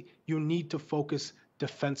Toronto FC, you need to focus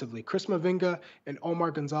defensively. Chris Mavinga and Omar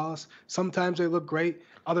Gonzalez, sometimes they look great.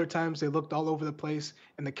 Other times they looked all over the place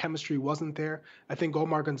and the chemistry wasn't there. I think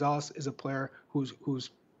Omar Gonzalez is a player who's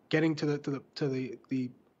getting to the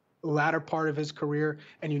latter part of his career,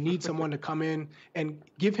 and you need someone to come in and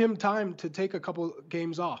give him time to take a couple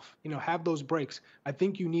games off, have those breaks. I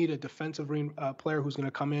think you need a defensive player who's going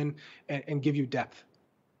to come in and give you depth.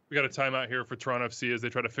 We got a timeout here for Toronto FC as they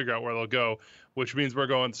try to figure out where they'll go, which means we're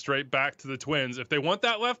going straight back to the Twins. If they want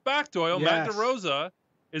that left back, Doyle, yes. Matt DeRosa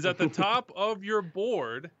is at the top of your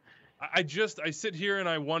board. I sit here and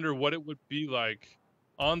I wonder what it would be like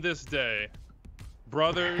on this day.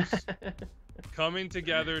 Brothers coming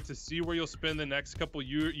together to see where you'll spend the next couple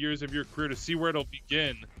years of your career, to see where it'll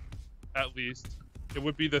begin, at least. It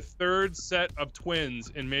would be the third set of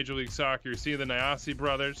twins in Major League Soccer. You're seeing the Nyasi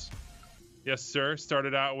brothers. Yes, sir.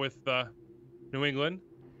 Started out with New England.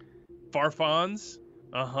 Farfans.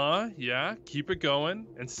 Yeah. Keep it going.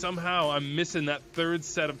 And somehow I'm missing that third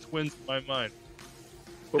set of twins in my mind.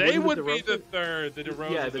 But they would be the third. The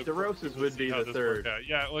DeRosas. Yeah, the DeRosas would be the third.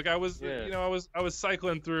 Yeah, look, I was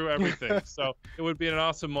cycling through everything. So it would be an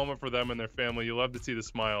awesome moment for them and their family. You love to see the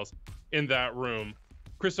smiles in that room.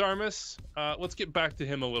 Chris Armas, let's get back to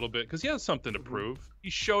him a little bit because he has something to prove. He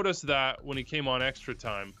showed us that when he came on Extra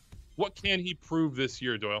Time. What can he prove this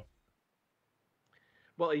year, Doyle?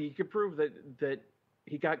 Well, he could prove that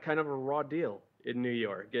he got kind of a raw deal in New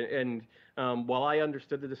York. And while I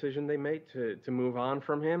understood the decision they made to move on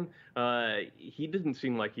from him, he didn't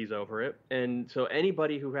seem like he's over it. And so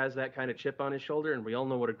anybody who has that kind of chip on his shoulder, and we all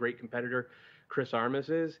know what a great competitor Chris Armas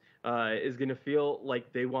is going to feel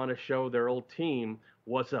like they want to show their old team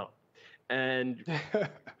what's up. And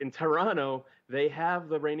in Toronto, they have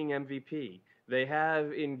the reigning MVP. They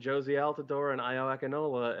have in Josie Altidore and Ayo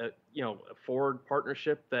Akinola, a forward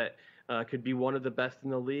partnership that could be one of the best in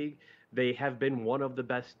the league. They have been one of the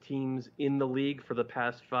best teams in the league for the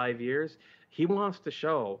past 5 years. He wants to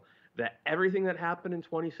show that everything that happened in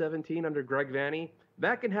 2017 under Greg Vanney,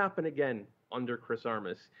 that can happen again under Chris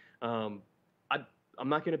Armas. I'm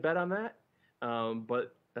not going to bet on that,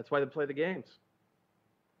 but that's why they play the games.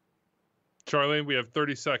 Charlie, we have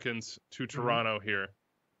 30 seconds to Toronto here.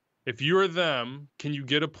 If you're them, can you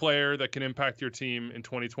get a player that can impact your team in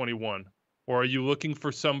 2021? Or are you looking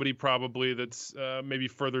for somebody probably that's maybe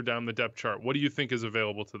further down the depth chart? What do you think is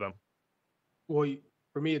available to them? Well,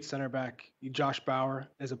 for me, it's center back. Josh Bauer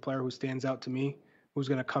is a player who stands out to me, who's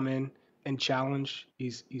going to come in and challenge.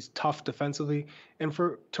 He's tough defensively. And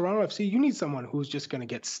for Toronto FC, you need someone who's just going to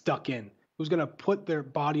get stuck in, who's going to put their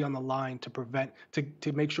body on the line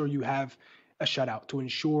to make sure you have a shutout, to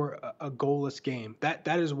ensure a goalless game. That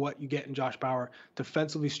is what you get in Josh Bauer.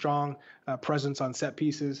 Defensively strong, presence on set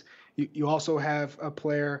pieces. You also have a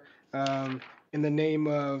player in the name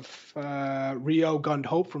of Rio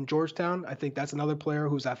Gundhope from Georgetown. I think that's another player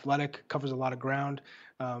who's athletic, covers a lot of ground.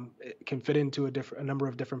 can fit into a number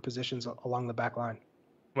of different positions along the back line.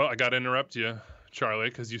 Well, I got to interrupt you, Charlie,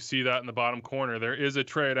 because you see that in the bottom corner. There is a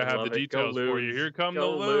trade. I have the details for you. Here come the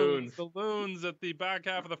Loons. The Loons at the back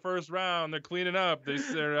half of the first round. They're cleaning up.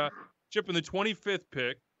 They're chipping the 25th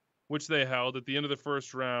pick, which they held at the end of the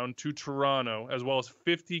first round, to Toronto, as well as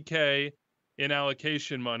 $50K in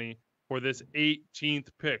allocation money for this 18th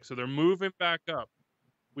pick. So they're moving back up.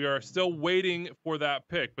 We are still waiting for that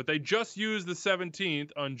pick, but they just used the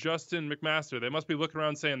 17th on Justin McMaster. They must be looking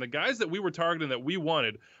around saying the guys that we were targeting that we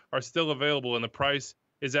wanted are still available, and the price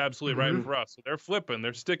is absolutely right for us. So they're flipping.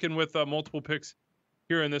 They're sticking with multiple picks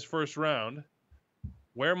here in this first round.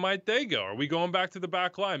 Where might they go? Are we going back to the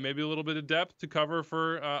back line? Maybe a little bit of depth to cover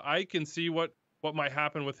for Ike and see what might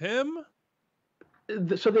happen with him?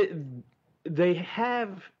 So they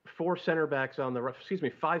have five center backs on the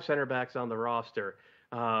roster.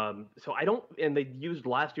 So I don't, and they used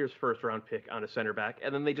last year's first round pick on a center back,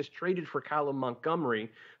 and then they just traded for Callum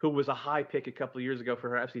Montgomery, who was a high pick a couple of years ago for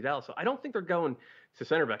FC Dallas. So I don't think they're going to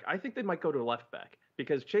center back. I think they might go to left back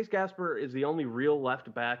because Chase Gasper is the only real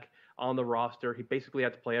left back on the roster. He basically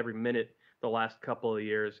had to play every minute the last couple of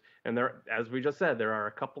years. And there, as we just said, there are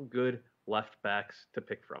a couple good left backs to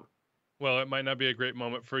pick from. Well, it might not be a great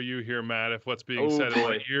moment for you here, Matt, if what's being said in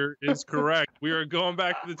my ear is correct. We are going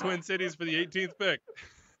back to the Twin Cities for the 18th pick.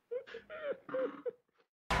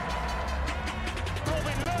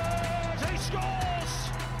 He scores!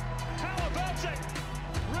 How about it?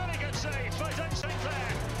 Really good save by St.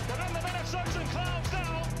 Clair. They're in the Minnesotan clouds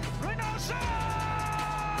now. Reynoso!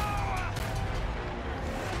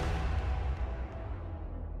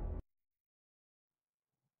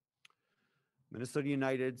 Minnesota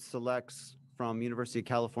United selects from University of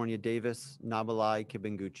California, Davis, Nabalai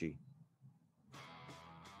Kibenguchi.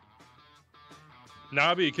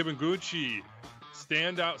 Nabi Kibenguchi,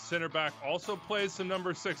 standout center back, also plays some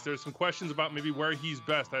number 6. There's some questions about maybe where he's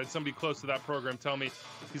best. I had somebody close to that program tell me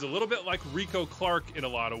he's a little bit like Rico Clark in a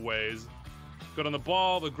lot of ways. Good on the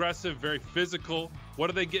ball, aggressive, very physical. What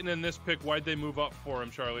are they getting in this pick? Why'd they move up for him,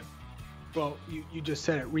 Charlie? Well, you just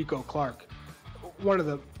said it, Rico Clark. One of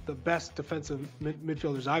the best defensive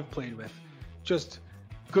midfielders I've played with. Just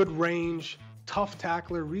good range, tough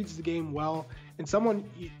tackler, reads the game well, and someone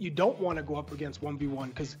you don't want to go up against 1v1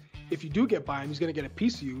 because if you do get by him, he's going to get a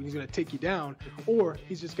piece of you and he's going to take you down, or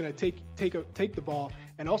he's just going to take the ball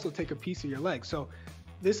and also take a piece of your leg. So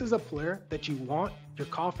this is a player that you want. You're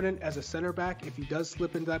confident as a center back if he does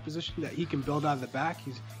slip into that position that he can build out of the back.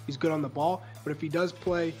 He's good on the ball, but if he does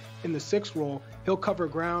play in the 6 role, he'll cover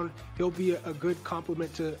ground. He'll be a good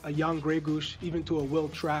complement to a young Grey Goose, even to a Will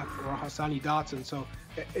Trapp or a Hassani Dotson. So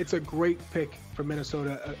it's a great pick for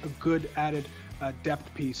Minnesota, a good added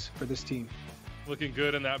depth piece for this team. Looking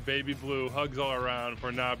good in that baby blue. Hugs all around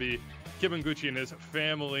for Nabi Kibenguchi and his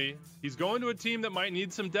family. He's going to a team that might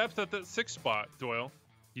need some depth at that 6 spot, Doyle.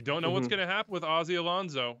 You don't know what's going to happen with Ozzie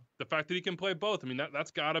Alonso. The fact that he can play both, I mean,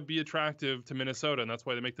 that's got to be attractive to Minnesota, and that's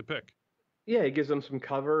why they make the pick. Yeah, it gives them some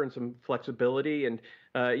cover and some flexibility, and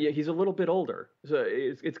he's a little bit older. So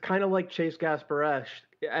it's kind of like Chase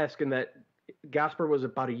Gasper-esque in that Gasper was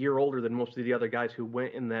about a year older than most of the other guys who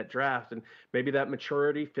went in that draft, and maybe that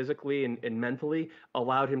maturity physically and mentally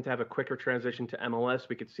allowed him to have a quicker transition to MLS.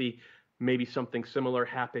 We could see maybe something similar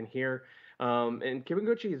happen here. And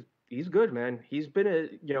Kibenguchi he's good, man. He's been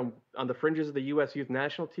on the fringes of the U.S. Youth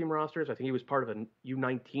National Team rosters. I think he was part of a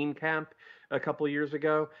U19 camp a couple of years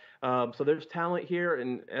ago. So there's talent here.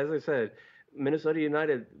 And as I said, Minnesota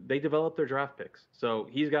United, they developed their draft picks. So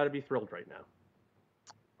he's got to be thrilled right now.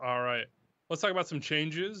 All right. Let's talk about some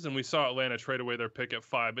changes. And we saw Atlanta trade away their pick at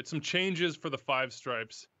 5. But some changes for the 5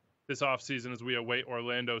 stripes this offseason as we await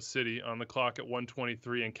Orlando City on the clock at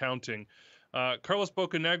 1:23 and counting. Carlos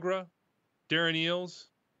Bocanegra, Darren Eales,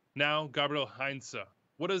 now Gabriel Heinze.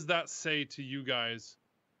 What does that say to you guys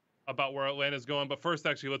about where Atlanta's going? But first,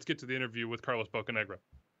 actually, let's get to the interview with Carlos Bocanegra.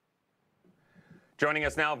 Joining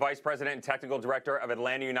us now, Vice President and Technical Director of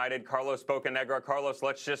Atlanta United, Carlos Bocanegra. Carlos,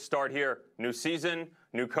 let's just start here. New season,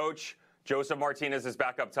 new coach. Joseph Martinez is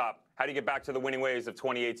back up top. How do you get back to the winning ways of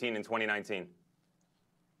 2018 and 2019?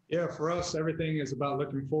 Yeah, for us, everything is about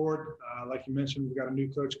looking forward. Like you mentioned, we've got a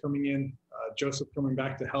new coach coming in, Joseph coming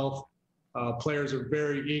back to health. Players are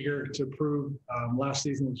very eager to prove last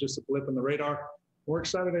season was just a blip in the radar. We're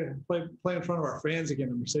excited to play in front of our fans again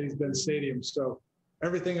at Mercedes-Benz Stadium. So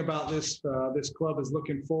everything about this club is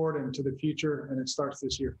looking forward and to the future, and it starts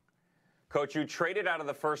this year. Coach, you traded out of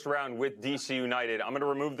the first round with DC United. I'm going to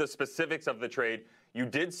remove the specifics of the trade. You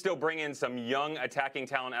did still bring in some young attacking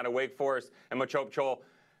talent out of Wake Forest and Machop Chol.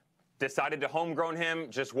 decided to homegrown him.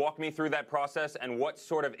 Just walk me through that process, and what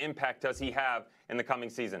sort of impact does he have in the coming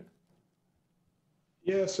season?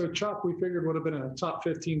 Yeah, so Chuck, we figured would have been a top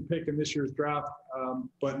 15 pick in this year's draft,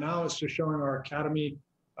 but now it's just showing our academy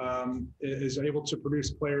is able to produce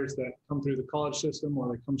players that come through the college system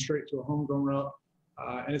or they come straight to a homegrown route,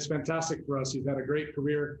 and it's fantastic for us. He's had a great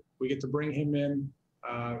career. We get to bring him in.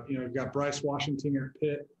 We've got Bryce Washington at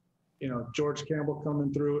Pitt, George Campbell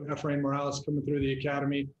coming through, Efrain Morales coming through the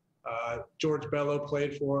academy. George Bello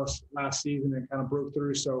played for us last season and kind of broke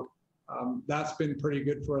through. So that's been pretty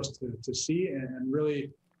good for us to see, and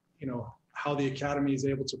really, how the academy is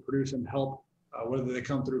able to produce and help, whether they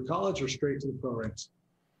come through college or straight to the pro ranks.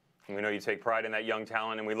 We know you take pride in that young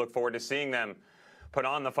talent, and we look forward to seeing them put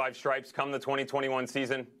on the 5 stripes come the 2021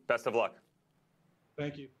 season. Best of luck.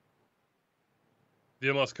 Thank you. The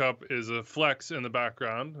MLS Cup is a flex in the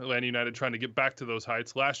background. Atlanta United trying to get back to those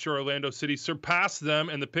heights. Last year, Orlando City surpassed them,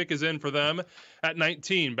 and the pick is in for them at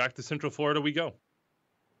 19. Back to Central Florida we go.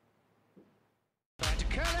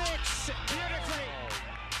 Beautifully.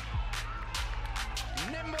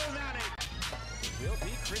 Nimble Nani. Will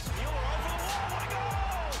be Chris Mueller over the wall. What a goal!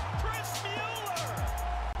 Chris Mueller!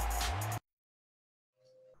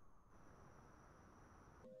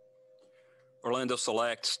 Orlando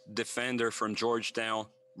selects defender from Georgetown,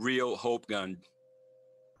 Rio Hopegund.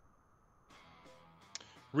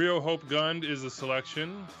 Rio Hopegund is a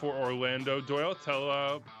selection for Orlando. Doyle,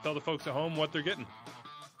 tell the folks at home what they're getting.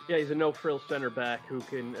 Yeah, he's a no-frill center back who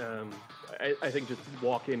can, I think, just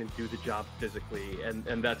walk in and do the job physically,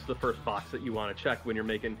 and that's the first box that you want to check when you're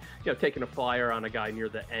making, taking a flyer on a guy near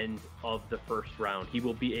the end of the first round. He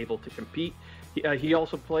will be able to compete. He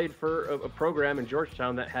also played for a program in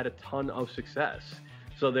Georgetown that had a ton of success.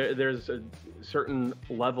 So there's a certain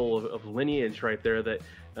level of lineage right there that,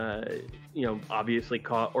 obviously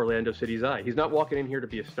caught Orlando City's eye. He's not walking in here to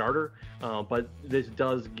be a starter, but this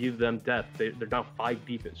does give them depth. They're now 5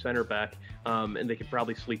 deep at center back, and they could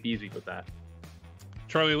probably sleep easy with that.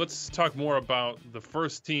 Charlie, let's talk more about the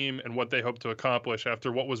first team and what they hope to accomplish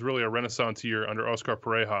after what was really a renaissance year under Oscar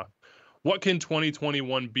Pareja. What can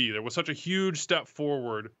 2021 be? There was such a huge step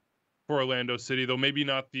forward for Orlando City, though maybe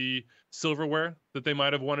not the silverware that they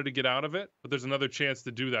might have wanted to get out of it, but there's another chance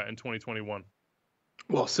to do that in 2021.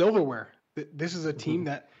 Well, silverware. This is a team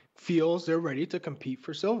that feels they're ready to compete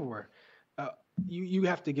for silverware. You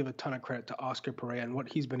have to give a ton of credit to Oscar Pareja and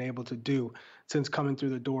what he's been able to do since coming through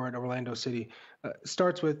the door at Orlando City.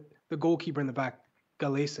 Starts with the goalkeeper in the back,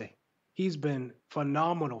 Galese. He's been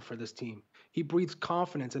phenomenal for this team. He breathes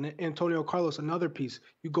confidence. And Antonio Carlos, another piece.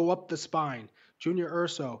 You go up the spine, Junior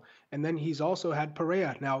Urso, and then he's also had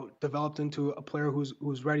Pareja now developed into a player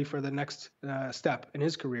who's ready for the next step in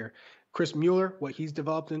his career. Chris Mueller, what he's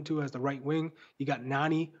developed into as the right wing. You got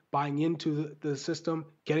Nani buying into the system,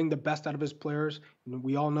 getting the best out of his players. And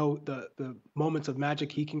we all know the moments of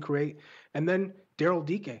magic he can create. And then Daryl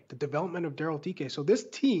Dike, the development of Daryl Dike. So this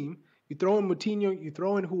team, you throw in Moutinho, you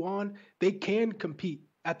throw in Juan, they can compete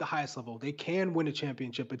at the highest level. They can win a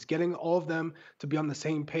championship. It's getting all of them to be on the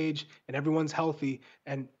same page and everyone's healthy.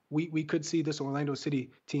 And we could see this Orlando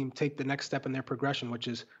City team take the next step in their progression, which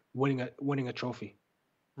is winning a trophy.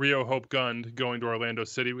 Rio Hopegund going to Orlando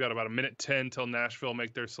City. We got about 1:10 till Nashville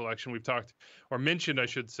make their selection. We've talked, or mentioned, I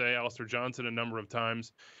should say, Alistair Johnson a number of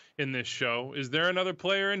times in this show. Is there another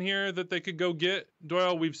player in here that they could go get?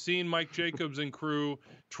 Doyle, we've seen Mike Jacobs and crew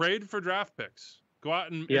trade for draft picks. Go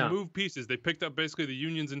out and move pieces. They picked up basically the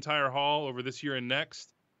Union's entire haul over this year and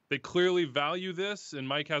next. They clearly value this, and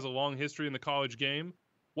Mike has a long history in the college game.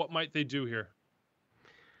 What might they do here?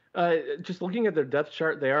 Just looking at their depth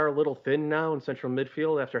chart, they are a little thin now in central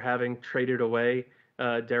midfield after having traded away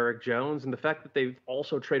Derek Jones. And the fact that they've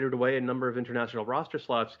also traded away a number of international roster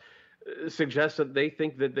slots suggests that they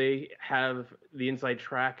think that they have the inside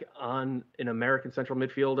track on an American central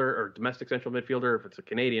midfielder or domestic central midfielder, if it's a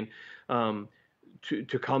Canadian,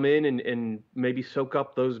 to come in and maybe soak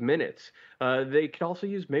up those minutes. They could also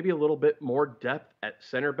use maybe a little bit more depth at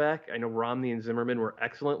center back. I know Romney and Zimmerman were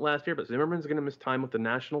excellent last year, but Zimmerman's going to miss time with the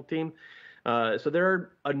national team. So there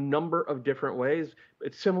are a number of different ways.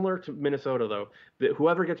 It's similar to Minnesota, though. That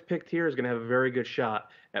whoever gets picked here is going to have a very good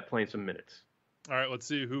shot at playing some minutes. All right, let's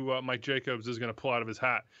see who Mike Jacobs is going to pull out of his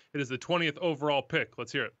hat. It is the 20th overall pick.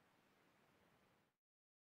 Let's hear it.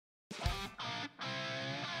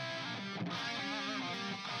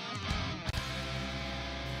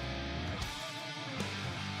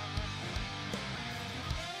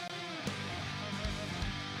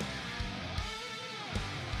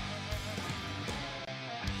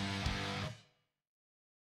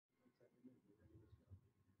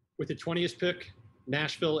 With the 20th pick,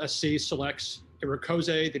 Nashville SC selects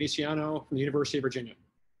Iracoze Deniciano from the University of Virginia.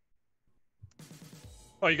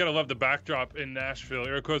 Oh, you got to love the backdrop in Nashville.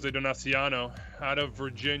 Iracoze Donaciano out of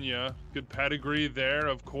Virginia. Good pedigree there,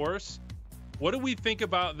 of course. What do we think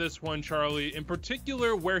about this one, Charlie, in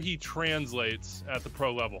particular where he translates at the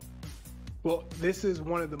pro level? Well, this is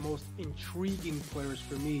one of the most intriguing players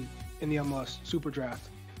for me in the MLS SuperDraft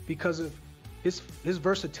because of his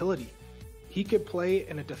versatility. He could play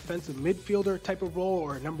in a defensive midfielder type of role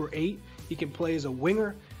or a number 8. He can play as a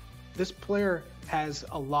winger. This player has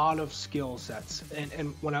a lot of skill sets.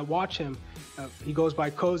 And when I watch him, he goes by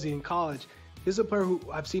Cozy in college. This is a player who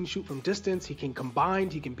I've seen shoot from distance. He can combine.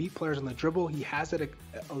 He can beat players on the dribble. He has that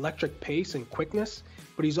electric pace and quickness,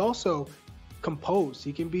 but he's also composed.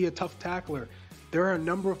 He can be a tough tackler. There are a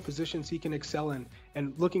number of positions he can excel in.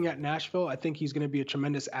 And looking at Nashville, I think he's going to be a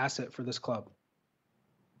tremendous asset for this club.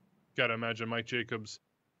 Got to imagine Mike Jacobs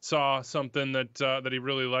saw something that he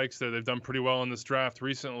really likes there. They've done pretty well in this draft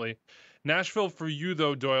recently. Nashville, for you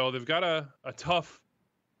though, Doyle, they've got a tough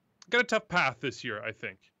path this year, I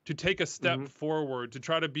think, to take a step forward, to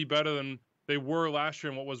try to be better than they were last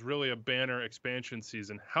year in what was really a banner expansion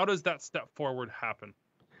season. How does that step forward happen?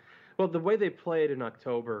 Well, the way they played in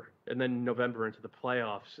October and then November into the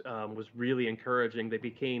playoffs was really encouraging. They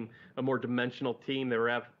became a more dimensional team. They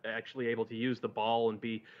were actually able to use the ball and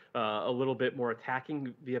be a little bit more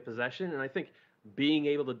attacking via possession. And I think being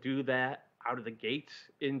able to do that out of the gates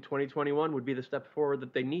in 2021 would be the step forward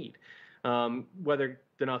that they need. Whether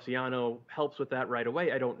Donaciano helps with that right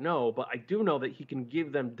away, I don't know. But I do know that he can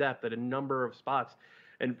give them depth at a number of spots.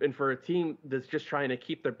 And for a team that's just trying to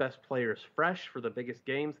keep their best players fresh for the biggest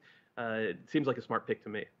games, it seems like a smart pick to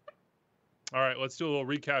me. All right, let's do a little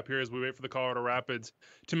recap here as we wait for the Colorado Rapids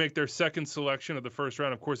to make their second selection of the first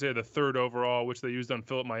round. Of course, they had the third overall, which they used on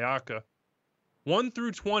Philip Mayaka. 1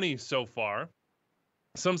 through 20 so far.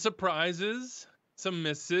 Some surprises, some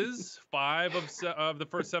misses. 5 of the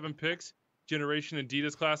first 7 picks, Generation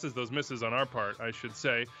Adidas classes. Those misses on our part, I should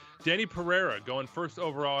say. Danny Pereira going first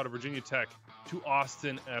overall out of Virginia Tech to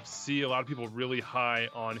Austin FC. A lot of people really high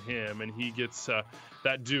on him, and he gets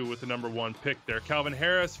that due with the number 1 pick there. Calvin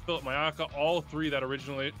Harris, Philip Mayaka, all 3 that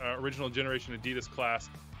original Generation Adidas class.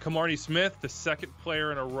 Kamarni Smith, the second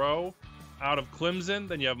player in a row out of Clemson.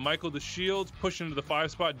 Then you have Michael DeShields pushing into the 5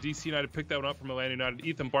 spot. DC United picked that one up from Atlanta United.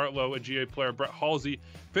 Ethan Bartlow, a GA player. Brett Halsey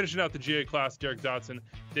finishing out the GA class. Derek Dotson,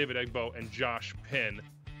 David Egbo, and Josh Pinn.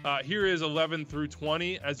 Here is 11 through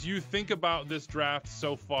 20. As you think about this draft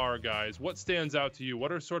so far, guys, what stands out to you?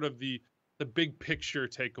 What are sort of the big picture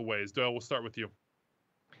takeaways? Doyle, we'll start with you.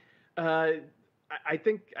 I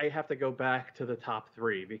think I have to go back to the top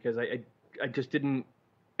 3 because I just didn't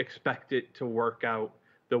expect it to work out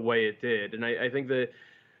the way it did. And I think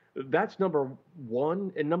that's number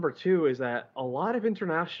 1. And number 2 is that a lot of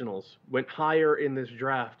internationals went higher in this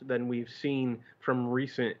draft than we've seen from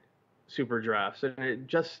recent super drafts. And it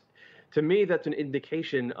just, to me, that's an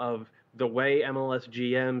indication of the way MLS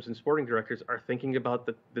GMs and sporting directors are thinking about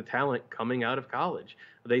the talent coming out of college.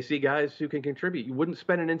 They see guys who can contribute. You wouldn't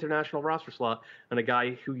spend an international roster slot on a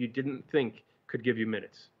guy who you didn't think could give you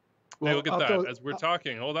minutes. Hey, look at that. As we're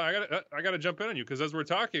talking, hold on, I got to jump in on you because as we're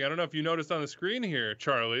talking, I don't know if you noticed on the screen here,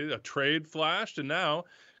 Charlie, a trade flashed, and now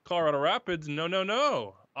Colorado Rapids,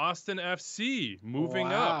 no. Austin FC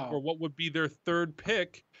moving up for what would be their 3rd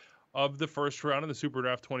pick of the first round of the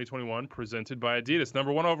SuperDraft 2021 presented by Adidas.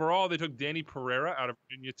 Number 1 overall, they took Danny Pereira out of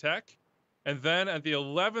Virginia Tech. And then at the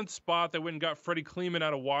 11th spot, they went and got Freddie Kleeman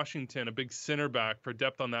out of Washington, a big center back for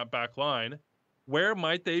depth on that back line. Where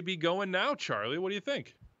might they be going now, Charlie? What do you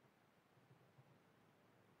think?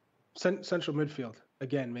 Central midfield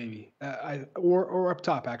again, maybe, or up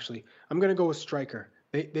top. Actually, I'm going to go with striker.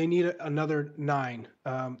 They need another 9.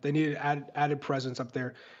 They need added presence up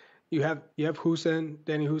there. You have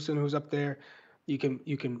Danny Houston, who's up there. You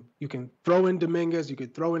can throw in Dominguez, you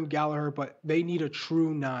could throw in Gallagher, but they need a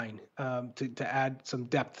true 9 to add some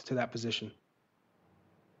depth to that position.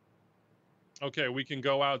 Okay, we can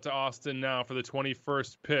go out to Austin now for the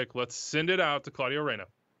 21st pick. Let's send it out to Claudio Reyna.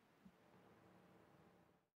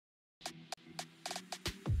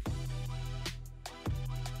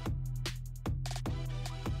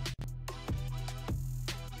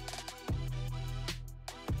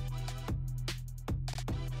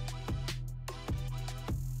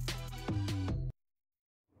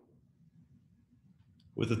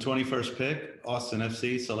 With the 21st pick, Austin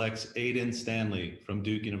FC selects Aiden Stanley from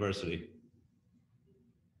Duke University.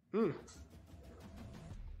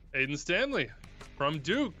 Aiden Stanley from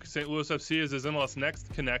Duke. St. Louis FC is his MLS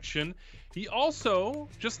Next connection. He also,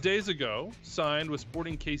 just days ago, signed with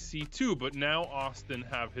Sporting KC too, but now Austin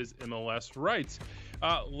have his MLS rights.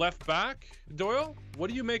 Left back, Doyle, what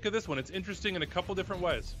do you make of this one? It's interesting in a couple different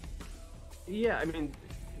ways. Yeah, I mean,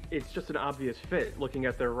 it's just an obvious fit. Looking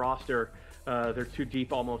at their roster, they're too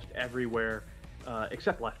deep almost everywhere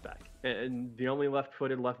except left back. And the only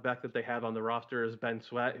left-footed left back that they have on the roster is Ben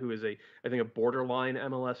Sweat, who is I think a borderline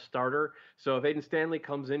MLS starter. So if Aiden Stanley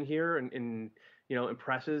comes in here and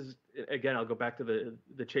impresses, again, I'll go back to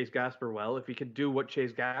the Chase Gasper well. If he could do what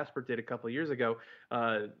Chase Gasper did a couple of years ago,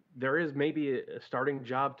 there is maybe a starting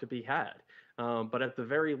job to be had. But at the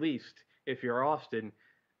very least, if you're Austin,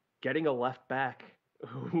 getting a left back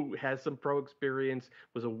who has some pro experience,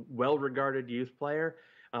 was a well-regarded youth player,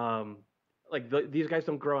 these guys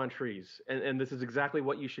don't grow on trees, and this is exactly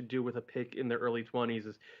what you should do with a pick in the early 20s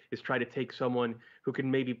is try to take someone who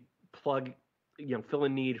can maybe fill a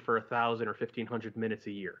need for 1,000 or 1,500 minutes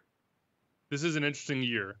a year. This is an interesting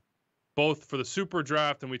year, both for the Super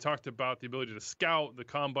Draft, and we talked about the ability to scout, the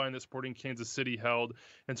combine that Sporting Kansas City held,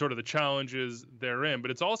 and sort of the challenges therein.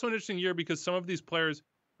 But it's also an interesting year because some of these players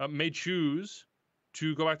may choose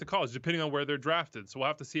to go back to college, depending on where they're drafted. So we'll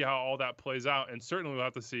have to see how all that plays out, and certainly we'll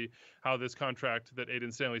have to see how this contract that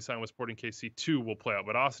Aiden Stanley signed with Sporting KC2 will play out.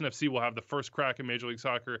 But Austin FC will have the first crack in Major League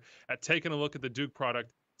Soccer at taking a look at the Duke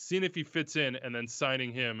product, seeing if he fits in, and then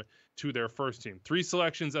signing him to their first team. 3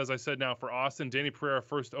 selections, as I said now, for Austin. Danny Pereira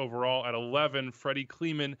first overall at 11. Freddie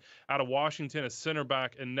Kleeman out of Washington, a center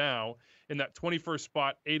back. And now in that 21st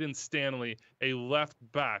spot, Aiden Stanley, a left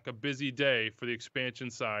back. A busy day for the expansion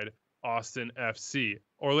side, Austin FC.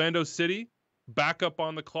 Orlando City, back up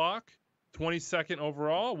on the clock, 22nd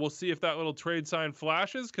overall. We'll see if that little trade sign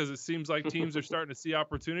flashes, because it seems like teams are starting to see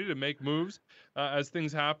opportunity to make moves as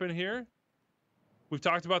things happen here. We've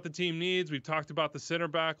talked about the team needs. We've talked about the center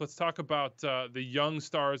back. Let's talk about the young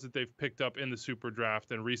stars that they've picked up in the Super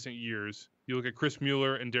Draft in recent years. You look at Chris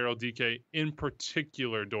Mueller and Daryl Dike in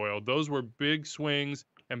particular, Doyle. Those were big swings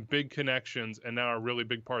and big connections, and now are really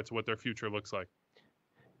big parts of what their future looks like.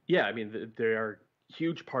 Yeah, I mean, they are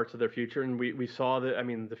huge parts of their future, and we saw that. I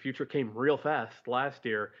mean, the future came real fast last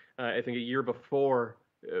year. I think a year before,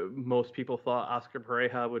 most people thought Oscar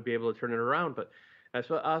Pareja would be able to turn it around, but that's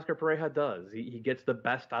what Oscar Pareja does. He gets the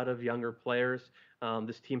best out of younger players.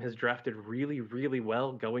 This team has drafted really, really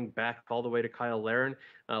well, going back all the way to Kyle Larin.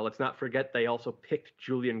 Let's not forget they also picked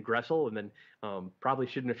Julian Gressel, and then probably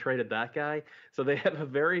shouldn't have traded that guy. So they have a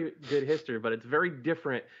very good history, but it's very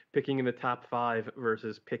different picking in the top 5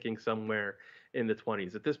 versus picking somewhere in the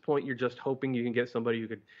 20s. At this point, you're just hoping you can get somebody who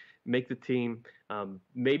could make the team.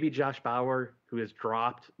 Maybe Josh Bauer, who has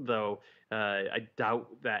dropped, though I doubt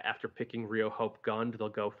that after picking Rio Hope Gund, they'll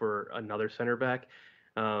go for another center back.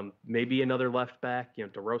 Maybe another left back.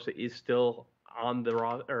 DeRosa is still on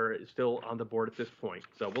the board at this point,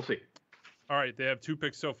 so we'll see. All right, they have 2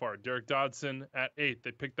 picks so far. Derek Dodson at 8.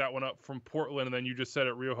 They picked that one up from Portland, and then you just said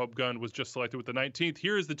it, Rio Hope Gund was just selected with the 19th.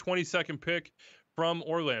 Here is the 22nd pick from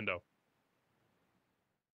Orlando.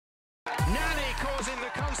 Nani causing the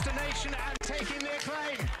consternation and taking the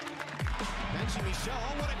acclaim. Benji Michel,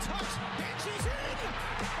 what a touch! Benji's in!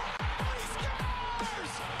 Oh, he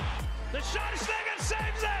scores! The Schottensteger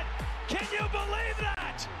saves it! Can you believe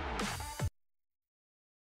that?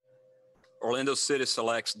 Orlando City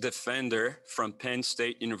selects defender from Penn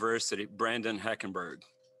State University, Brandon Hackenberg.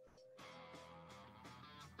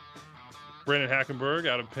 Brandon Hackenberg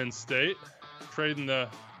out of Penn State, trading the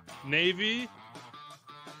Navy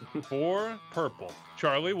for purple.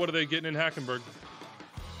 Charlie, what are they getting in Hackenberg?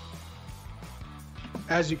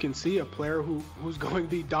 As you can see, a player who's going to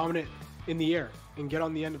be dominant in the air and get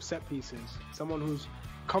on the end of set pieces. Someone who's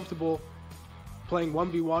comfortable playing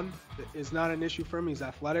 1v1 is not an issue for him. He's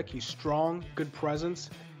athletic, he's strong, good presence,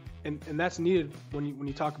 and that's needed when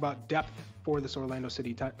you talk about depth for this Orlando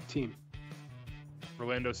City team.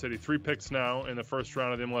 Orlando City, 3 picks now in the first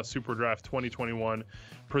round of the MLS SuperDraft 2021,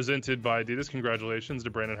 presented by Adidas. Congratulations to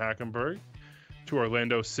Brandon Hackenberg. To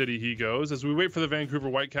Orlando City he goes. As we wait for the Vancouver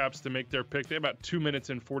Whitecaps to make their pick, they have about 2 minutes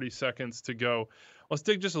and 40 seconds to go. Let's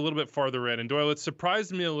dig just a little bit farther in. And Doyle, it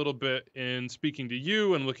surprised me a little bit in speaking to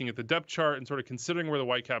you and looking at the depth chart and sort of considering where the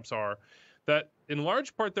Whitecaps are, that in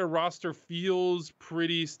large part their roster feels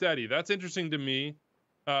pretty steady. That's interesting to me.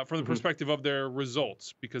 From the perspective of their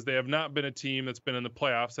results, because they have not been a team that's been in the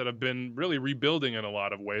playoffs, that have been really rebuilding in a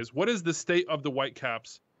lot of ways. What is the state of the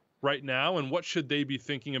Whitecaps right now, and what should they be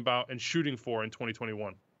thinking about and shooting for in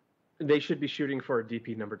 2021? They should be shooting for a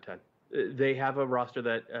DP number 10. They have a roster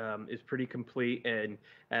that is pretty complete, and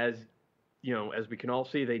as we can all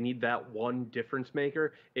see, they need that one difference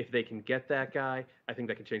maker. If they can get that guy, I think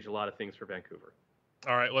that can change a lot of things for Vancouver.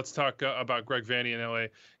 All right, let's talk about Greg Vanney and LA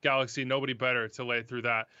Galaxy. Nobody better to lay through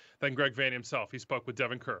that than Greg Vanney himself. He spoke with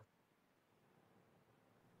Devin Kerr.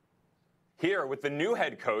 here with the new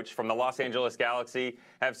head coach from the Los Angeles Galaxy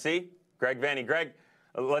FC, Greg Vanney. Greg,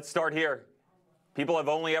 let's start here. People have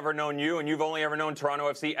only ever known you, and you've only ever known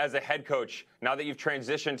Toronto FC as a head coach. Now that you've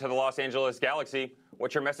transitioned to the Los Angeles Galaxy,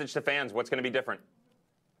 what's your message to fans? What's going to be different?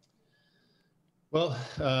 Well,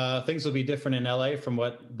 things will be different in LA from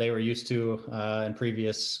what they were used to in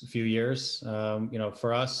previous few years.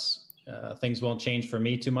 For us, things won't change for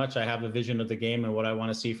me too much. I have a vision of the game and what I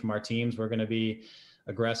want to see from our teams. We're going to be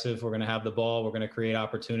aggressive. We're going to have the ball.'re going to create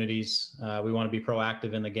opportunities. We want to be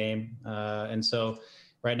proactive in the game. And so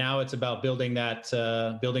right now it's about building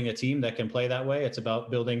a team that can play that way. It's about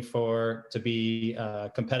building to be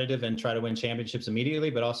competitive and try to win championships immediately,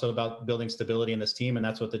 but also about building stability in this team. And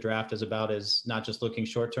that's what the draft is about, is not just looking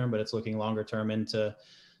short term, but it's looking longer term into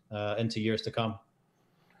years to come.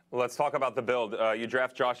 Let's talk about the build. You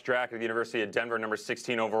draft Josh Drack at the University of Denver, number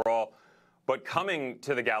 16 overall. But coming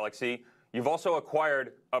to the Galaxy, you've also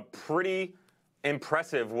acquired a pretty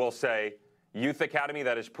impressive, we'll say, youth academy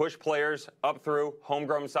that has pushed players up through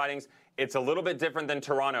homegrown signings. It's a little bit different than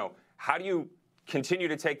Toronto. How do you continue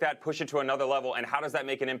to take that, push it to another level, and how does that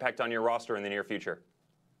make an impact on your roster in the near future?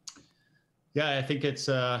 Yeah, I think it's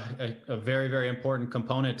a very, very important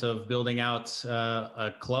component of building out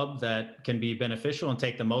a club that can be beneficial and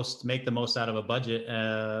make the most out of a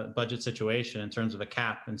budget situation in terms of a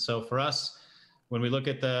cap. And so for us, when we look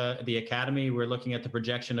at the academy, we're looking at the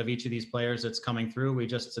projection of each of these players that's coming through. We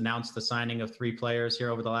just announced the signing of 3 players here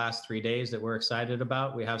over the last 3 days that we're excited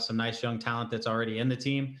about. We have some nice young talent that's already in the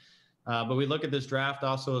team. But we look at this draft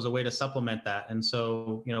also as a way to supplement that. And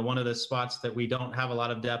so, one of the spots that we don't have a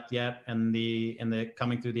lot of depth yet in the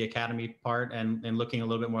coming through the academy part and looking a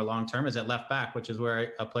little bit more long-term is at left back, which is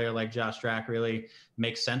where a player like Josh Drack really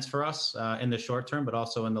makes sense for us in the short term, but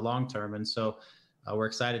also in the long term. And so we're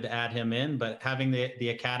excited to add him in, but having the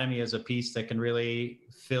academy as a piece that can really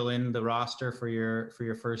fill in the roster for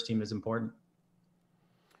your first team is important.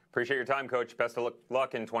 Appreciate your time, Coach. Best of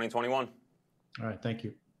luck in 2021. All right. Thank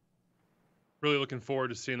you. Really looking forward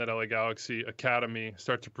to seeing that LA Galaxy Academy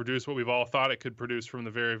start to produce what we've all thought it could produce from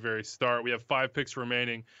the very, very start. We have 5 picks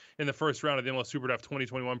remaining in the first round of the MLS SuperDraft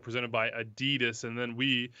 2021 presented by Adidas, and then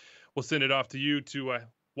we will send it off to you to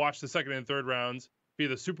watch the second and third rounds via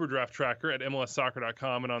the SuperDraft tracker at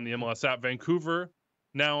MLSsoccer.com and on the MLS app. Vancouver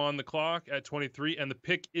now on the clock at 23, and the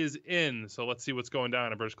pick is in. So let's see what's going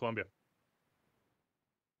down in British Columbia.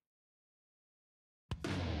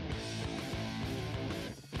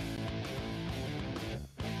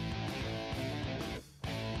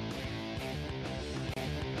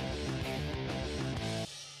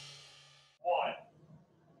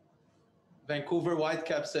 Vancouver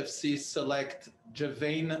Whitecaps FC select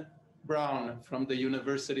Javane Brown from the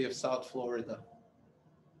University of South Florida.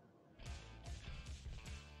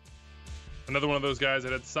 Another one of those guys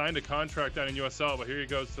that had signed a contract down in USL, but here he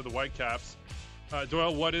goes to the Whitecaps.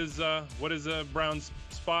 Doyle, what is Brown's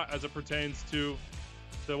spot as it pertains to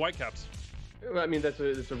the Whitecaps? I mean, that's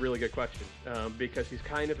a really good question because he's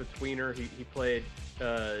kind of a tweener. He played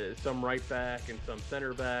some right back and some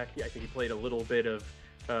center back. I think he played a little bit of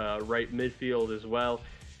right midfield as well.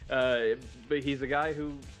 But he's a guy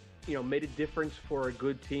who, made a difference for a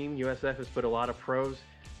good team. USF has put a lot of pros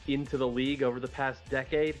into the league over the past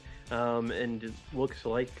decade, and it looks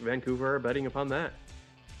like Vancouver are betting upon that.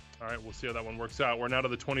 All right, we'll see how that one works out. We're now to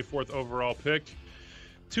the 24th overall pick.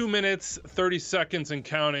 2 minutes, 30 seconds and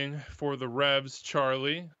counting for the Revs,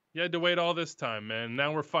 Charlie. You had to wait all this time, man.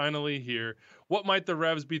 Now we're finally here. What might the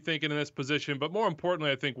Revs be thinking in this position? But more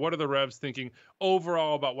importantly, I think, what are the Revs thinking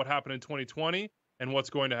overall about what happened in 2020 and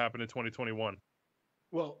what's going to happen in 2021?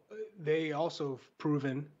 Well, they also have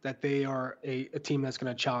proven that they are a team that's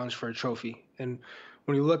going to challenge for a trophy. And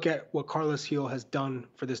when you look at what Carlos Gil has done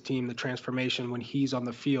for this team, the transformation when he's on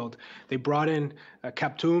the field, they brought in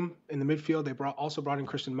Kaptoum in the midfield. They also brought in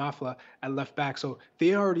Christian Mafla at left back. So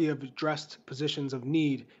they already have addressed positions of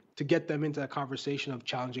need to get them into that conversation of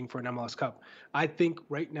challenging for an MLS Cup. I think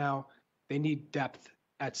right now they need depth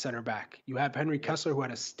at center back. You have Henry Kessler, who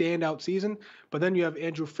had a standout season, but then you have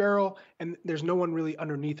Andrew Farrell, and there's no one really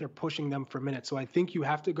underneath or pushing them for minutes. So I think you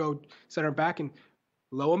have to go center back, and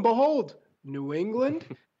lo and behold, New England,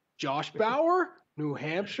 Josh Bauer, New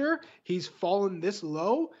Hampshire, he's fallen this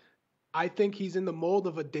low. I think he's in the mold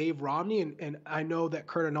of a Dave Romney, and I know that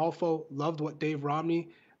Kurt Anolfo loved what Dave Romney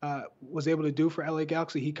was able to do for LA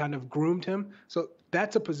Galaxy. He kind of groomed him. So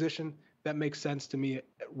that's a position that makes sense to me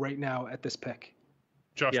right now at this pick.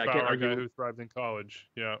 Josh Bauer, a guy who thrived in college.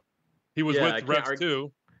 Yeah. He was with Revs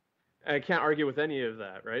too. I can't argue with any of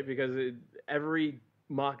that, right? Because every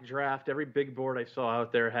mock draft, every big board I saw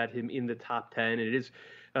out there had him in the top 10. And it is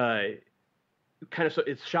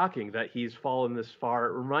it's shocking that he's fallen this far.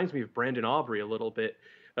 It reminds me of Brandon Aubrey a little bit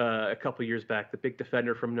a couple years back, the big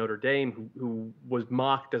defender from Notre Dame who was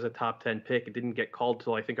mocked as a top 10 pick. It didn't get called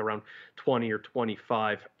till I think around 20 or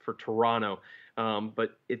 25 for Toronto.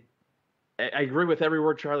 But I agree with every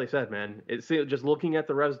word Charlie said, man. It's just looking at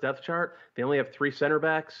the Revs depth chart, they only have 3 center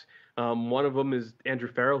backs. One of them is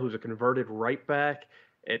Andrew Farrell, who's a converted right back.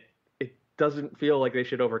 It doesn't feel like they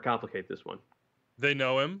should overcomplicate this one. They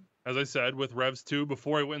know him, as I said, with Revs 2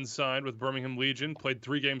 before he went and signed with Birmingham Legion. Played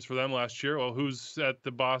 3 games for them last year. Well, who's at the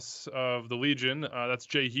boss of the Legion? That's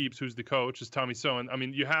Jay Heaps, who's the coach, is Tommy Sowen. I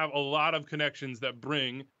mean, you have a lot of connections that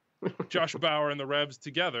bring Josh Bauer and the Revs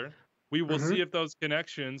together. We will see if those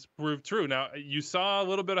connections prove true. Now, you saw a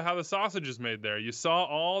little bit of how the sausage is made there. You saw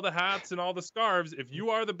all the hats and all the scarves. If you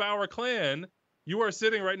are the Bauer clan, you are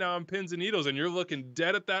sitting right now on pins and needles, and you're looking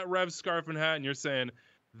dead at that Revs scarf and hat, and you're saying,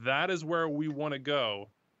 that is where we want to go.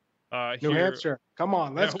 New Hampshire. Come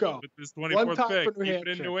on, let's go. With this 24th pick, keep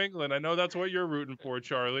it in New England. I know that's what you're rooting for,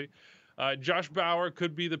 Charlie. Josh Bauer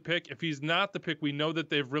could be the pick. If he's not the pick, we know that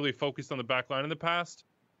they've really focused on the back line in the past.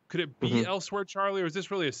 Could it be elsewhere, Charlie, or is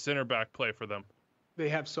this really a center back play for them? They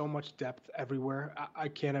have so much depth everywhere. I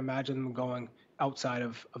can't imagine them going outside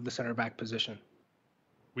of the center back position.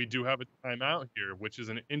 We do have a timeout here, which is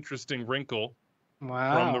an interesting wrinkle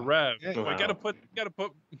Wow. from the Revs. Hey. But we got to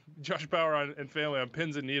put Josh Bauer and family on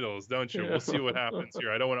pins and needles, don't you? We'll see what happens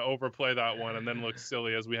here. I don't want to overplay that one and then look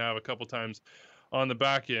silly as we have a couple times on the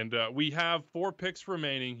back end. We have 4 picks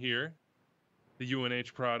remaining here. The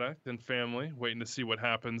UNH product and family, waiting to see what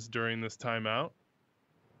happens during this timeout.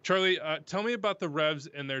 Charlie, tell me about the Revs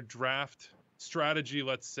and their draft strategy,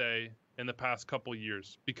 let's say, in the past couple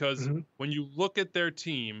years. Because when you look at their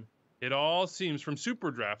team, it all seems from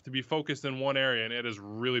SuperDraft to be focused in one area, and it has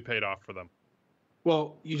really paid off for them.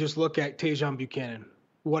 Well, you just look at Tajon Buchanan.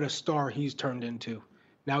 What a star he's turned into.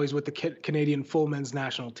 Now he's with the Canadian full men's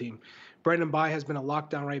national team. Brendan Bai has been a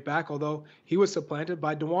lockdown right back, although he was supplanted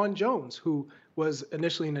by DeJuan Jones, who was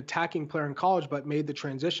initially an attacking player in college, but made the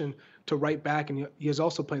transition to right back, and he has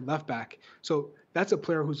also played left back. So that's a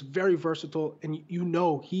player who's very versatile, and you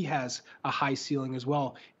know he has a high ceiling as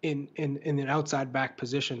well in an outside back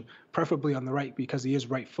position, preferably on the right because he is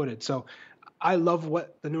right-footed. So I love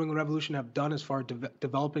what the New England Revolution have done as far as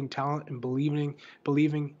developing talent and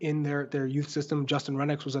believing in their youth system. Justin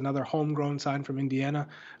Rennicks was another homegrown sign from Indiana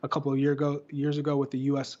a couple of years ago with the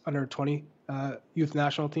U.S. under-20 youth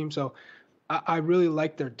national team. So I really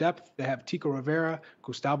like their depth. They have Tico Rivera,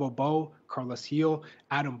 Gustavo Bo, Carlos Gil,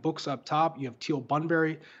 Adam Books up top. You have Teal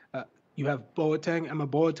Bunbury. You have Emma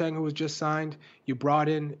Boateng, who was just signed. You brought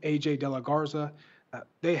in AJ De La Garza.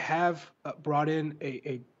 They have brought in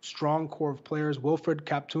a strong core of players. Wilfred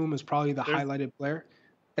Kaptoum is probably the highlighted player.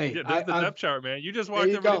 Hey, yeah, there's the depth chart, man. You just walked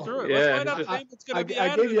everybody through it. Let's find out the name that's going to be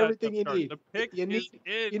added. I gave you everything you need. The pick you need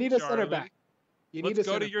a Charlie. center back. Let's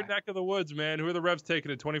go to your neck of the woods, man. Who are the Revs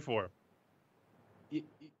taking at 24?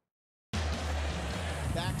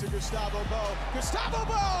 Back to Gustavo Bo. Gustavo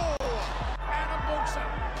Bo! Adam Buksa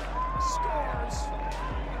scores.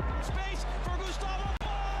 Space for Gustavo Bo!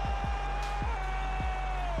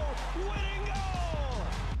 Winning goal!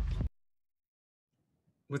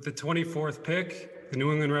 With the 24th pick, the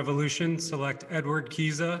New England Revolution select Edward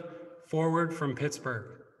Kiza, forward from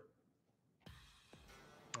Pittsburgh.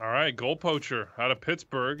 All right, goal poacher out of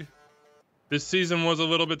Pittsburgh. This season was a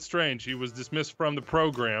little bit strange. He was dismissed from the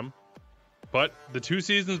program. But the 2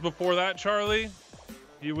 seasons before that, Charlie,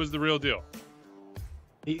 he was the real deal.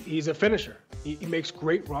 He's a finisher. He makes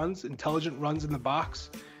great runs, intelligent runs in the box.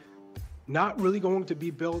 Not really going to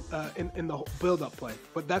be built in the build-up play.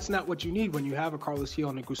 But that's not what you need when you have a Carlos Gil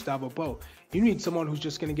and a Gustavo Bo. You need someone who's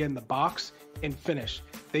just going to get in the box and finish.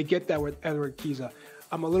 They get that with Edward Kiza.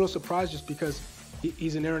 I'm a little surprised just because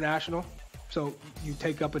he's an international. So you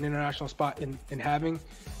take up an international spot in having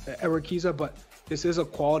Edward Kiza, but this is a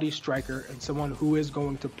quality striker and someone who is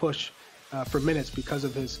going to push for minutes because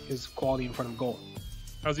of his quality in front of goal.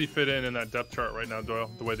 How's he fit in that depth chart right now,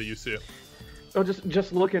 Doyle, the way that you see it? Oh,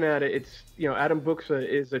 just looking at it, it's, Adam Buksa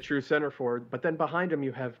is a true center forward, but then behind him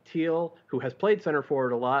you have Teal, who has played center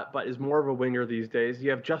forward a lot, but is more of a winger these days. You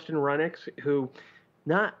have Justin Rennicks, who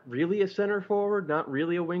not really a center forward, not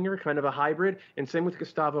really a winger, kind of a hybrid, and same with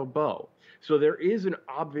Gustavo Bo. So there is an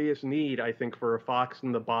obvious need, I think, for a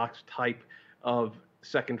fox-in-the-box type of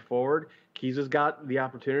second forward. Kiza's got the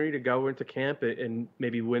opportunity to go into camp and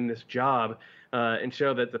maybe win this job and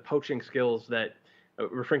show that the poaching skills that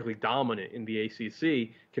were frankly dominant in the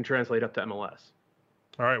ACC can translate up to MLS.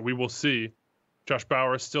 All right, we will see. Josh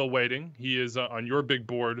Bauer is still waiting. He is on your big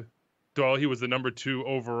board Doyle, he was the number 2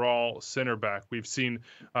 overall center back. We've seen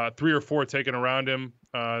 3 or 4 taken around him.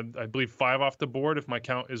 I believe 5 off the board, if my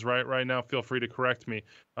count is right now. Feel free to correct me.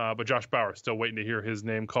 But Josh Bauer, still waiting to hear his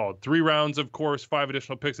name called. 3 rounds, of course, 5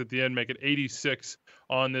 additional picks at the end, make it 86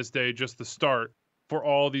 on this day, just the start for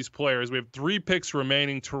all these players. We have 3 picks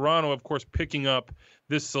remaining. Toronto, of course, picking up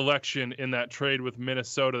this selection in that trade with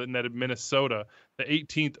Minnesota that netted Minnesota the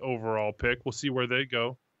 18th overall pick. We'll see where they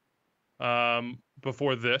go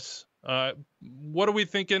before this. What are we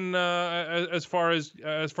thinking as far as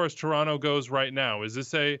Toronto goes right now? Is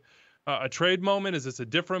this a trade moment? Is this a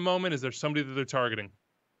different moment? Is there somebody that they're targeting?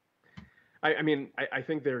 I mean, I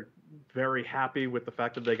think they're very happy with the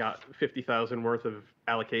fact that they got $50,000 worth of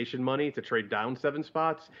allocation money to trade down 7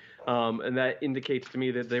 spots, and that indicates to me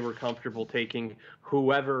that they were comfortable taking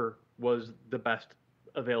whoever was the best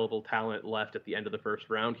available talent left at the end of the first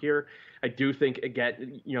round here. I do think,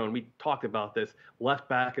 again, and we talked about this, left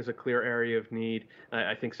back is a clear area of need.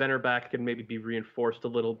 I think center back can maybe be reinforced a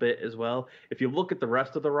little bit as well. If you look at the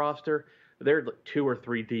rest of the roster, they're 2 or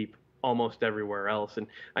 3 deep almost everywhere else. And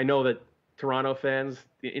I know that Toronto fans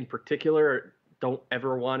in particular don't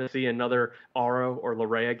ever want to see another Aro or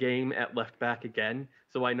Larea game at left back again.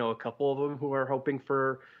 So I know a couple of them who are hoping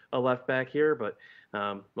for a left back here, but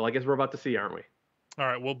well, I guess we're about to see, aren't we? All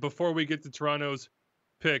right. Well, before we get to Toronto's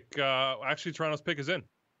pick, actually Toronto's pick is in.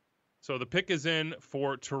 So the pick is in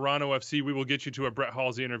for Toronto FC. We will get you to a Brett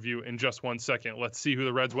Halsey interview in just 1 second. Let's see who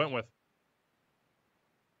the Reds went with.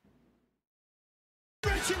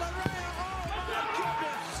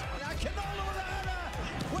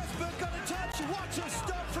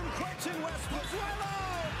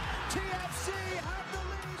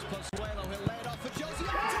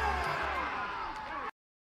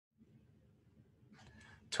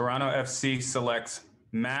 Toronto FC selects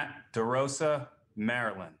Matt DeRosa,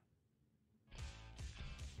 Maryland.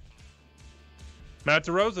 Matt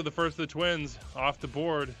DeRosa, the first of the Twins, off the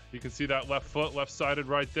board. You can see that left foot, left-sided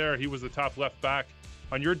right there. He was the top left back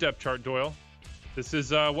on your depth chart, Doyle. This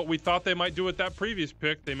is what we thought they might do with that previous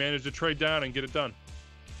pick. They managed to trade down and get it done.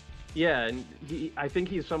 Yeah, and I think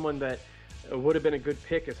he's someone that would have been a good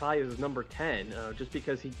pick as high as number 10, just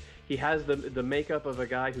because he has the makeup of a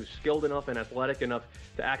guy who's skilled enough and athletic enough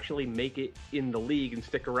to actually make it in the league and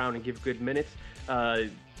stick around and give good minutes. There's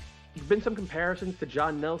been some comparisons to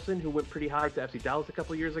John Nelson, who went pretty high to FC Dallas a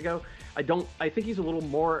couple years ago. I think he's a little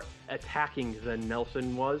more attacking than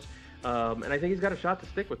Nelson was, and I think he's got a shot to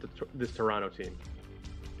stick with this Toronto team.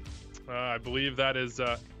 I believe that is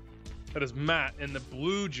Matt in the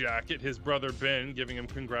blue jacket, his brother Ben, giving him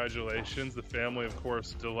congratulations. The family, of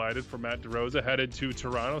course, delighted for Matt DeRosa, headed to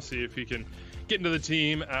Toronto, see if he can get into the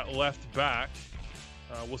team at left back.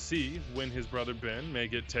 We'll see when his brother Ben may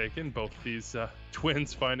get taken. Both these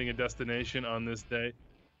twins finding a destination on this day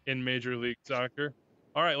in Major League Soccer.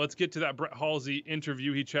 All right, let's get to that Brett Halsey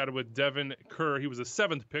interview. He chatted with Devin Kerr. He was a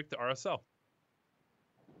 7th pick to RSL.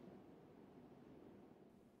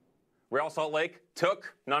 Real Salt Lake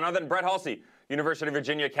took none other than Brett Halsey, University of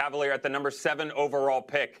Virginia Cavalier, at the number 7 overall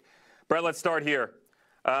pick. Brett, let's start here.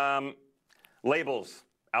 Labels: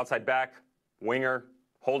 outside back, winger,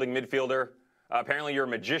 holding midfielder. Apparently you're a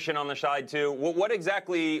magician on the side too. What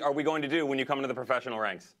exactly are we going to do when you come into the professional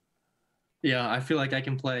ranks? Yeah, I feel like I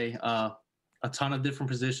can play a ton of different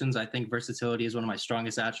positions. I think versatility is one of my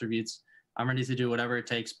strongest attributes. I'm ready to do whatever it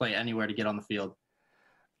takes, play anywhere to get on the field.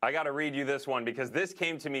 I got to read you this one because this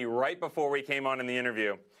came to me right before we came on in the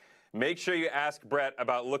interview. Make sure you ask Brett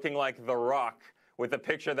about looking like The Rock with a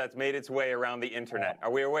picture that's made its way around the internet. Are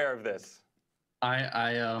we aware of this?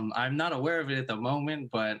 I'm not aware of it at the moment,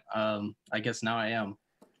 but I guess now I am.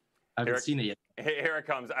 I haven't seen it yet. Here it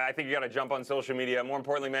comes. I think you got to jump on social media. More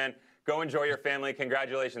importantly, man, go enjoy your family.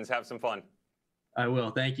 Congratulations. Have some fun. I will.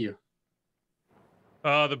 Thank you.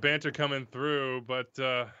 The banter coming through, but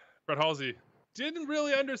Brett Halsey didn't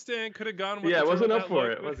really understand. Could have gone with wasn't up for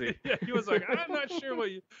it, was he? Yeah, he was like, I'm not sure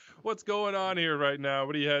what's going on here right now,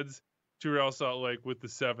 but he heads to Real Salt Lake with the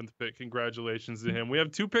 7th pick. Congratulations to him. We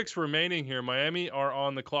have 2 picks remaining here. Miami are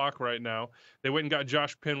on the clock right now. They went and got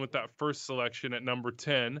Josh Pinn with that first selection at number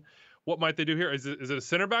 10. What might they do here? Is it a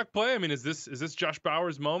center back play? I mean, is this Josh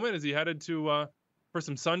Bauer's moment? Is he headed to for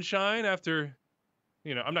some sunshine after?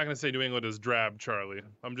 I'm not going to say New England is drab, Charlie.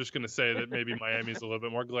 I'm just going to say that maybe Miami's a little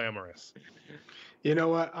bit more glamorous. You know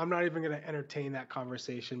what? I'm not even going to entertain that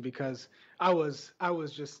conversation because I was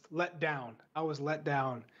just let down. I was let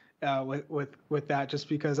down with that, just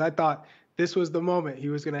because I thought this was the moment he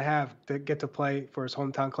was going to have to get to play for his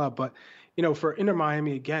hometown club. But, for Inter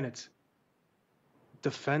Miami, again, it's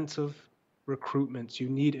defensive recruitments. You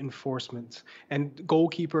need enforcements. And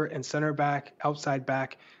goalkeeper and center back, outside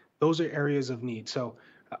back, those are areas of need. So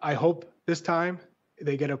I hope this time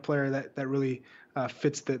they get a player that really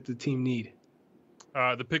fits the team need.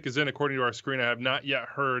 The pick is in according to our screen. I have not yet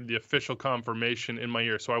heard the official confirmation in my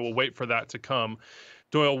ear, so I will wait for that to come.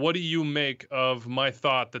 Doyle, what do you make of my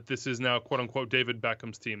thought that this is now, quote unquote, David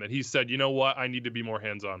Beckham's team? That he said, you know what, I need to be more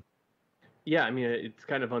hands-on. Yeah, I mean, it's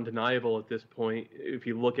kind of undeniable at this point. If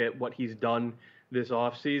you look at what he's done this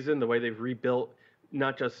offseason, the way they've rebuilt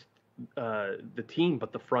not just the team,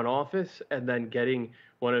 but the front office, and then getting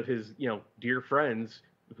one of his, dear friends,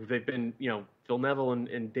 who they've been, Phil Neville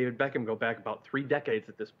and David Beckham go back about 3 decades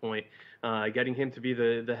at this point, getting him to be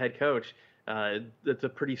the head coach. That's a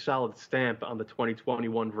pretty solid stamp on the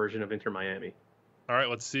 2021 version of Inter Miami. All right,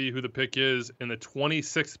 let's see who the pick is in the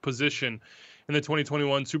 26th position in the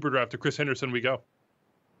 2021 SuperDraft. To Chris Henderson we go.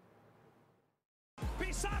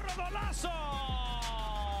 Pizarro golazo!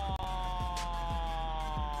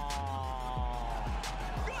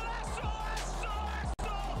 Golazo!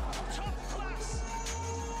 Top class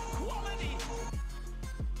quality.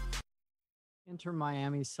 Inter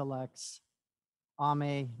Miami selects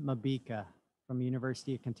Ame Mabika from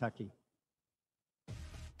University of Kentucky.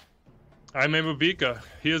 Ame Mabika.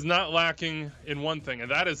 He is not lacking in one thing, and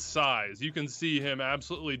that is size. You can see him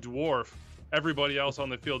absolutely dwarf everybody else on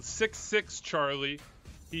the field. 6'6", Charlie.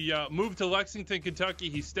 He moved to Lexington, Kentucky.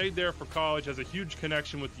 He stayed there for college, has a huge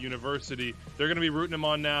connection with the university. They're going to be rooting him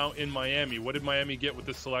on now in Miami. What did Miami get with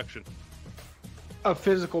this selection? A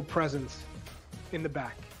physical presence in the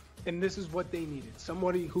back. And this is what they needed.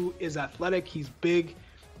 Somebody who is athletic, he's big,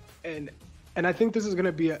 and I think this is going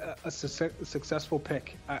to be a successful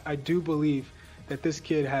pick. I do believe that this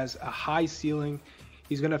kid has a high ceiling.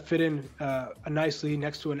 He's going to fit in nicely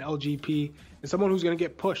next to an LGP and someone who's going to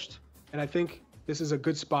get pushed. And I think this is a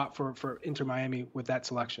good spot for Inter Miami with that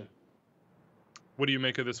selection. What do you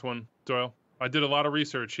make of this one, Doyle? I did a lot of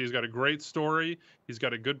research. He's got a great story. He's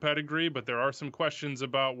got a good pedigree, but there are some questions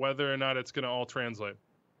about whether or not it's going to all translate.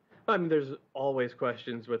 I mean, there's always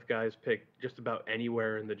questions with guys picked just about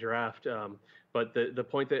anywhere in the draft. But the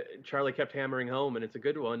point that Charlie kept hammering home, and it's a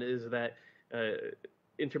good one, is that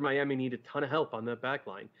Inter Miami need a ton of help on that back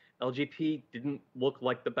line. LGP didn't look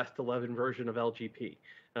like the best 11 version of LGP.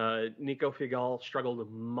 Nico Figal struggled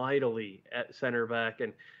mightily at center back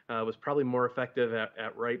and was probably more effective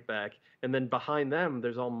at right back. And then behind them,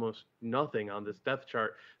 there's almost nothing on this depth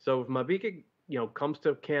chart. So if Mabika comes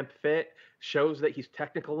to camp fit, shows that he's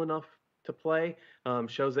technical enough to play,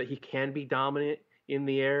 shows that he can be dominant in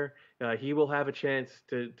the air, he will have a chance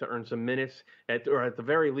to earn some minutes, or at the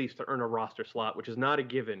very least to earn a roster slot, which is not a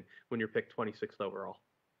given when you're picked 26th overall.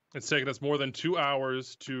 It's taken us more than 2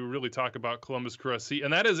 hours to really talk about Columbus Crew SC,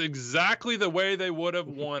 and that is exactly the way they would have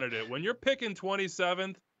wanted it. When you're picking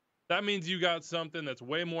 27th, that means you got something that's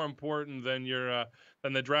way more important than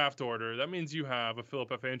than the draft order. That means you have a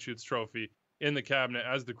Philip F. Anschutz trophy in the cabinet,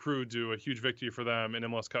 as the Crew do. A huge victory for them in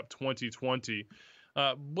MLS Cup 2020.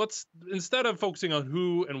 Let's, instead of focusing on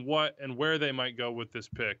who and what and where they might go with this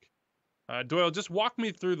pick, Doyle, just walk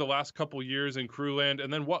me through the last couple years in Crewland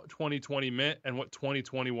and then what 2020 meant and what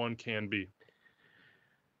 2021 can be.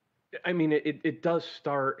 I mean, it does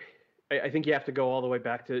start, I think you have to go all the way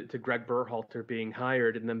back to Greg Berhalter being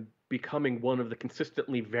hired and then becoming one of the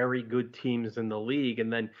consistently very good teams in the league,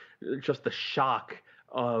 and then just the shock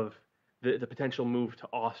of the potential move to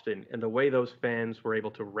Austin and the way those fans were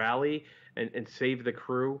able to rally and save the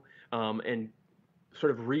Crew and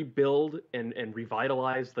sort of rebuild and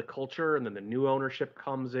revitalize the culture. And then the new ownership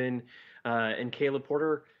comes in and Caleb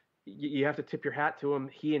Porter, you have to tip your hat to him.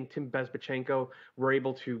 He and Tim Bezbatchenko were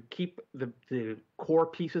able to keep the core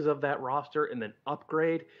pieces of that roster and then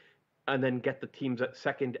upgrade and then get the team's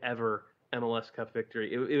second ever MLS Cup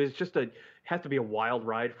victory. It was just had to be a wild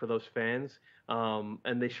ride for those fans.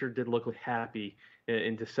 And they sure did look happy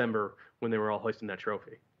in December when they were all hoisting that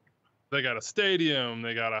trophy. They got a stadium,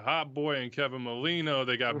 they got a hot boy in Kevin Molino,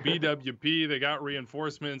 they got BWP, they got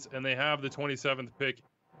reinforcements, and they have the 27th pick.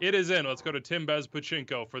 It is in. Let's go to Tim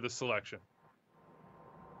Bezbatchenko for the selection.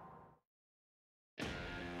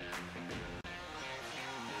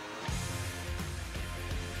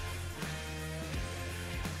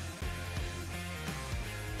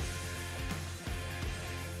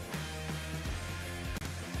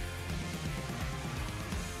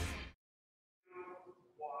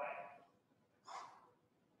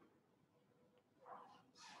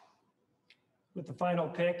 With the final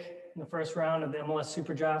pick in the first round of the MLS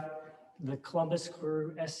SuperDraft, the Columbus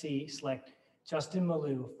Crew SC select Justin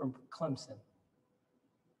Malou from Clemson.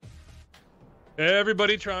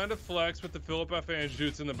 Everybody trying to flex with the Philip F.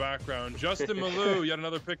 Anjouts in the background. Justin Malou, yet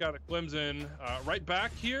another pick out of Clemson. Right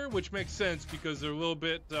back here, which makes sense because they're a little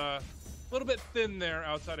bit thin there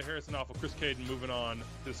outside of Harrison Offal. Chris Caden moving on to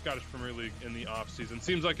the Scottish Premier League in the offseason.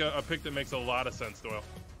 Seems like a pick that makes a lot of sense, Doyle.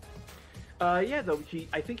 Yeah, though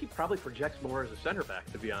I think he probably projects more as a center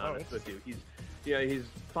back, to be honest with you. He's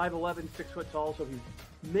 5'11", 6 foot tall, so he's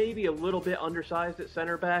maybe a little bit undersized at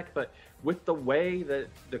center back, but with the way that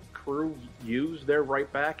the Crew use their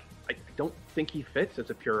right back, I don't think he fits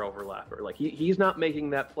as a pure overlapper. Like he's not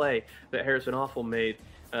making that play that Harrison Offal made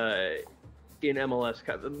in MLS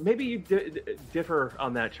Cup. Maybe you differ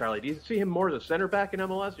on that, Charlie. Do you see him more as a center back in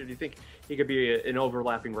MLS, or do you think he could be an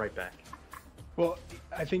overlapping right back? Well,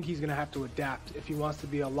 I think he's going to have to adapt if he wants to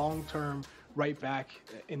be a long-term right back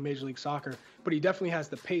in Major League Soccer. But he definitely has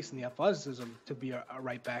the pace and the athleticism to be a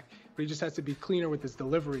right back. But he just has to be cleaner with his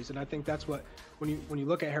deliveries. And I think that's what, when you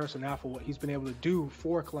look at Harrison Offal, what he's been able to do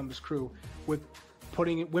for Columbus Crew with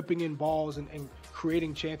whipping in balls and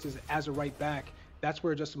creating chances as a right back, that's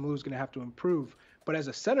where Justin Malou is going to have to improve. But as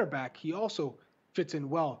a center back, he also fits in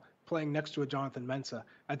well playing next to a Jonathan Mensah.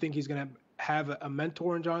 I think he's going to have a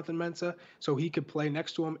mentor in Jonathan Mensah, so he could play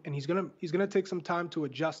next to him, and he's gonna take some time to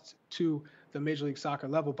adjust to the Major League Soccer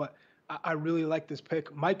level. But I really like this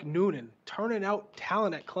pick. Mike Noonan turning out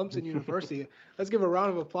talent at Clemson University. Let's give a round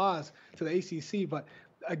of applause to the ACC. But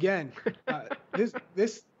again,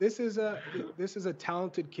 this is a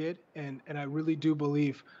talented kid, and I really do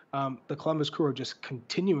believe the Columbus Crew are just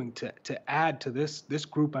continuing to add to this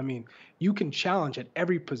group. I mean, you can challenge at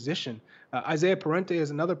every position. Isaiah Parente is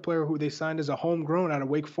another player who they signed as a homegrown out of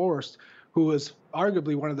Wake Forest, who was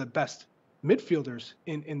arguably one of the best midfielders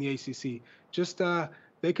in the ACC. Just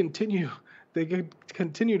they continue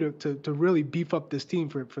to really beef up this team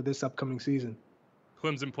for this upcoming season.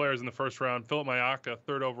 Clemson players in the first round: Philip Mayaka,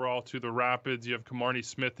 3rd overall to the Rapids. You have Kamarni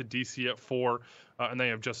Smith, the DC at 4, and then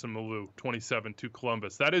you have Justin Malou, 27 to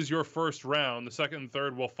Columbus. That is your first round. The second and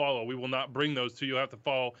third will follow. We will not bring those to you. You'll have to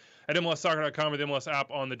follow at MLSsoccer.com or the MLS app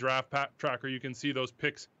on the draft tracker. You can see those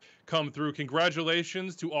picks come through.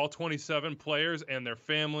 Congratulations to all 27 players and their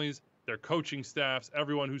families, their coaching staffs,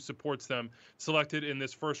 everyone who supports them, selected in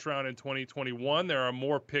this first round in 2021. There are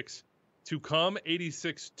more picks to come,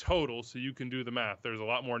 86 total, so you can do the math. There's a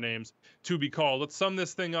lot more names to be called. Let's sum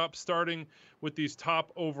this thing up, starting with these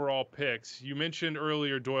top overall picks. You mentioned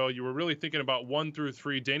earlier, Doyle, you were really thinking about 1 through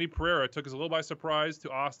 3. Danny Pereira took us a little by surprise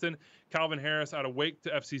to Austin. Calvin Harris out of Wake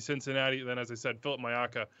to FC Cincinnati. And then, as I said, Philip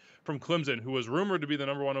Mayaka from Clemson, who was rumored to be the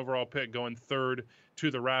number 1 overall pick, going 3rd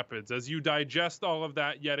to the Rapids. As you digest all of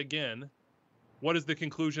that yet again, what is the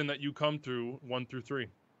conclusion that you come through 1 through 3?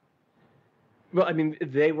 Well, I mean,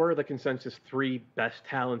 they were the consensus 3 best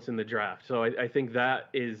talents in the draft. So I think that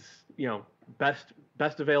is,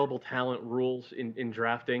 best available talent rules in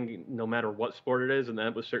drafting, no matter what sport it is. And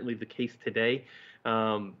that was certainly the case today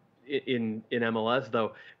in MLS,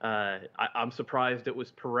 though. I'm surprised it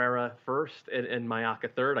was Pereira first and Mayaka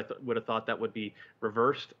third. I would have thought that would be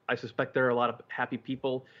reversed. I suspect there are a lot of happy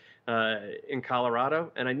people in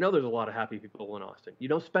Colorado, and I know there's a lot of happy people in Austin. You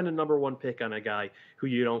don't spend a number 1 pick on a guy who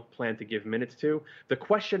you don't plan to give minutes to. The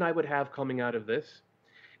question I would have coming out of this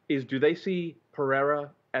is, do they see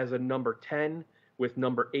Pereira as a number 10 with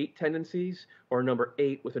number 8 tendencies, or number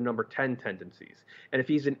 8 with a number 10 tendencies? And if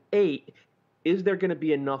he's an 8, is there going to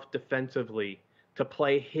be enough defensively to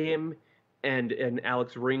play him and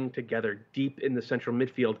Alex Ring together deep in the central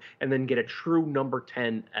midfield and then get a true number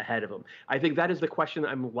 10 ahead of him? I think that is the question that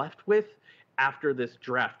I'm left with after this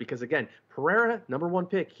draft, because again, Pereira, number 1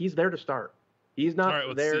 pick, he's there to start. He's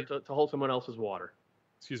not there to hold someone else's water.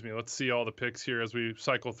 Excuse me. Let's see all the picks here as we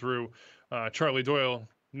cycle through. Charlie Doyle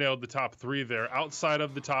nailed the top 3 there. Outside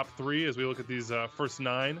of the top 3, as we look at these first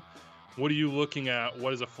 9, what are you looking at?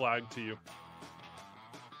 What is a flag to you?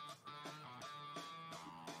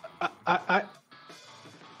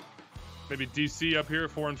 Maybe DC up here,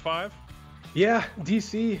 4 and 5. Yeah,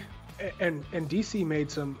 DC, and DC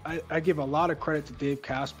made some. I give a lot of credit to Dave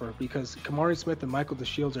Casper, because Kamarni Smith and Michael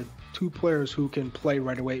DeShields are 2 players who can play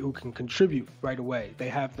right away, who can contribute right away. They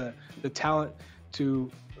have the talent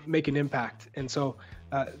to make an impact, and so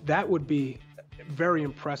that would be very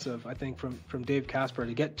impressive, I think, from Dave Casper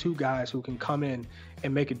to get 2 guys who can come in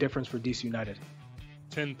and make a difference for DC United.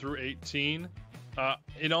 10 through 18.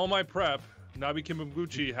 In all my prep, Nabi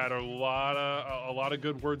Kimaguchi had a lot of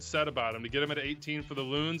good words said about him. To get him at 18 for the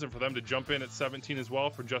Loons, and for them to jump in at 17 as well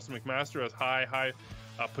for Justin McMaster as high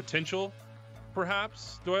potential,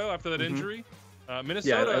 perhaps, Doyle, after that injury.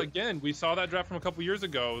 Minnesota, again, we saw that draft from a couple years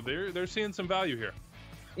ago. They're seeing some value here.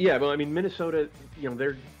 Yeah, well, I mean, Minnesota,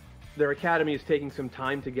 their academy is taking some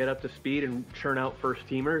time to get up to speed and churn out first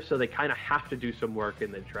teamers, so they kind of have to do some work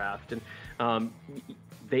in the draft. And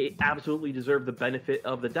they absolutely deserve the benefit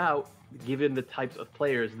of the doubt, given the types of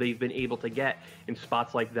players they've been able to get in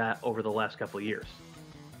spots like that over the last couple of years.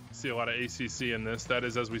 See a lot of ACC in this. That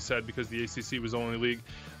is, as we said, because the ACC was the only league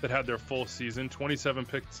that had their full season. 27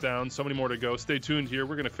 picks down, so many more to go. Stay tuned here.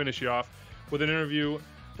 We're going to finish you off with an interview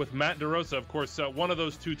with Matt DeRosa. Of course, one of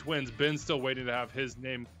those two twins. Ben's still waiting to have his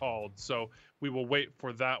name called, so we will wait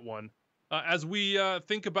for that one. As we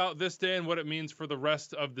think about this day and what it means for the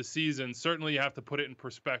rest of the season, certainly you have to put it in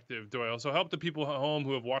perspective, Doyle. So help the people at home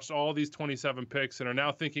who have watched all these 27 picks and are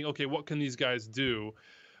now thinking, okay, what can these guys do?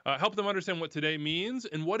 Help them understand what today means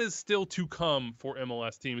and what is still to come for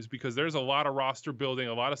MLS teams, because there's a lot of roster building,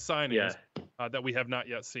 a lot of signings that we have not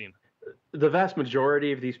yet seen. The vast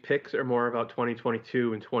majority of these picks are more about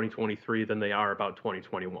 2022 and 2023 than they are about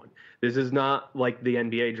 2021. This is not like the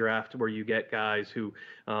NBA draft where you get guys who,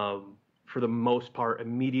 for the most part,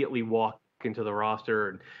 immediately walk into the roster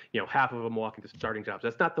and, half of them walk into starting jobs.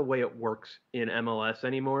 That's not the way it works in MLS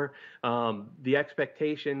anymore. The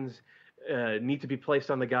expectations need to be placed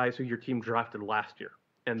on the guys who your team drafted last year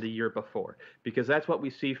and the year before, because that's what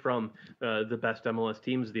we see from the best MLS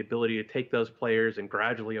teams, the ability to take those players and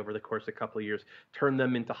gradually over the course of a couple of years turn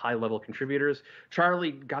them into high-level contributors.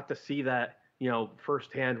 Charlie got to see that,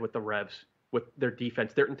 firsthand with the Revs, with their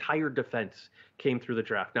defense. Their entire defense came through the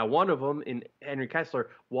draft. Now, one of them, in Henry Kessler,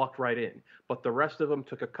 walked right in, but the rest of them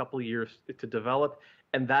took a couple of years to develop.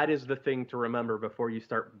 And that is the thing to remember before you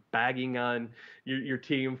start bagging on your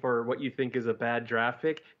team for what you think is a bad draft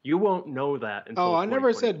pick. You won't know that until I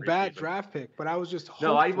never said bad draft pick, but I was just hopeful.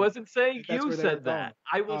 No, I wasn't saying you said that.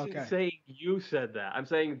 I wasn't saying you said that. I'm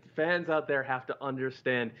saying fans out there have to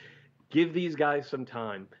understand, give these guys some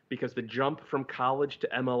time, because the jump from college to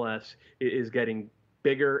MLS is getting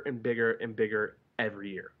bigger and bigger and bigger every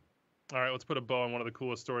year. All right, let's put a bow on one of the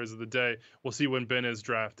coolest stories of the day. We'll see when Ben is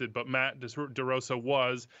drafted, but Matt DeRosa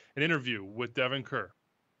was an interview with Devin Kerr.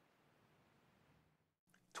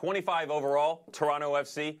 25 overall, Toronto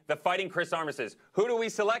FC, the Fighting Chris Armises. Who do we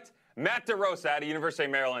select? Matt DeRosa out of University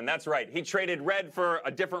of Maryland. That's right. He traded red for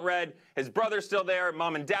a different red. His brother's still there.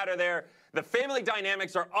 Mom and dad are there. The family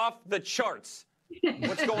dynamics are off the charts.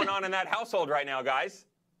 What's going on in that household right now, guys?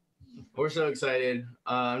 We're so excited.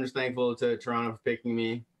 I'm just thankful to Toronto for picking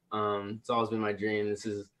me. It's always been my dream. This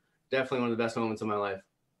is definitely one of the best moments of my life.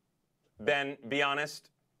 Ben, be honest,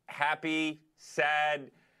 happy,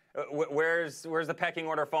 sad, where's the pecking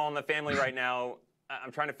order fall in the family right now?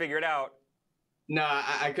 I'm trying to figure it out. No,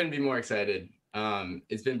 I couldn't be more excited.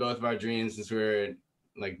 It's been both of our dreams since we were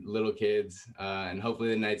like little kids, and hopefully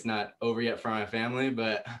the night's not over yet for my family,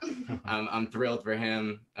 but I'm thrilled for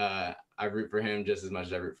him. I root for him just as much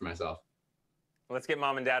as I root for myself. Let's get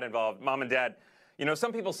mom and dad involved. Mom and dad,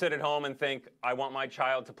 some people sit at home and think, I want my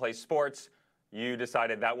child to play sports. You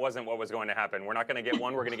decided that wasn't what was going to happen. We're not going to get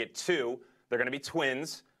one. We're going to get two. They're going to be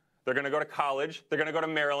twins. They're going to go to college. They're going to go to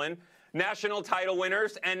Maryland. National title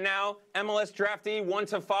winners, and now MLS draftee, one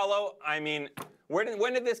to follow. I mean,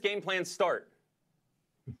 when did this game plan start?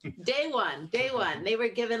 Day one. They were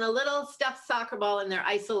given a little stuffed soccer ball in their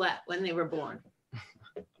isolette when they were born.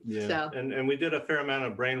 Yeah, so. And we did a fair amount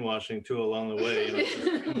of brainwashing too along the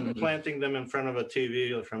way, planting them in front of a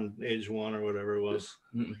TV from age 1 or whatever it was.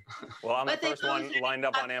 Well, I'm the first one lined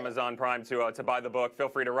up on Amazon Prime to buy the book. Feel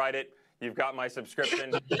free to write it. You've got my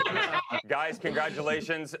subscription. Guys,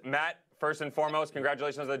 congratulations. Matt, first and foremost,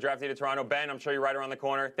 congratulations on the draftee to Toronto. Ben, I'm sure you're right around the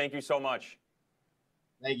corner. Thank you so much.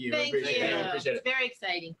 Thank you. Thank you. Appreciate it. Very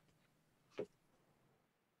exciting.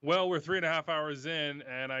 Well, we're 3.5 hours in,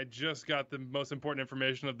 and I just got the most important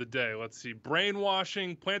information of the day. Let's see.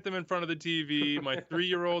 Brainwashing, plant them in front of the TV, my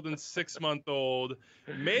 3-year-old and 6-month-old.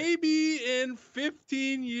 Maybe in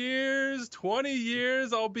 15 years, 20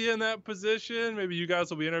 years, I'll be in that position. Maybe you guys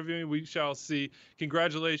will be interviewing. We shall see.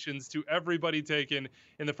 Congratulations to everybody taken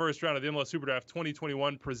in the first round of the MLS SuperDraft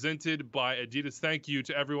 2021 presented by Adidas. Thank you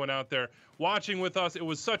to everyone out there watching with us. It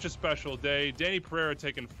was such a special day. Danny Pereira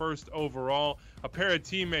taken first overall. A pair of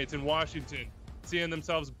teammates in Washington seeing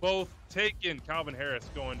themselves both taken. Calvin Harris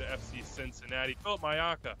going to FC Cincinnati. Philip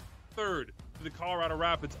Mayaka, third to the Colorado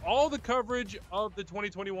Rapids. All the coverage of the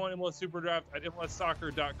 2021 MLS SuperDraft at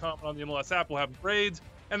MLSsoccer.com on the MLS app will have grades,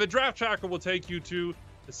 and the draft tracker will take you to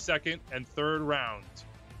the second and third round.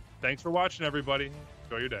 Thanks for watching, everybody.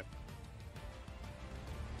 Enjoy your day.